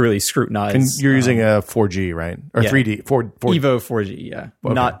really scrutinize. And you're using a 4G, right? Or 3D? Evo 4G, yeah.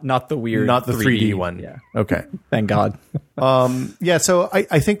 Okay. Not the weird, Not the 3D one. Yeah. Okay. Thank God. So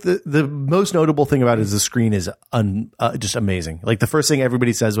I think the most notable thing about it is the screen is just amazing. Like the first thing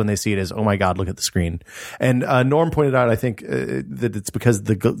everybody says when they see it is, "Oh my God, look at the screen!" And Norm pointed out, I think that it's because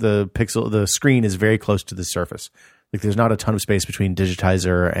the screen is very close to the surface. Like there's not a ton of space between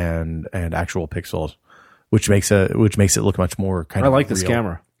digitizer and actual pixels, which makes it look much more kind of. I like this real.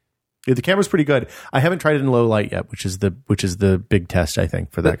 camera. Yeah, the camera's pretty good. I haven't tried it in low light yet, which is the big test, I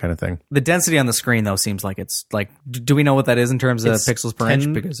think, for that kind of thing. The density on the screen, though, seems like it's like. Do we know what that is in terms of pixels per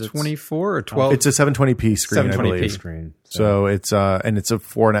inch? Because it's 24 or 12. It's a 720p screen, I 720p. believe. Screen. So it's and it's a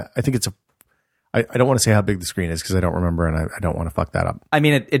 4.5. I think it's a. I don't want to say how big the screen is because I don't remember and I don't want to fuck that up. I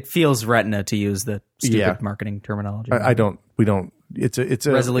mean, it feels Retina, to use the stupid Yeah. marketing terminology. I don't. We don't. It's a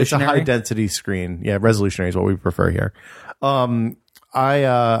Resolutionary? high density screen. Yeah, resolutionary is what we prefer here.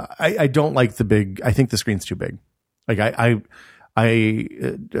 I don't like the big. I think the screen's too big. Like I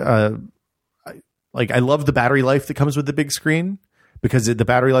love the battery life that comes with the big screen because the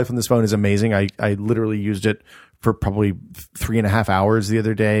battery life on this phone is amazing. I literally used it for probably 3.5 hours the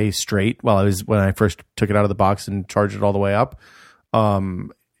other day straight when I first took it out of the box and charged it all the way up.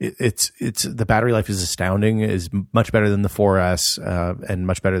 It's the battery life is astounding, is much better than the 4S, and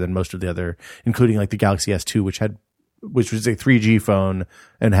much better than most of the other, including like the Galaxy S2, which was a 3G phone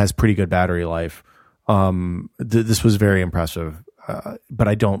and has pretty good battery life. This was very impressive. but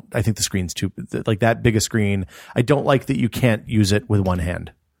I don't. I think the screen's too like that big a screen. I don't like that you can't use it with one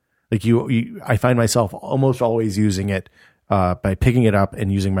hand. Like I find myself almost always using it by picking it up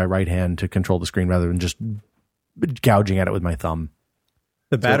and using my right hand to control the screen rather than just gouging at it with my thumb.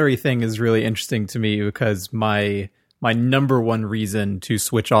 The battery thing is really interesting to me because my number one reason to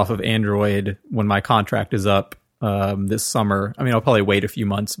switch off of Android when my contract is up this summer, I mean, I'll probably wait a few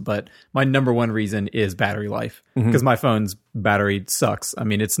months, but my number one reason is battery life because my phone's battery sucks. I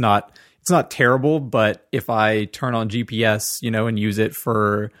mean, it's not terrible, but if I turn on GPS, and use it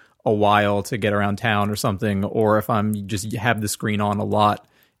for a while to get around town or something, or if I'm just have the screen on a lot,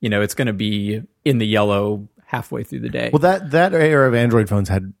 it's going to be in the yellow halfway through the day. Well, that era of Android phones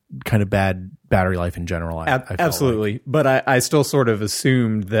had kind of bad battery life in general. I felt absolutely. like. But I still sort of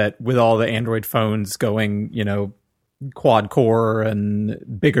assumed that with all the Android phones going, quad core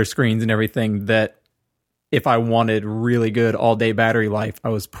and bigger screens and everything, that if I wanted really good all day battery life, I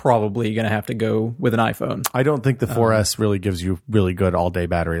was probably going to have to go with an iPhone. I don't think the 4S really gives you really good all day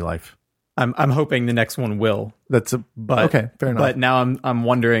battery life. I'm hoping the next one will. Okay, fair enough. But now I'm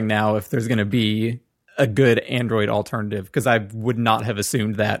wondering now if there's going to be a good Android alternative because I would not have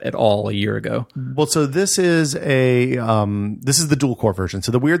assumed that at all a year ago. Well, so this is the dual core version.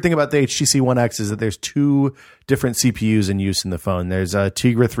 So the weird thing about the HTC One X is that there's two different CPUs in use in the phone. There's a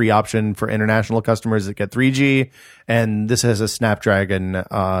Tegra 3 option for international customers that get 3G, and this has a Snapdragon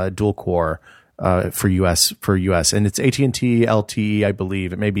dual core for US, and it's AT&T LTE, I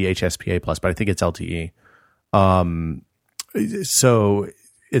believe. It may be HSPA plus, but I think it's LTE. So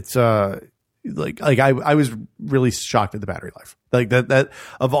it's I was really shocked at the battery life. Like that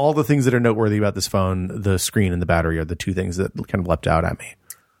of all the things that are noteworthy about this phone, the screen and the battery are the two things that kind of leapt out at me.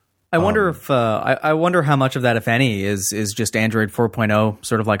 I wonder if I wonder how much of that, if any, is just Android 4.0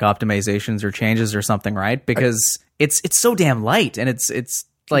 sort of like optimizations or changes or something, right? Because it's so damn light, and it's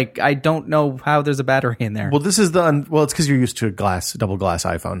like I don't know how there's a battery in there. Well, this is it's because you're used to a double glass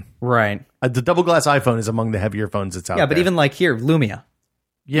iPhone, right? The double glass iPhone is among the heavier phones that's out there. Yeah, but even like here, Lumia.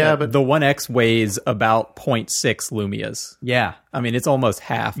 Yeah, but the One X weighs about 0.6 Lumias. Yeah, I mean it's almost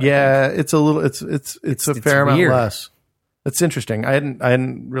half. Yeah, it's a little. It's a fair amount weird. less. That's interesting. I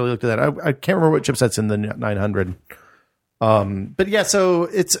hadn't really looked at that. I can't remember what chipset's in the 900. But yeah, so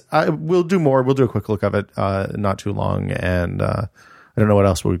we'll do more. We'll do a quick look of it, not too long, and I don't know what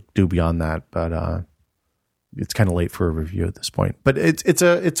else we'll do beyond that, but it's kind of late for a review at this point. But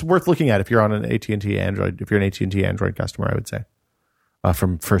it's worth looking at if you're on an AT&T Android. If you're an AT&T Android customer, I would say.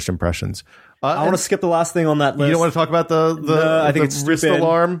 From first impressions. I want to skip the last thing on that list. You don't want to talk about I think it's wrist stupid.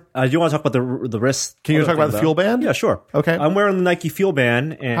 alarm? Do you want to talk about the wrist? Can you talk about the Fuel Band? Yeah, sure. Okay. I'm wearing the Nike Fuel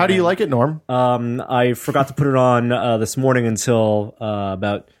Band. And, how do you like it, Norm? I forgot to put it on this morning until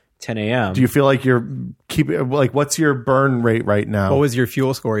about 10 a.m. Do you feel like you're what's your burn rate right now? What was your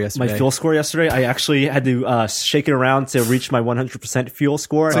fuel score yesterday? My fuel score yesterday, I actually had to shake it around to reach my 100% fuel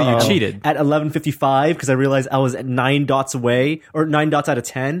score. So you cheated. At 11:55 because I realized I was at 9 dots away, or 9 dots out of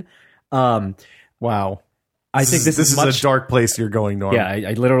 10. Wow. I think this is a dark place you're going, Norm. Yeah,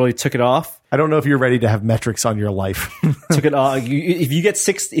 I literally took it off. I don't know if you're ready to have metrics on your life. Took it off.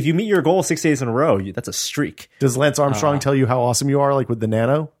 If you meet your goal 6 days in a row, that's a streak. Does Lance Armstrong tell you how awesome you are, like with the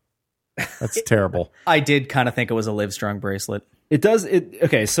Nano? That's terrible. I did kind of think it was a Livestrong bracelet. It does.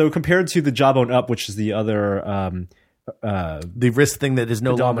 Okay, so compared to the Jawbone Up, which is the other the wrist thing that is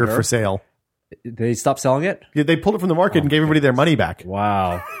no longer for sale. They stopped selling it? Yeah, they pulled it from the market and gave everybody their money back.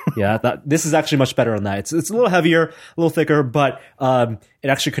 Wow. Yeah, this is actually much better on that. It's a little heavier, a little thicker, but it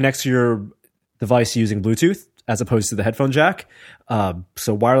actually connects to your device using Bluetooth as opposed to the headphone jack.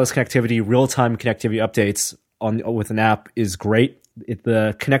 So wireless connectivity, real-time connectivity updates with an app is great.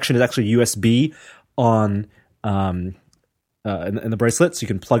 The connection is actually USB on in the bracelet, so you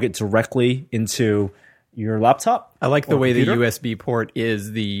can plug it directly into your laptop. I like the way computer. the USB port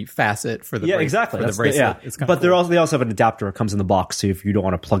is the facet for the exactly. For the bracelet. Yeah. It's kinda but cool. they also have an adapter that comes in the box, so if you don't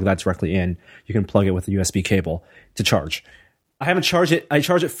want to plug that directly in, you can plug it with a USB cable to charge. I haven't charged it. I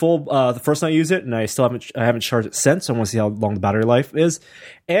charged it full the first night I used it, and I haven't charged it since. So I want to see how long the battery life is.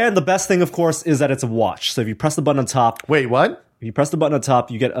 And the best thing, of course, is that it's a watch. So if you press the button on top, Wait, what? if you press the button on top,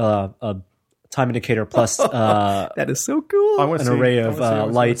 you get a time indicator plus that is so cool. an array of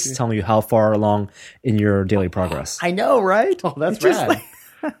lights telling you how far along in your daily progress. I know, right? Oh, that's rad.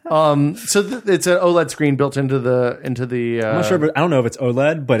 So it's an OLED screen built into the. I'm not sure, but I don't know if it's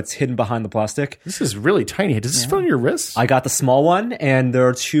OLED, but it's hidden behind the plastic. This is really tiny. Does this fit on your wrist? I got the small one, and there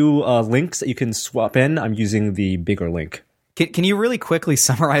are two links that you can swap in. I'm using the bigger link. Can you really quickly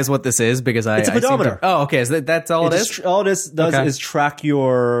summarize what this is? Because It's a pedometer. Okay. So that's all it is? All it does is track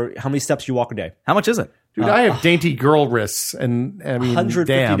how many steps you walk a day. How much is it? Dude, I have dainty girl wrists, and I mean,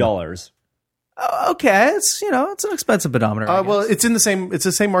 damn. $150. Okay, it's it's an expensive pedometer. I Well, guess. it's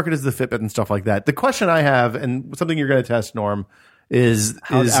the same market as the Fitbit and stuff like that. The question I have, and something you're going to test, Norm, is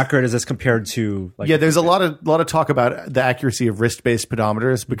How accurate is this compared to like? yeah, there's a lot of talk about the accuracy of wrist-based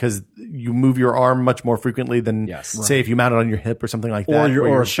pedometers because you move your arm much more frequently than say if you mount it on your hip or something like that, or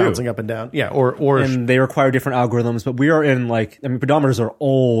you're a shoe. bouncing up and down. Yeah, or and they require different algorithms, but we are in pedometers are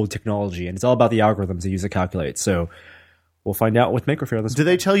old technology, and it's all about the algorithms they use to calculate. So we'll find out with Maker Faire this. do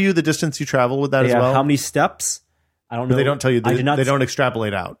they tell you the distance you travel with that as well? How many steps? I don't know. They don't tell you. I did not. They don't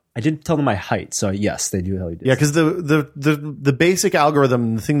extrapolate out. I did tell them my height, so yes, they do tell you. Yeah, because the basic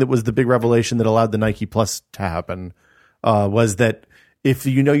algorithm, the thing that was the big revelation that allowed the Nike Plus to happen, was that if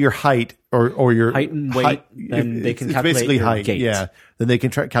you know your height or your Height and weight, then they can it's calculate basically your height. gait. Yeah, then they can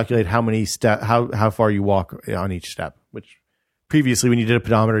calculate how many how far you walk on each step. Which previously, when you did a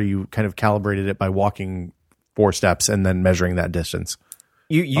pedometer, you kind of calibrated it by walking 4 steps and then measuring that distance.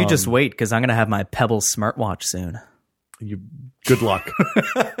 You just wait because I'm gonna have my Pebble smartwatch soon. Good luck.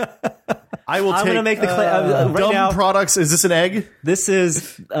 I will. I'm take, going to make the claim right dumb now. products. Is this an egg? This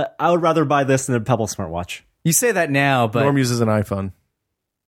is. I would rather buy this than a Pebble smartwatch. You say that now, but Norm uses an iPhone.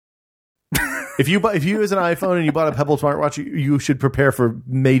 If you use an iPhone and you bought a Pebble smartwatch, you should prepare for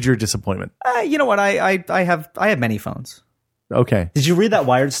major disappointment. you know what? I have many phones. Okay. Did you read that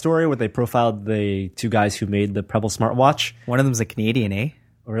Wired story where they profiled the 2 guys who made the Pebble smartwatch? One of them's a Canadian, eh?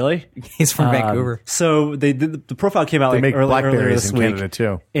 Really? He's from Vancouver. So they did, the profile came out They make earlier Blackberries this in week, Canada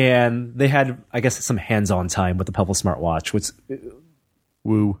too. and they had, I guess, some hands-on time with the Pebble smartwatch, which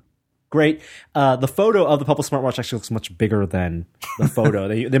Woo. great. The photo of the Pebble smartwatch actually looks much bigger than the photo.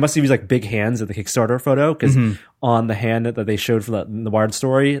 they must have used like big hands at the Kickstarter photo because on the hand that they showed for the Wired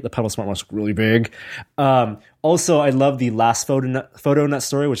story, the Pebble smartwatch looked really big. Also, I love the last photo in that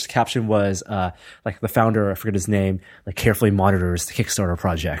story, which the caption was like the founder, I forget his name, like carefully monitors the Kickstarter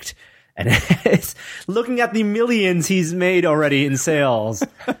project. And it's looking at the millions he's made already in sales.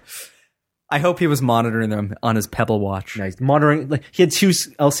 I hope he was monitoring them on his Pebble watch. Nice. Monitoring, like he had 2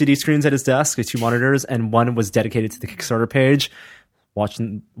 LCD screens at his desk, 2 monitors, and one was dedicated to the Kickstarter page,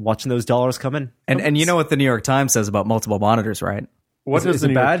 watching those dollars come in. And you know what the New York Times says about multiple monitors, right? What Is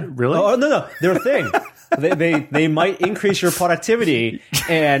it bad? Really? Oh no, they're a thing. they might increase your productivity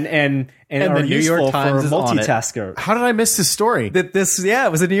and are the New York useful Times for is on it. multitasker. How did I miss this story? It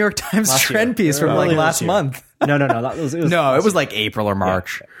was a New York Times Last trend year. piece from Earlier like last this year. month. No, that was, it was No, it was like April or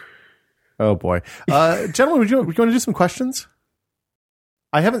March. Oh boy, gentlemen, would you want to do some questions?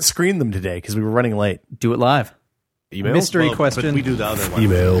 I haven't screened them today because we were running late. Do it live. Emails? Mystery But question. we do the other one.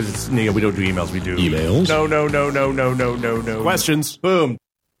 Emails. We don't do emails. We do Emails. No. Questions. Boom.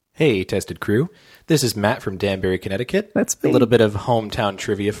 Hey, Tested Crew. This is Matt from Danbury, Connecticut. That's a me. little bit of hometown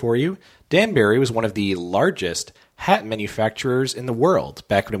trivia for you. Danbury was one of the largest hat manufacturers in the world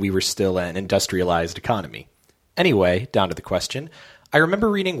back when we were still an industrialized economy. Anyway, down to the question. I remember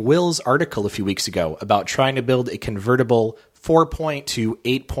reading Will's article a few weeks ago about trying to build a convertible 4-point to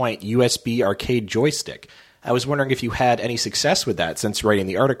 8-point USB arcade joystick. I was wondering if you had any success with that since writing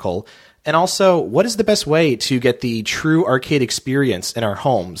the article. And also, what is the best way to get the true arcade experience in our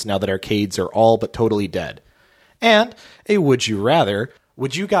homes now that arcades are all but totally dead? And a would you rather,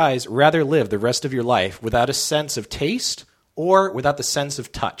 would you guys rather live the rest of your life without a sense of taste or without the sense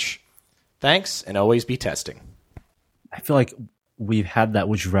of touch? Thanks, and always be testing. I feel like we've had that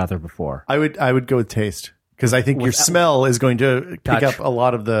would you rather before. I would go with taste because I think your smell is going to pick up a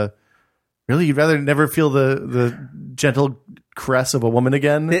lot of the. Really, you'd rather never feel the gentle caress of a woman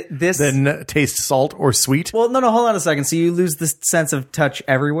again than taste salt or sweet. Well, no, hold on a second. So you lose the sense of touch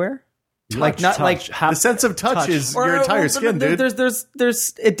everywhere? Like not like The sense of touch is your entire skin, dude.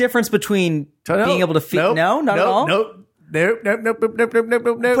 There's a difference between being able to feel. Not at all. Nope.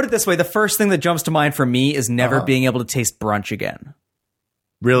 Put it this way: the first thing that jumps to mind for me is never being able to taste brunch again.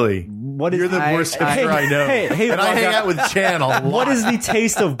 Really? What is You're the worst hipster I know. Hey, and I hang Waka. out with Chan a lot. What is the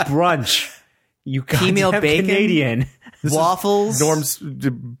taste of brunch? You Female goddamn bacon? Canadian. Waffles. Norm's?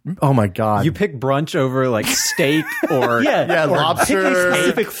 Oh my god! You pick brunch over like steak or Yeah, or lobster, pick a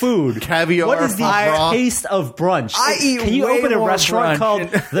specific food. caviar, What is the foie taste of brunch? I eat Can you way open a more restaurant brunch. called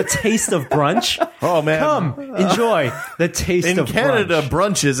The Taste of Brunch? Oh man! Come, enjoy the taste In of Canada,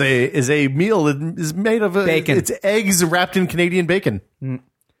 brunch. brunch is a meal that is made of Bacon. It's eggs wrapped in Canadian bacon.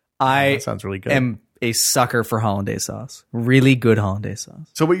 I That sounds really good. am a sucker for hollandaise sauce. Really good hollandaise sauce.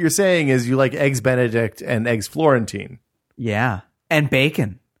 So what you're saying is you like eggs Benedict and eggs Florentine. Yeah, and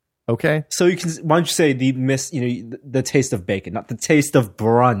bacon. Okay. So you can. Why don't you say the taste of bacon, not the taste of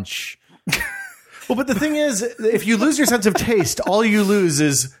brunch? Well, but the thing is, if you lose your sense of taste, all you lose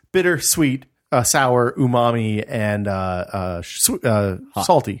is bitter, sweet, sour, umami, and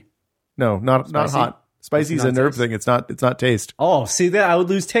salty. No, not hot. Spicy is a nerve thing. It's not taste. Oh, see that? I would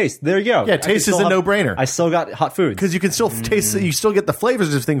lose taste. There you go. Yeah, taste is a no-brainer. I still got hot foods. Because you can still taste it. You still get the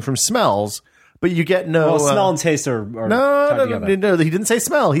flavors of things from smells, but you get no... Well, smell and taste are No, he didn't say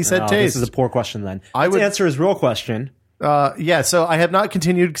smell. He said taste. This is a poor question then. I would answer his real question. Yeah, so I have not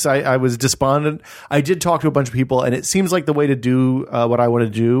continued because I was despondent. I did talk to a bunch of people, and it seems like the way to do what I want to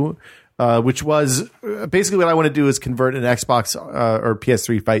do, which was basically what I want to do is convert an Xbox or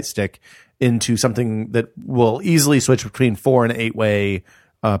PS3 fight stick into something that will easily switch between 4 and 8-way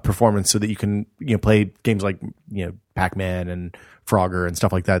performance, so that you can play games like Pac-Man and Frogger and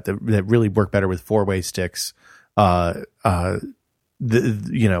stuff like that that really work better with 4-way sticks.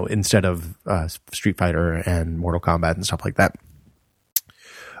 Instead of Street Fighter and Mortal Kombat and stuff like that.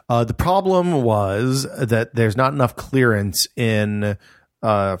 The problem was that there's not enough clearance in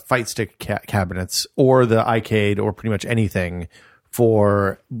fight stick cabinets or the iCade or pretty much anything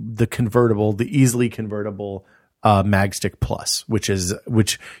for the easily convertible MagStick Plus,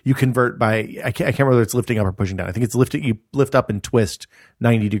 which you convert by I can't remember whether it's lifting up or pushing down. I think it's lifting. You lift up and twist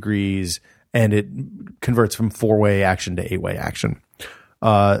 90 degrees, and it converts from 4-way action to 8-way action.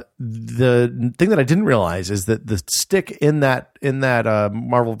 The thing that I didn't realize is that the stick in that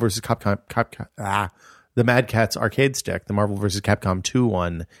Marvel vs. Capcom, the Mad Catz arcade stick, the Marvel vs. Capcom 2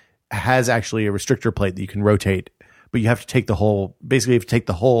 one, has actually a restrictor plate that you can rotate, but you have to take the whole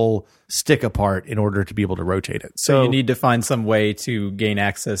stick apart in order to be able to rotate it. So you need to find some way to gain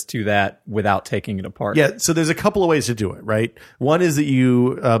access to that without taking it apart. Yeah, so there's a couple of ways to do it, right? One is that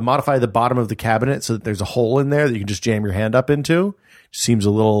you modify the bottom of the cabinet so that there's a hole in there that you can just jam your hand up into. Seems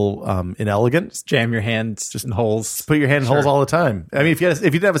a little inelegant. Just jam your hands just in holes. Put your hand in holes all the time. I mean, if you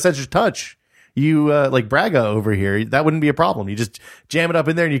didn't have a sense of touch, you like Braga over here, that wouldn't be a problem. You just jam it up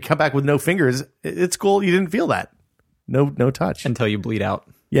in there and you come back with no fingers. It's cool. You didn't feel that. No touch. Until you bleed out.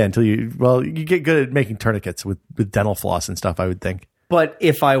 Yeah, you get good at making tourniquets with dental floss and stuff, I would think. But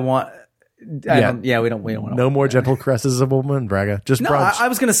if I want... we don't want no more gentle caresses of a woman, Braga. Just brunch. I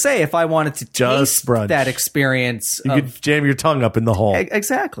was going to say, if I wanted to just taste brunch. that experience... You could jam your tongue up in the hole.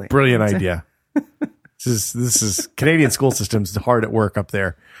 Exactly. Brilliant idea. This is Canadian school systems hard at work up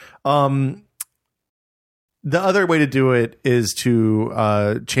there. The other way to do it is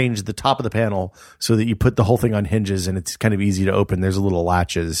to change the top of the panel so that you put the whole thing on hinges and it's kind of easy to open. There's a little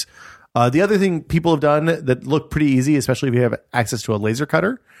latches. The other thing people have done that look pretty easy, especially if you have access to a laser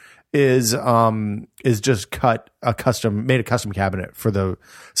cutter, is just made a custom cabinet for the.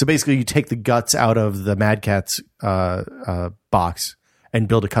 So basically, you take the guts out of the Mad Catz box and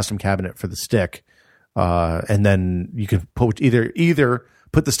build a custom cabinet for the stick, and then you can put either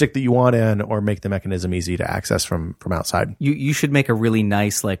put the stick that you want in or make the mechanism easy to access from outside. You should make a really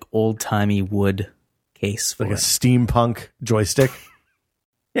nice, like, old-timey wood case for like a steampunk joystick.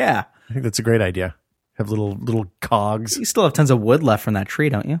 Yeah. I think that's a great idea. Have little cogs. You still have tons of wood left from that tree,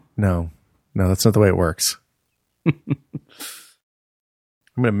 don't you? No, that's not the way it works. I'm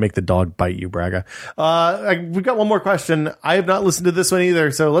going to make the dog bite you, Braga. We've got one more question. I have not listened to this one either,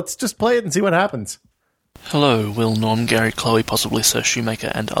 so let's just play it and see what happens. Hello, Will, Norm, Gary, Chloe, possibly Sir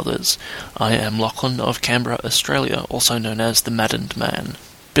Shoemaker, and others. I am Lachlan of Canberra, Australia, also known as the Maddened Man.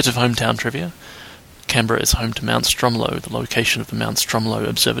 Bit of hometown trivia. Canberra is home to Mount Stromlo, the location of the Mount Stromlo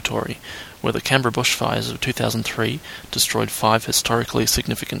Observatory, where the Canberra bushfires of 2003 destroyed 5 historically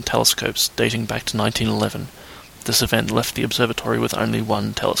significant telescopes dating back to 1911. This event left the observatory with only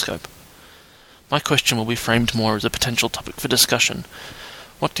 1 telescope. My question will be framed more as a potential topic for discussion.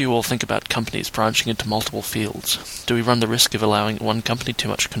 What do you all think about companies branching into multiple fields? Do we run the risk of allowing one company too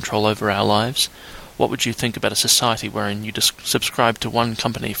much control over our lives? What would you think about a society wherein you subscribe to one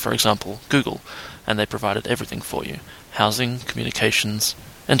company, for example, Google, and they provided everything for you? Housing, communications,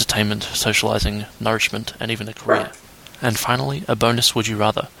 entertainment, socializing, nourishment, and even a career. And finally, a bonus would you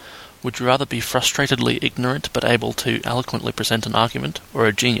rather. Would you rather be frustratedly ignorant but able to eloquently present an argument, or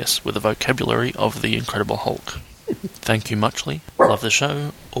a genius with the vocabulary of the Incredible Hulk? Thank you muchly. Love the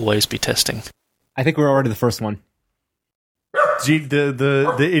show. Always be testing. I think we're already the first one.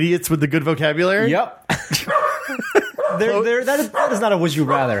 The idiots with the good vocabulary? Yep. That is not a would you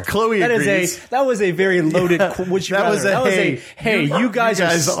rather. Chloe agrees. That was a very loaded would you rather. That was a hey, you guys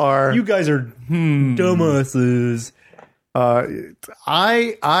are dumbasses.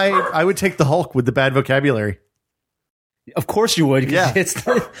 I would take the Hulk with the bad vocabulary. Of course you would. Yeah.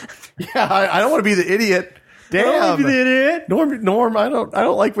 I don't want to be the idiot. Damn. I don't want to be the idiot. Norm, I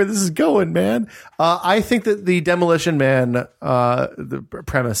don't like where this is going, man. I think that the Demolition Man, the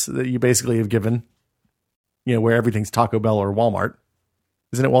premise that you basically have given, where everything's Taco Bell or Walmart.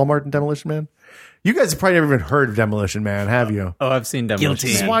 Isn't it Walmart and Demolition Man? You guys have probably never even heard of Demolition Man, have you? Oh, I've seen Demolition Guilty.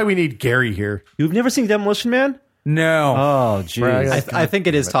 This is Man. why we need Gary here. You've never seen Demolition Man? No. Oh, jeez. Right. I think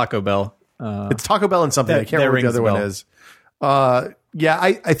it is Taco Bell. It's Taco Bell and something. I can't that remember what the other rings a one is. Yeah,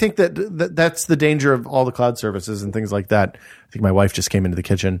 I think that's the danger of all the cloud services and things like that. I think my wife just came into the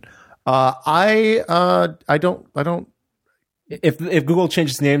kitchen. I don't. If Google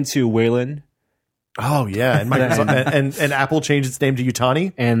changed its name to Wayland Oh yeah, and Microsoft and Apple changed its name to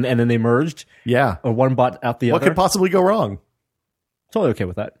Yutani. and then they merged, Yeah, or one bought out the what other, could possibly go wrong? totally okay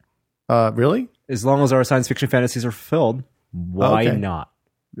with that. Really? As long as our science fiction fantasies are fulfilled, why Okay. not?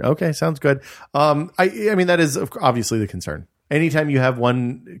 Okay, sounds good. I mean, that is obviously the concern. Anytime you have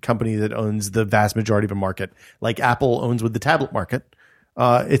one company that owns the vast majority of a market, like Apple owns with the tablet market,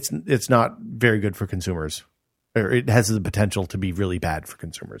 it's not very good for consumers. Or it has the potential to be really bad for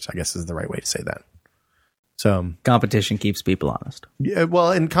consumers, I guess is the right way to say that. So, Competition keeps people honest. yeah,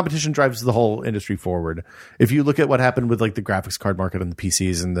 well, and competition drives the whole industry forward. If you look at what happened with like the graphics card market and the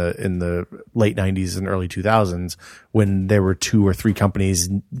PCs in the late 90s and early 2000s, when there were 2 or 3 companies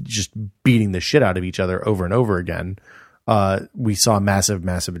just beating the shit out of each other over and over again, we saw massive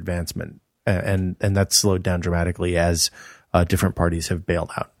advancement, and that slowed down dramatically as different parties have bailed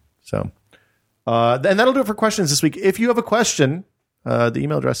out. So, and that'll do it for questions this week. If you have a question, the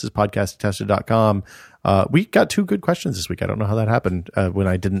email address is podcast@tested.com. We got 2 good questions this week. I don't know how that happened when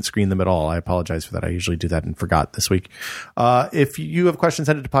I didn't screen them at all. I apologize for that. I usually do that and forgot this week. If you have questions,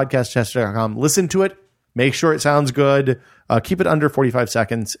 send it to podcast@tested.com. Listen to it. Make sure it sounds good. Keep it under 45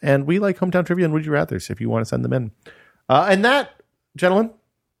 seconds. And we like Hometown Trivia and Would You Rathers if you want to send them in. And that, gentlemen,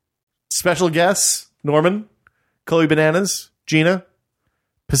 special guests, Norman, Chloe Bananas, Gina,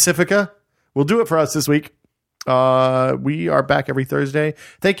 Pacifica, will do it for us this week. We are back every Thursday.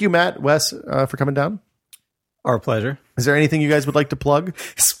 Thank you, Matt, Wes, for coming down. Our pleasure. Is there anything you guys would like to plug?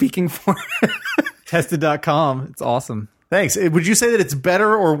 Speaking for Tested.com. It's awesome. Thanks. Would you say that it's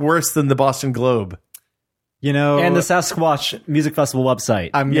better or worse than the Boston Globe? You know, And the Sasquatch Music Festival website.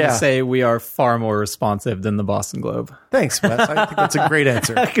 I'm going Yeah. to say we are far more responsive than the Boston Globe. Thanks, Wes. I think that's a great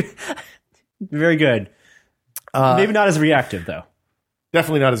answer. Very good. Maybe not as reactive, though.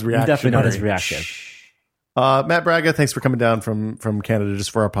 Definitely not as reactionary. Definitely not as reactive. Matt Braga, thanks for coming down from Canada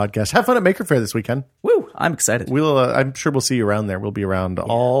just for our podcast. Have fun at Maker Faire this weekend. woo, I'm excited. We'll, I'm sure we'll see you around there. We'll be around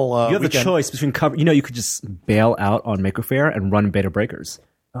all You have weekend. the choice between cover. You know, you could just bail out on Maker Faire and run Beta Breakers.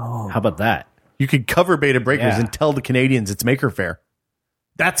 Oh, how about that? You could cover Beta Breakers Yeah. and tell the Canadians it's Maker Faire.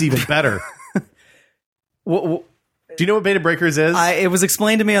 That's even better. Do you know what Beta Breakers is? It was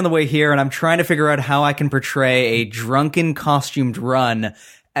explained to me on the way here, and I'm trying to figure out how I can portray a drunken costumed run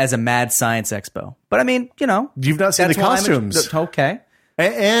as a mad science expo. But I mean, you know, You've not seen the why I'm costumes. okay.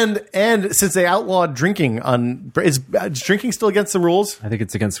 And since they outlawed drinking is drinking still against the rules? I think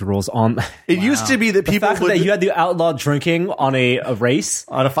it's against the rules. On It used to be that the people fact would that you had the outlaw drinking on a race,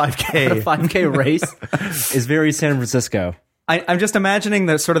 on a 5K. a 5K race, is very San Francisco. I'm just imagining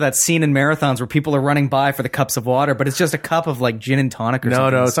the sort of that scene in marathons where people are running by for the cups of water, but it's just a cup of like gin and tonic or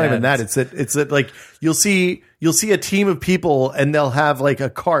something. No, it's not even instead. that. It's that like you'll see a team of people and they'll have like a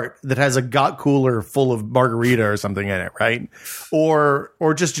cart that has a got cooler full of margarita or something in it, right? Or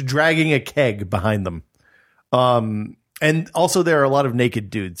just dragging a keg behind them. And also there are a lot of naked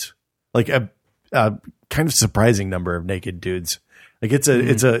dudes, like a kind of surprising number of naked dudes. Like it's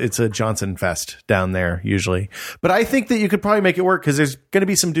a Johnson fest down there usually, but I think that you could probably make it work because there's going to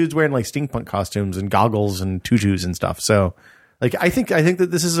be some dudes wearing like steampunk costumes and goggles and tutus and stuff. So, like I think that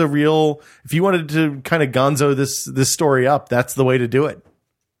this is a real. If you wanted to kind of gonzo this story up, that's the way to do it.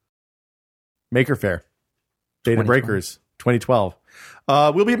 Maker Faire, Beta Breakers, 2012.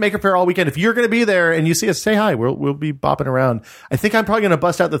 We'll be at Maker Faire all weekend. If you're going to be there and you see us, say hi. We'll be bopping around. I think I'm probably going to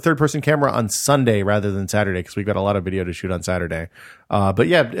bust out the 3rd-person camera on Sunday rather than Saturday because we've got a lot of video to shoot on Saturday. But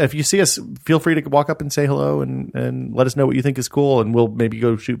yeah, if you see us, feel free to walk up and say hello and let us know what you think is cool, and we'll maybe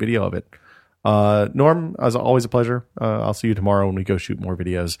go shoot video of it. Norm, as always, a pleasure. I'll see you tomorrow when we go shoot more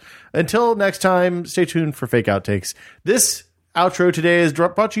videos. Until next time, stay tuned for Fake Outtakes. This outro today is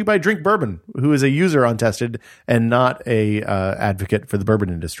brought to you by Drink Bourbon, who is a user on Tested and not a advocate for the bourbon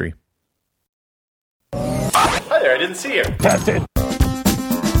industry. Hi there, I didn't see you. Tested.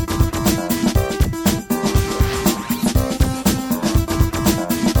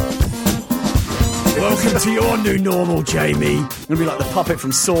 Welcome to your new normal, Jamie. I'm gonna be like the puppet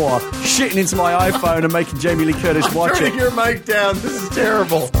from Saw, shitting into my iPhone and making Jamie Lee Curtis watch Turning it. your mic down. This is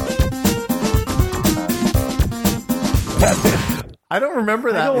terrible. I don't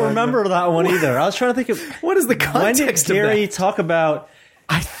remember that. I don't one. remember that one either. I was trying to think of What is the when did context of Gary that? talk about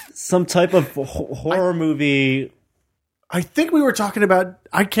some type of horror movie. I think we were talking about.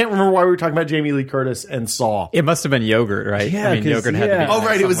 I can't remember why we were talking about Jamie Lee Curtis and Saw. It must have been yogurt, right? Yeah, I mean, 'cause- yogurt had to be. Oh,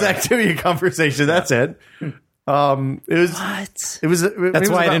 right. It was the activity conversation. That's it. It was. What? It was. That's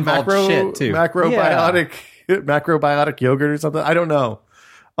why it involved shit, too. Macrobiotic yogurt or something. I don't know.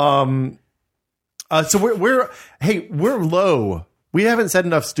 So we're low. We haven't said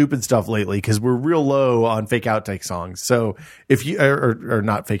enough stupid stuff lately because we're real low on fake outtake songs. So if you or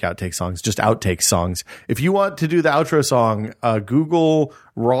not fake outtake songs, just outtake songs. If you want to do the outro song, Google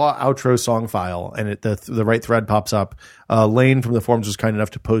raw outro song file, and the right thread pops up. Lane from the forums was kind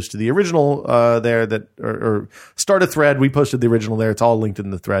enough to post the original there or start a thread. We posted the original there. It's all linked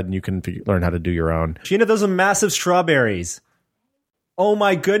in the thread, and you can learn how to do your own. Gina, those are massive strawberries. Oh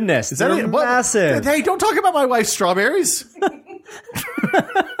my goodness. They're massive. Hey, don't talk about my wife's strawberries.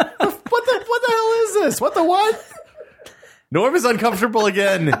 What the hell is this? What the what? Norm is uncomfortable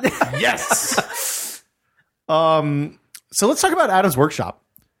again. Yes. So let's talk about Adam's Workshop.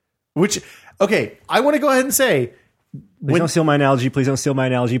 Which, okay, I want to go ahead and say, Please don't steal my analogy. Please don't steal my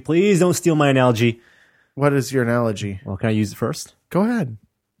analogy. Please don't steal my analogy. what is your analogy? Well, can I use it first? Go ahead.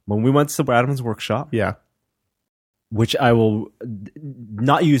 When we went to Adam's Workshop, Yeah. which I will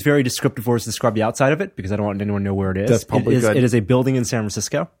not use very descriptive words to describe the outside of it because I don't want anyone to know where it is. That's probably good. It is a building in San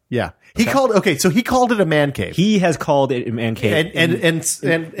Francisco. Yeah. He called it a man cave. He has called it a man cave. And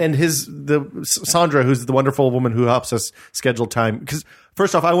Sandra, who's the wonderful woman who helps us schedule time. Because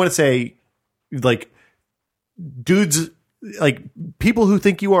first off, I want to say, like, dudes, like, people who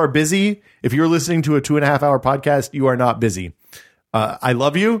think you are busy, if you're listening to a 2.5 hour podcast, you are not busy. I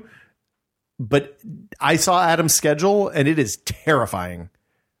love you, but I saw Adam's schedule and it is terrifying.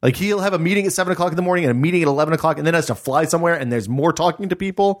 Like, he'll have a meeting at 7 o'clock in the morning and a meeting at 11 o'clock and then has to fly somewhere and there's more talking to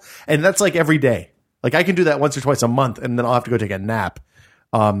people. And that's like every day. Like, I can do that once or twice a month and then I'll have to go take a nap.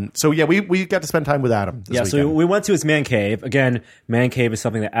 So yeah, we got to spend time with Adam this So weekend. we went to his man cave. Again, man cave is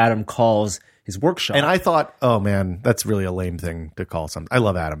something that Adam calls his workshop. And I thought, oh man, that's really a lame thing to call something. I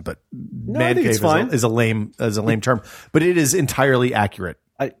love Adam, but man think cave it's fine. is a lame term. But it is entirely accurate.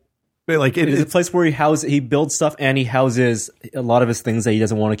 Like it is a place where he builds stuff and he houses a lot of his things that he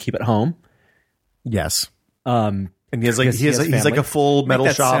doesn't want to keep at home. Yes. And And he has like he's like a full metal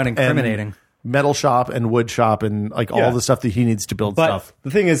that shop sound incriminating. and metal shop and wood shop and like all the stuff that he needs to build But stuff.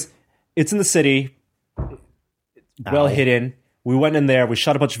 the thing is, it's in the city, well hidden. We went in there, we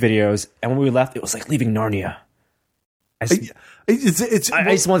shot a bunch of videos, and when we left, it was like leaving Narnia. I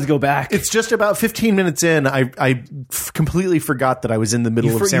just wanted to go back. It's just about 15 minutes in. I completely forgot that I was in the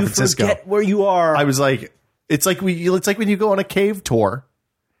middle of San Francisco. You forget where you are. I was like, it's like when you go on a cave tour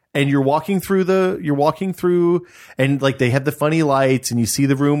and you're walking through and like they have the funny lights and you see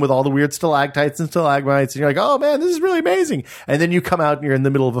the room with all the weird stalactites and stalagmites and you're like, oh man, this is really amazing. And then you come out and you're in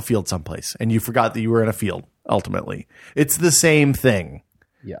the middle of a field someplace and you forgot that you were in a field. Ultimately, it's the same thing.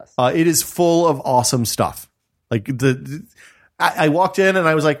 Yes. It is full of awesome stuff. Like I walked in and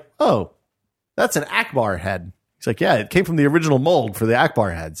I was like, oh, that's an Akbar head. He's like, yeah, it came from the original mold for the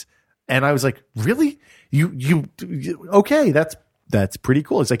Akbar heads. And I was like, really? You okay? That's pretty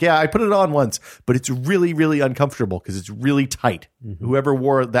cool. It's like, yeah, I put it on once, but it's really, really uncomfortable because it's really tight. Mm-hmm. Whoever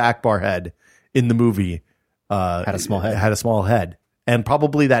wore the Akbar head in the movie had a small head. And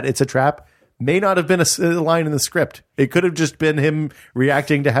probably that it's a trap may not have been a line in the script. It could have just been him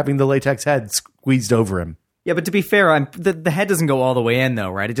reacting to having the latex head squeezed over him. Yeah, but to be fair, the head doesn't go all the way in,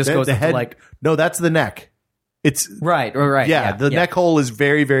 though, right? It just goes the head, to like... No, that's the neck. It's Right. Yeah, the neck hole is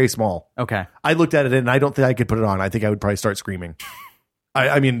very, very small. Okay. I looked at it and I don't think I could put it on. I think I would probably start screaming.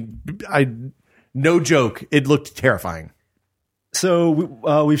 I mean, no joke. It looked terrifying.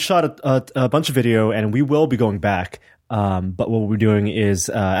 So we've shot a bunch of video, and we will be going back. But what we're doing is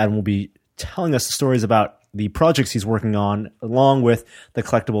Adam will be telling us stories about the projects he's working on, along with the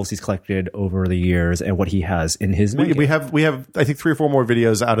collectibles he's collected over the years and what he has in his. We have I think 3 or 4 more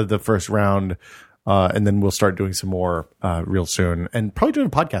videos out of the first round, and then we'll start doing some more real soon, and probably doing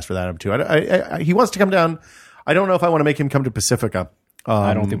a podcast for that too. He wants to come down. I don't know if I want to make him come to Pacifica.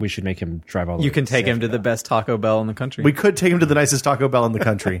 I don't think we should make him drive all the way. You can take him to the best Taco Bell in the country. We could take him to the nicest Taco Bell in the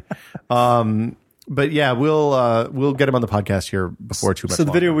country. But yeah, we'll get him on the podcast here before too much. So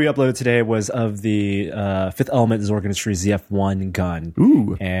the video we uploaded today was of the Fifth Element Zorg Industries ZF1 gun.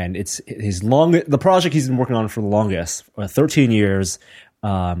 Ooh. And it's the project he's been working on for the longest, 13 years.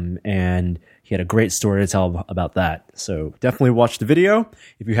 And he had a great story to tell about that. So definitely watch the video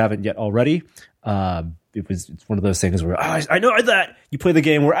if you haven't yet already. It's one of those things where I know that you play the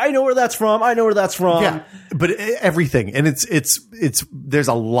game where I know where that's from. Yeah, but everything, and it's there's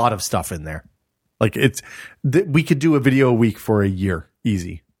a lot of stuff in there. Like we could do a video a week for a year,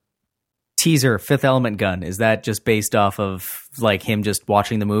 easy. Teaser, Fifth Element gun. Is that just based off of like him just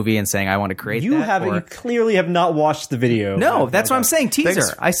watching the movie and saying, I want to create You that? haven't. Or- You clearly have not watched the video. No, that's what I'm saying. Teaser.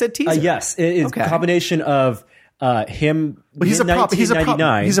 Thanks. I said teaser. Yes, it's Okay. a combination of him. But he's a prop. He's a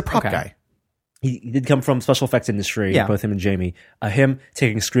prop. He's a prop Okay. guy. He did come from special effects industry. Yeah. Both him and Jamie. Him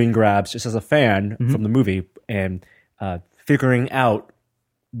taking screen grabs just as a fan from the movie and figuring out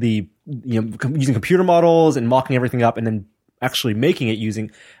using computer models and mocking everything up, and then actually making it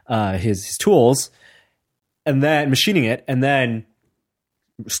using his tools, and then machining it, and then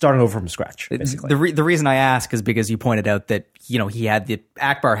starting over from scratch. Basically, The reason I ask is because you pointed out that he had the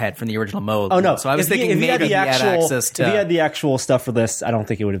Akbar head from the original mode. oh no! So I was If thinking maybe he had access to. If he had the actual stuff for this, I don't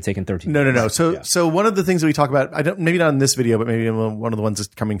think it would have taken 13. No. So one of the things that we talk about, maybe not in this video, but maybe in one of the ones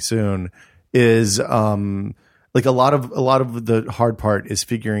that's coming soon, is like a lot of the hard part is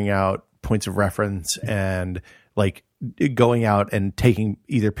figuring out points of reference and like going out and taking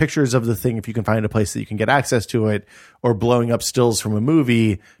either pictures of the thing if you can find a place that you can get access to it, or blowing up stills from a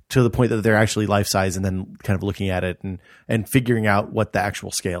movie to the point that they're actually life size, and then kind of looking at it and figuring out what the actual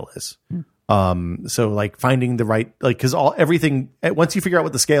scale is. So like finding the right, like, cause everything, once you figure out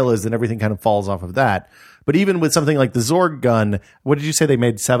what the scale is, then everything kind of falls off of that. But even with something like the Zorg gun, what did you say? They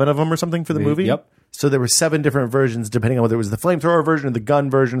made 7 of them or something for the movie? Yep. So there were 7 different versions, depending on whether it was the flamethrower version or the gun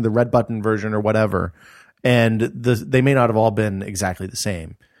version or the red button version or whatever. And they may not have all been exactly the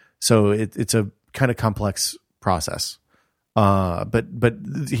same. So it's a kind of complex process. But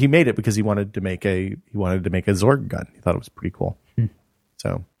he made it because he wanted to make a Zorg gun. He thought it was pretty cool.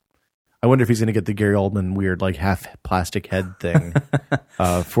 So I wonder if he's going to get the Gary Oldman weird like half plastic head thing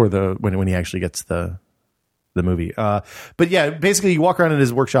for the when he actually gets the movie. But yeah, basically you walk around in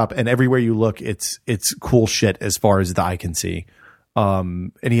his workshop and everywhere you look, it's cool shit as far as the eye can see.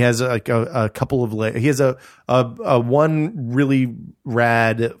 And he has like a couple of he has a one really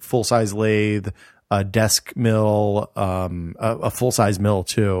rad full size lathe, a desk mill, a full size mill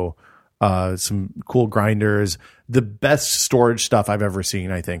too. Some cool grinders, the best storage stuff I've ever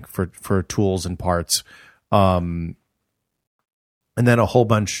seen, I think, for tools and parts. And then a whole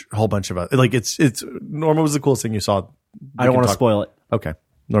bunch of other, like it's Norma was the coolest thing you saw. I don't want to spoil it. Okay.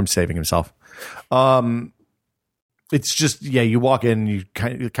 Norm's saving himself. It's just, yeah, you walk in, you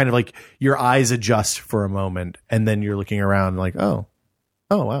kind of like your eyes adjust for a moment, and then you're looking around like, oh,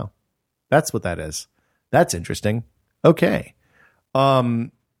 wow. That's what that is. That's interesting. Okay. So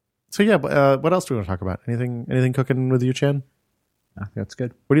yeah, what else do we want to talk about? Anything cooking with you, Chan? I think that's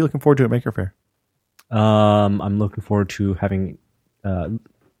good. What are you looking forward to at Maker Faire? I'm looking forward to having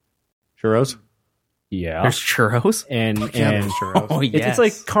Churros? yeah, There's churros. and churros. Oh, yes. it's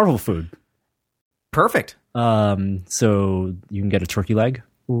like carnival food. Perfect. So you can get a turkey leg.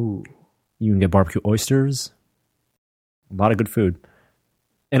 Ooh. You can get barbecue oysters. A lot of good food.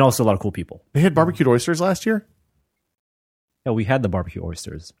 And also a lot of cool people. They had barbecued oysters last year? Yeah, we had the barbecue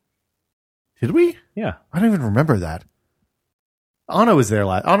oysters. Did we? Yeah. I don't even remember that. Anna was there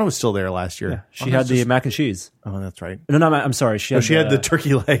Anna was still there last year. She had the mac and cheese. Oh, that's right. No, I'm sorry. She had the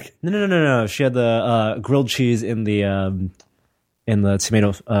turkey leg. No. She had the grilled cheese in the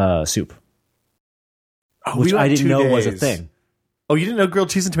tomato soup, which I didn't know was a thing. Oh, you didn't know grilled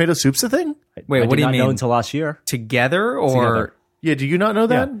cheese and tomato soup's a thing? Wait, I what did do you not mean? know until last year. Together or? Together. Yeah, do you not know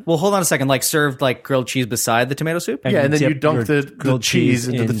that? Yeah. Well, hold on a second. Like served like grilled cheese beside the tomato soup? Yeah, and then you dip dunk your the grilled cheese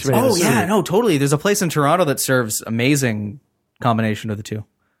into the tomato Oh soup. yeah, no, totally. There's a place in Toronto that serves amazing combination of the two.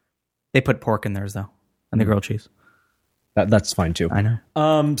 They put pork in theirs though, and the grilled cheese. That's fine too. I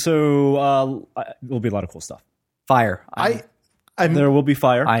know. So there'll be a lot of cool stuff. Fire. There will be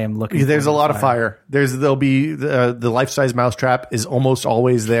fire. I am looking. There's a forward lot to of fire. There'll be the life-size mousetrap is almost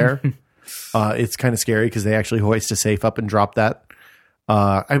always there. It's kind of scary because they actually hoist a safe up and drop that.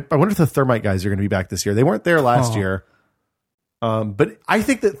 I wonder if the thermite guys are going to be back this year. They weren't there last year. But I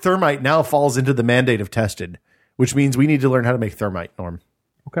think that thermite now falls into the mandate of tested, which means we need to learn how to make thermite, Norm.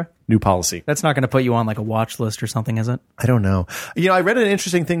 okay. New policy. That's not going to put you on like a watch list or something, is it? I don't know. I read an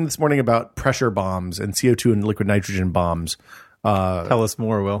interesting thing this morning about pressure bombs and CO2 and liquid nitrogen bombs. Tell us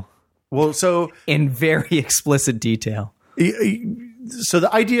more, Will. Well, so In very explicit detail. the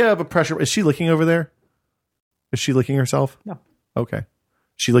idea of a pressure, is she licking over there? Is she licking herself? No. Okay.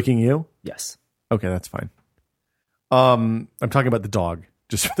 She licking you? Yes. Okay, that's fine. I'm talking about the dog,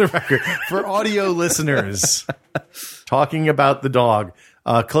 just for the record. For audio listeners, talking about the dog.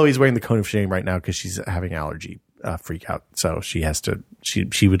 Chloe's wearing the cone of shame right now because she's having allergy freak out. So she has to,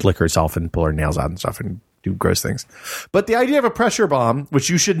 she would lick herself and pull her nails out and stuff and do gross things. But the idea of a pressure bomb, which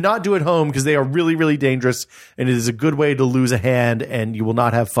you should not do at home because they are really, really dangerous and it is a good way to lose a hand and you will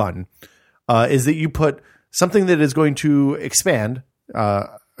not have fun, is that you put something that is going to expand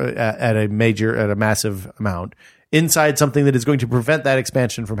at a massive amount inside something that is going to prevent that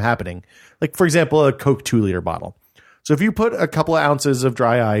expansion from happening. Like, for example, a Coke 2-liter bottle. So if you put a couple of ounces of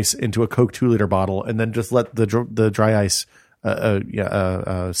dry ice into a Coke 2-liter bottle and then just let the dry ice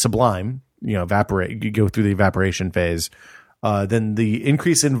sublime, evaporate, you go through the evaporation phase, then the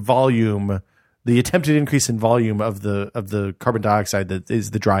increase in volume, the attempted increase in volume of the carbon dioxide that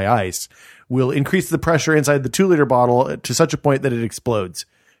is the dry ice will increase the pressure inside the 2-liter bottle to such a point that it explodes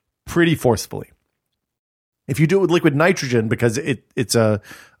pretty forcefully. If you do it with liquid nitrogen, because it's a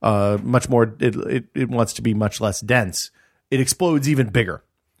much more, it wants to be much less dense, it explodes even bigger.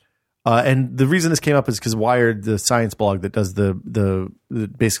 And the reason this came up is because Wired, the science blog that does the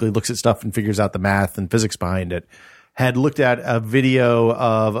basically looks at stuff and figures out the math and physics behind it, had looked at a video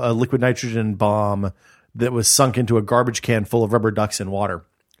of a liquid nitrogen bomb that was sunk into a garbage can full of rubber ducks in water.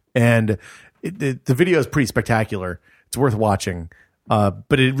 And the video is pretty spectacular. It's worth watching.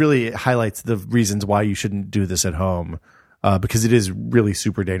 But it really highlights the reasons why you shouldn't do this at home, because it is really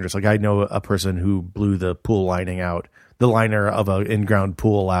super dangerous. Like, I know a person who blew the pool lining out, the liner of an in-ground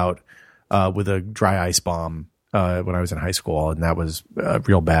pool out with a dry ice bomb when I was in high school, and that was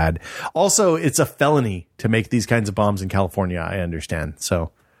real bad. Also, it's a felony to make these kinds of bombs in California, I understand.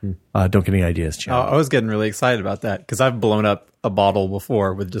 So don't get any ideas, Chad. I was getting really excited about that because I've blown up a bottle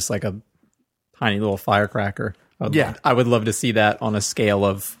before with just like a tiny little firecracker. I would love to see that on a scale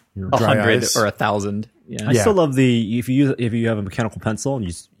of 100 or 1,000. Yeah. I still love if you have a mechanical pencil and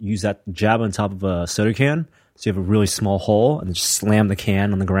you use that jab on top of a soda can, so you have a really small hole and then just slam the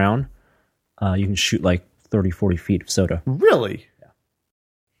can on the ground. You can shoot like 30, 40 feet of soda. Really?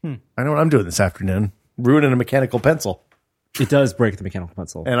 Yeah. I know what I'm doing this afternoon. Ruining a mechanical pencil. It does break the mechanical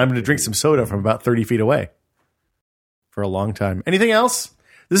pencil. And I'm going to drink some soda from about 30 feet away for a long time. Anything else?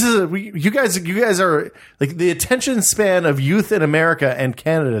 This is you guys are like, the attention span of youth in America and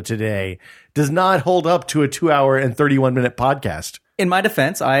Canada today does not hold up to a 2-hour and 31-minute podcast. In my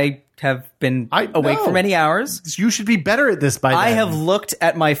defense, I have been awake for many hours. You should be better at this by now. I have looked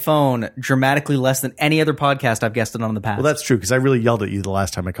at my phone dramatically less than any other podcast I've guested on in the past. Well, that's true, because I really yelled at you the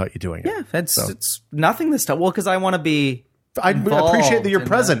last time I caught you doing it. Yeah, it's nothing this time. Well, because I want to be I appreciate that you're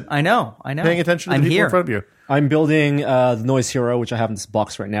present. I know. Paying attention to the people in front of you. I'm building the Noise Hero, which I have in this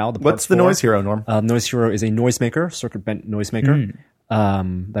box right now. What's the Noise Hero, Norm? Noise Hero is a noisemaker, circuit bent noisemaker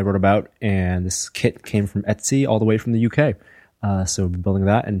that I wrote about, and this kit came from Etsy all the way from the UK. So we'll be building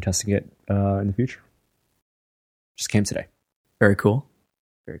that and testing it in the future. Just came today. Very cool.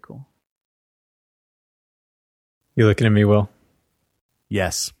 Very cool. You looking at me, Will?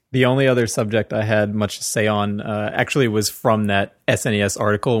 Yes. The only other subject I had much to say on actually was from that SNES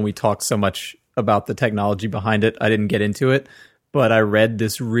article, and we talked so much about the technology behind it. I didn't get into it, but I read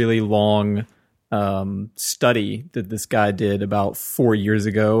this really long study that this guy did about 4 years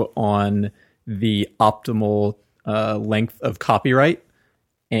ago on the optimal length of copyright.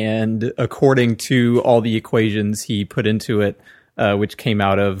 And according to all the equations he put into it, which came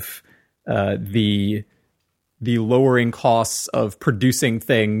out of the lowering costs of producing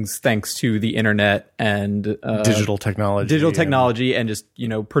things thanks to the internet and digital technology and just,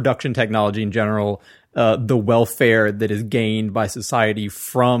 production technology in general, the welfare that is gained by society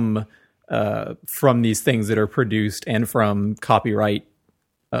from these things that are produced and from copyright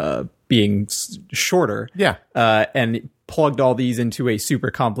being shorter. Yeah. And plugged all these into a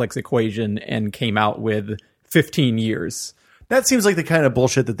super complex equation and came out with 15 years. That seems like the kind of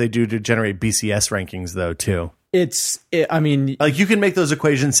bullshit that they do to generate BCS rankings, though, too. Like, you can make those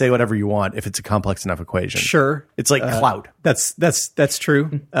equations say whatever you want if it's a complex enough equation. Sure. It's like cloud. That's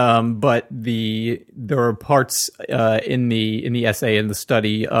true. But there are parts in the essay, in the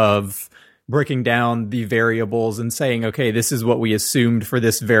study, of breaking down the variables and saying, okay, this is what we assumed for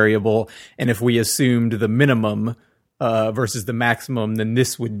this variable, and if we assumed the minimum versus the maximum, then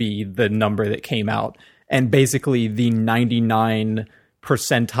this would be the number that came out. And basically, the 99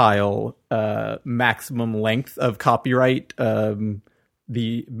 percentile maximum length of copyright,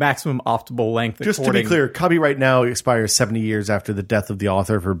 the maximum optimal length. Just to be clear, copyright now expires 70 years after the death of the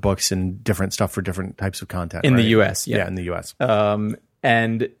author for books and different stuff for different types of content. In right? the U.S., yeah. Yeah, in the U.S.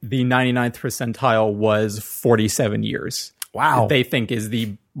 And the 99th percentile was 47 years. Wow. They think is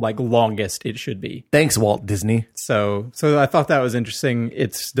the longest it should be. Thanks, Walt Disney. So I thought that was interesting.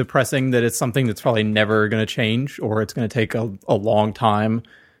 It's depressing that it's something that's probably never going to change, or it's going to take a long time.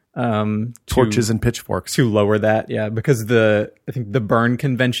 Torches and pitchforks to lower that. Yeah, because I think the Berne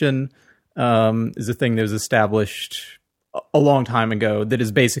Convention is a thing that was established a long time ago that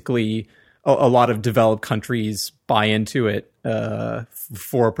is basically a lot of developed countries buy into it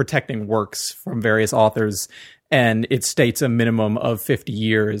for protecting works from various authors, and it states a minimum of 50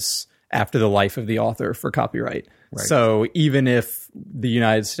 years after the life of the author for copyright. Right. So even if the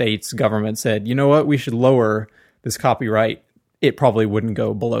United States government said, you know what, we should lower this copyright, it probably wouldn't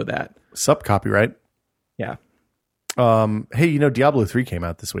go below that. Sup copyright. Yeah. Hey, Diablo 3 came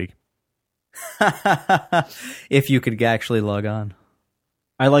out this week. If you could actually log on.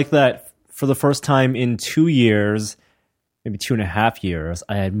 I like that for the first time in 2 years, maybe 2.5 years,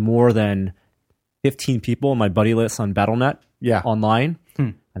 I had more than 15 people on my buddy list on Battle.net online.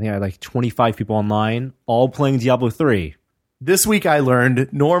 I think I had like 25 people online, all playing Diablo 3. This week I learned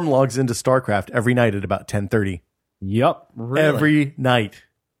Norm logs into StarCraft every night at about 10:30. Yep. Every night.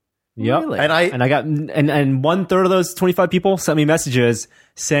 Yep. Really? And I got and 1/3 of those 25 people sent me messages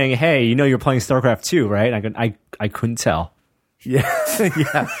saying, "Hey, you're playing StarCraft 2, right?" I couldn't tell. Yeah.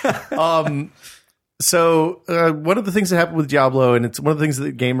 Yeah. So one of the things that happened with Diablo, and it's one of the things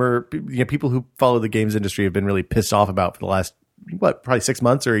that people who follow the games industry have been really pissed off about for the last, probably 6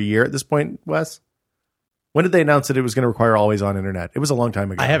 months or a year at this point, Wes? When did they announce that it was going to require always on internet? It was a long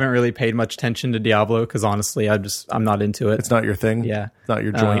time ago. I haven't really paid much attention to Diablo because honestly, I'm not into it. It's not your thing? Yeah. It's not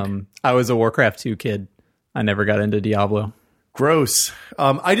your joint? I was a Warcraft 2 kid. I never got into Diablo. Gross.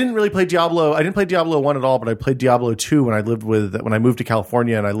 I didn't really play Diablo. I didn't play Diablo 1 at all, but I played Diablo 2 when I moved to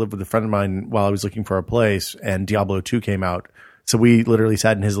California, and I lived with a friend of mine while I was looking for a place, and Diablo 2 came out. So we literally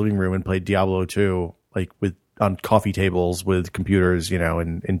sat in his living room and played Diablo 2 on coffee tables with computers,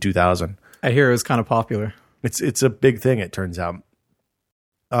 in 2000. I hear it was kind of popular. It's a big thing, it turns out.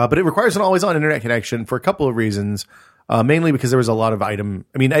 But it requires an always on internet connection for a couple of reasons. Mainly because there was a lot of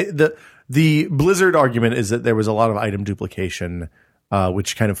the Blizzard argument is that there was a lot of item duplication,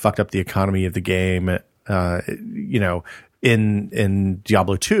 which kind of fucked up the economy of the game. In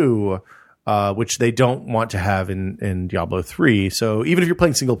Diablo 2, which they don't want to have in Diablo 3. So even if you're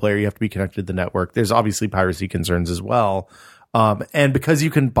playing single player, you have to be connected to the network. There's obviously piracy concerns as well. And because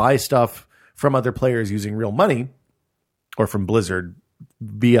you can buy stuff from other players using real money, or from Blizzard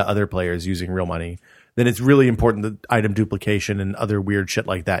via other players using real money, then it's really important that item duplication and other weird shit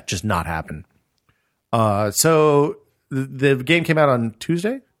like that just not happen. So the game came out on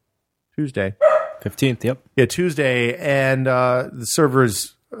Tuesday? 15th, yep. Yeah, Tuesday, and the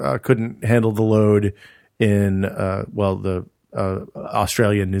servers couldn't handle the load in,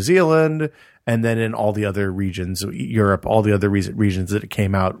 Australia and New Zealand, and then in all the other regions, Europe, all the other regions that it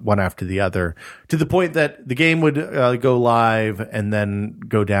came out one after the other, to the point that the game would go live and then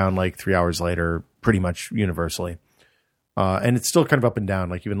go down like 3 hours later, pretty much universally. And it's still kind of up and down.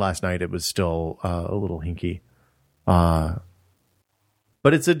 Like even last night, it was still a little hinky. But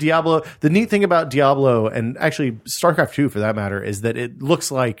it's a Diablo. The neat thing about Diablo, and actually StarCraft 2 for that matter, is that it looks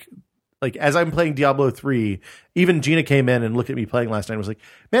like as I'm playing Diablo 3, even Gina came in and looked at me playing last night and was like,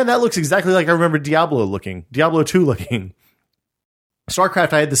 man, that looks exactly like I remember Diablo 2 looking.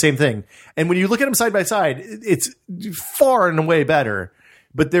 StarCraft, I had the same thing. And when you look at them side by side, it's far and away better,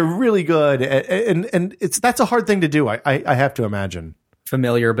 but they're really good. And that's a hard thing to do, I have to imagine.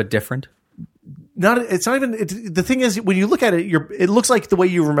 Familiar but different. The thing is, when you look at it, it looks like the way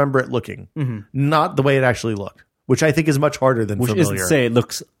you remember it looking, not the way it actually looked, which I think is much harder than familiar. Which isn't to say it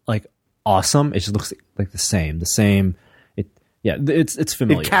looks like awesome. It just looks like the same. It's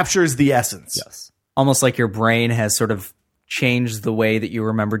familiar. It captures the essence. Yes. Almost like your brain has sort of changed the way that you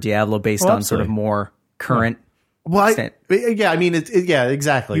remember Diablo based on sort of more current. Well, exactly.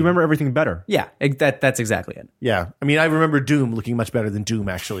 You remember everything better. Yeah, that's exactly it. Yeah. I mean, I remember Doom looking much better than Doom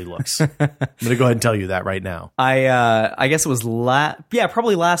actually looks. I'm going to go ahead and tell you that right now. I guess it was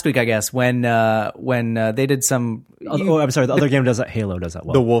probably last week, I guess, when they did some... I'm sorry, the other game does that. Halo does that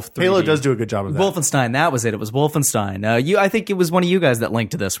well. The Wolf 3D. Halo does do a good job of that. Wolfenstein, that was it. It was Wolfenstein. I think it was one of you guys that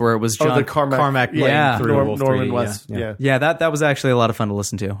linked to this, where it was John... the Carmack playing through Wolf Norman 3D, West. yeah. Yeah, that was actually a lot of fun to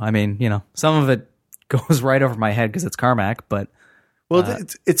listen to. I mean, some of it goes right over my head because it's Carmack, but... Well,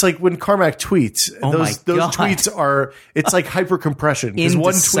 it's like when Carmack tweets, those God. tweets are, it's like hyper compression. Because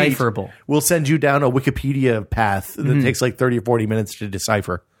one tweet Indecipherable. will send you down a Wikipedia path that takes like 30 or 40 minutes to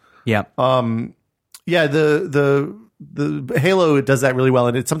decipher. Yeah. Yeah, the Halo does that really well,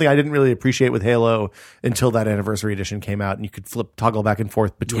 and it's something I didn't really appreciate with Halo until that Anniversary Edition came out, and you could toggle back and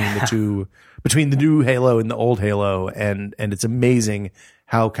forth between between the new Halo and the old Halo, and it's amazing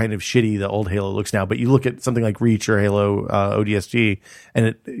how kind of shitty the old Halo looks now. But you look at something like Reach or Halo ODST,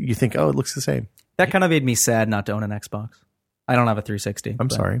 and you think, oh, it looks the same. That kind of made me sad not to own an Xbox. I don't have a 360. I'm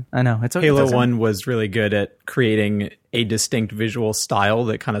sorry. I know. It's okay. Halo 1 was really good at creating a distinct visual style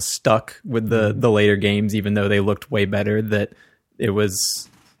that kind of stuck with the later games, even though they looked way better. That it was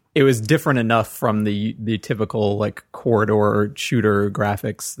it was different enough from the typical like corridor shooter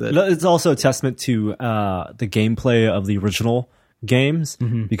graphics that It's also a testament to the gameplay of the original games,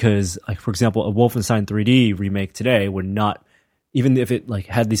 because, like, for example, a Wolfenstein 3D remake today would not, even if it like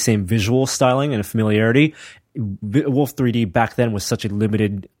had the same visual styling and familiarity, Wolf 3D back then was such a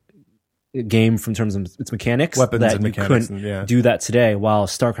limited game in terms of its mechanics, Weapons that and you mechanics, couldn't yeah. do that today. While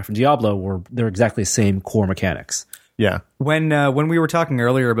StarCraft and Diablo they're exactly the same core mechanics. Yeah. When we were talking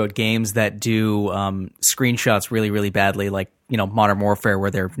earlier about games that do screenshots really, really badly, like, you know, Modern Warfare,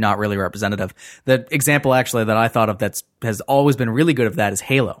 where they're not really representative, the example actually that I thought of has always been really good of that is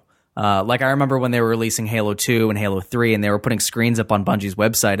Halo. Like, I remember when they were releasing Halo 2 and Halo 3, and they were putting screens up on Bungie's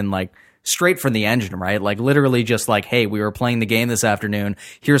website and, like, straight from the engine, right? Like, literally just like, hey, we were playing the game this afternoon.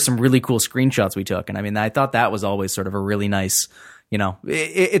 Here's some really cool screenshots we took. And I mean, I thought that was always sort of a really nice, you know,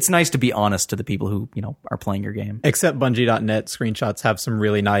 it's nice to be honest to the people who, you know, are playing your game. except Bungie.net screenshots have some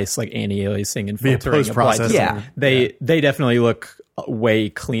really nice like anti-aliasing and Via filtering of lights. post-processing. Yeah. They definitely look way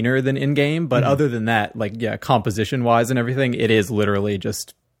cleaner than in-game, but other than that, like, yeah, composition wise and everything, it is literally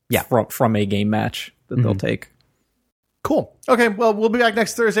just from a game match that they'll take. Cool. Okay, well, we'll be back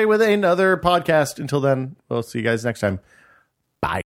next Thursday with another podcast. Until then, we'll see you guys next time. Bye.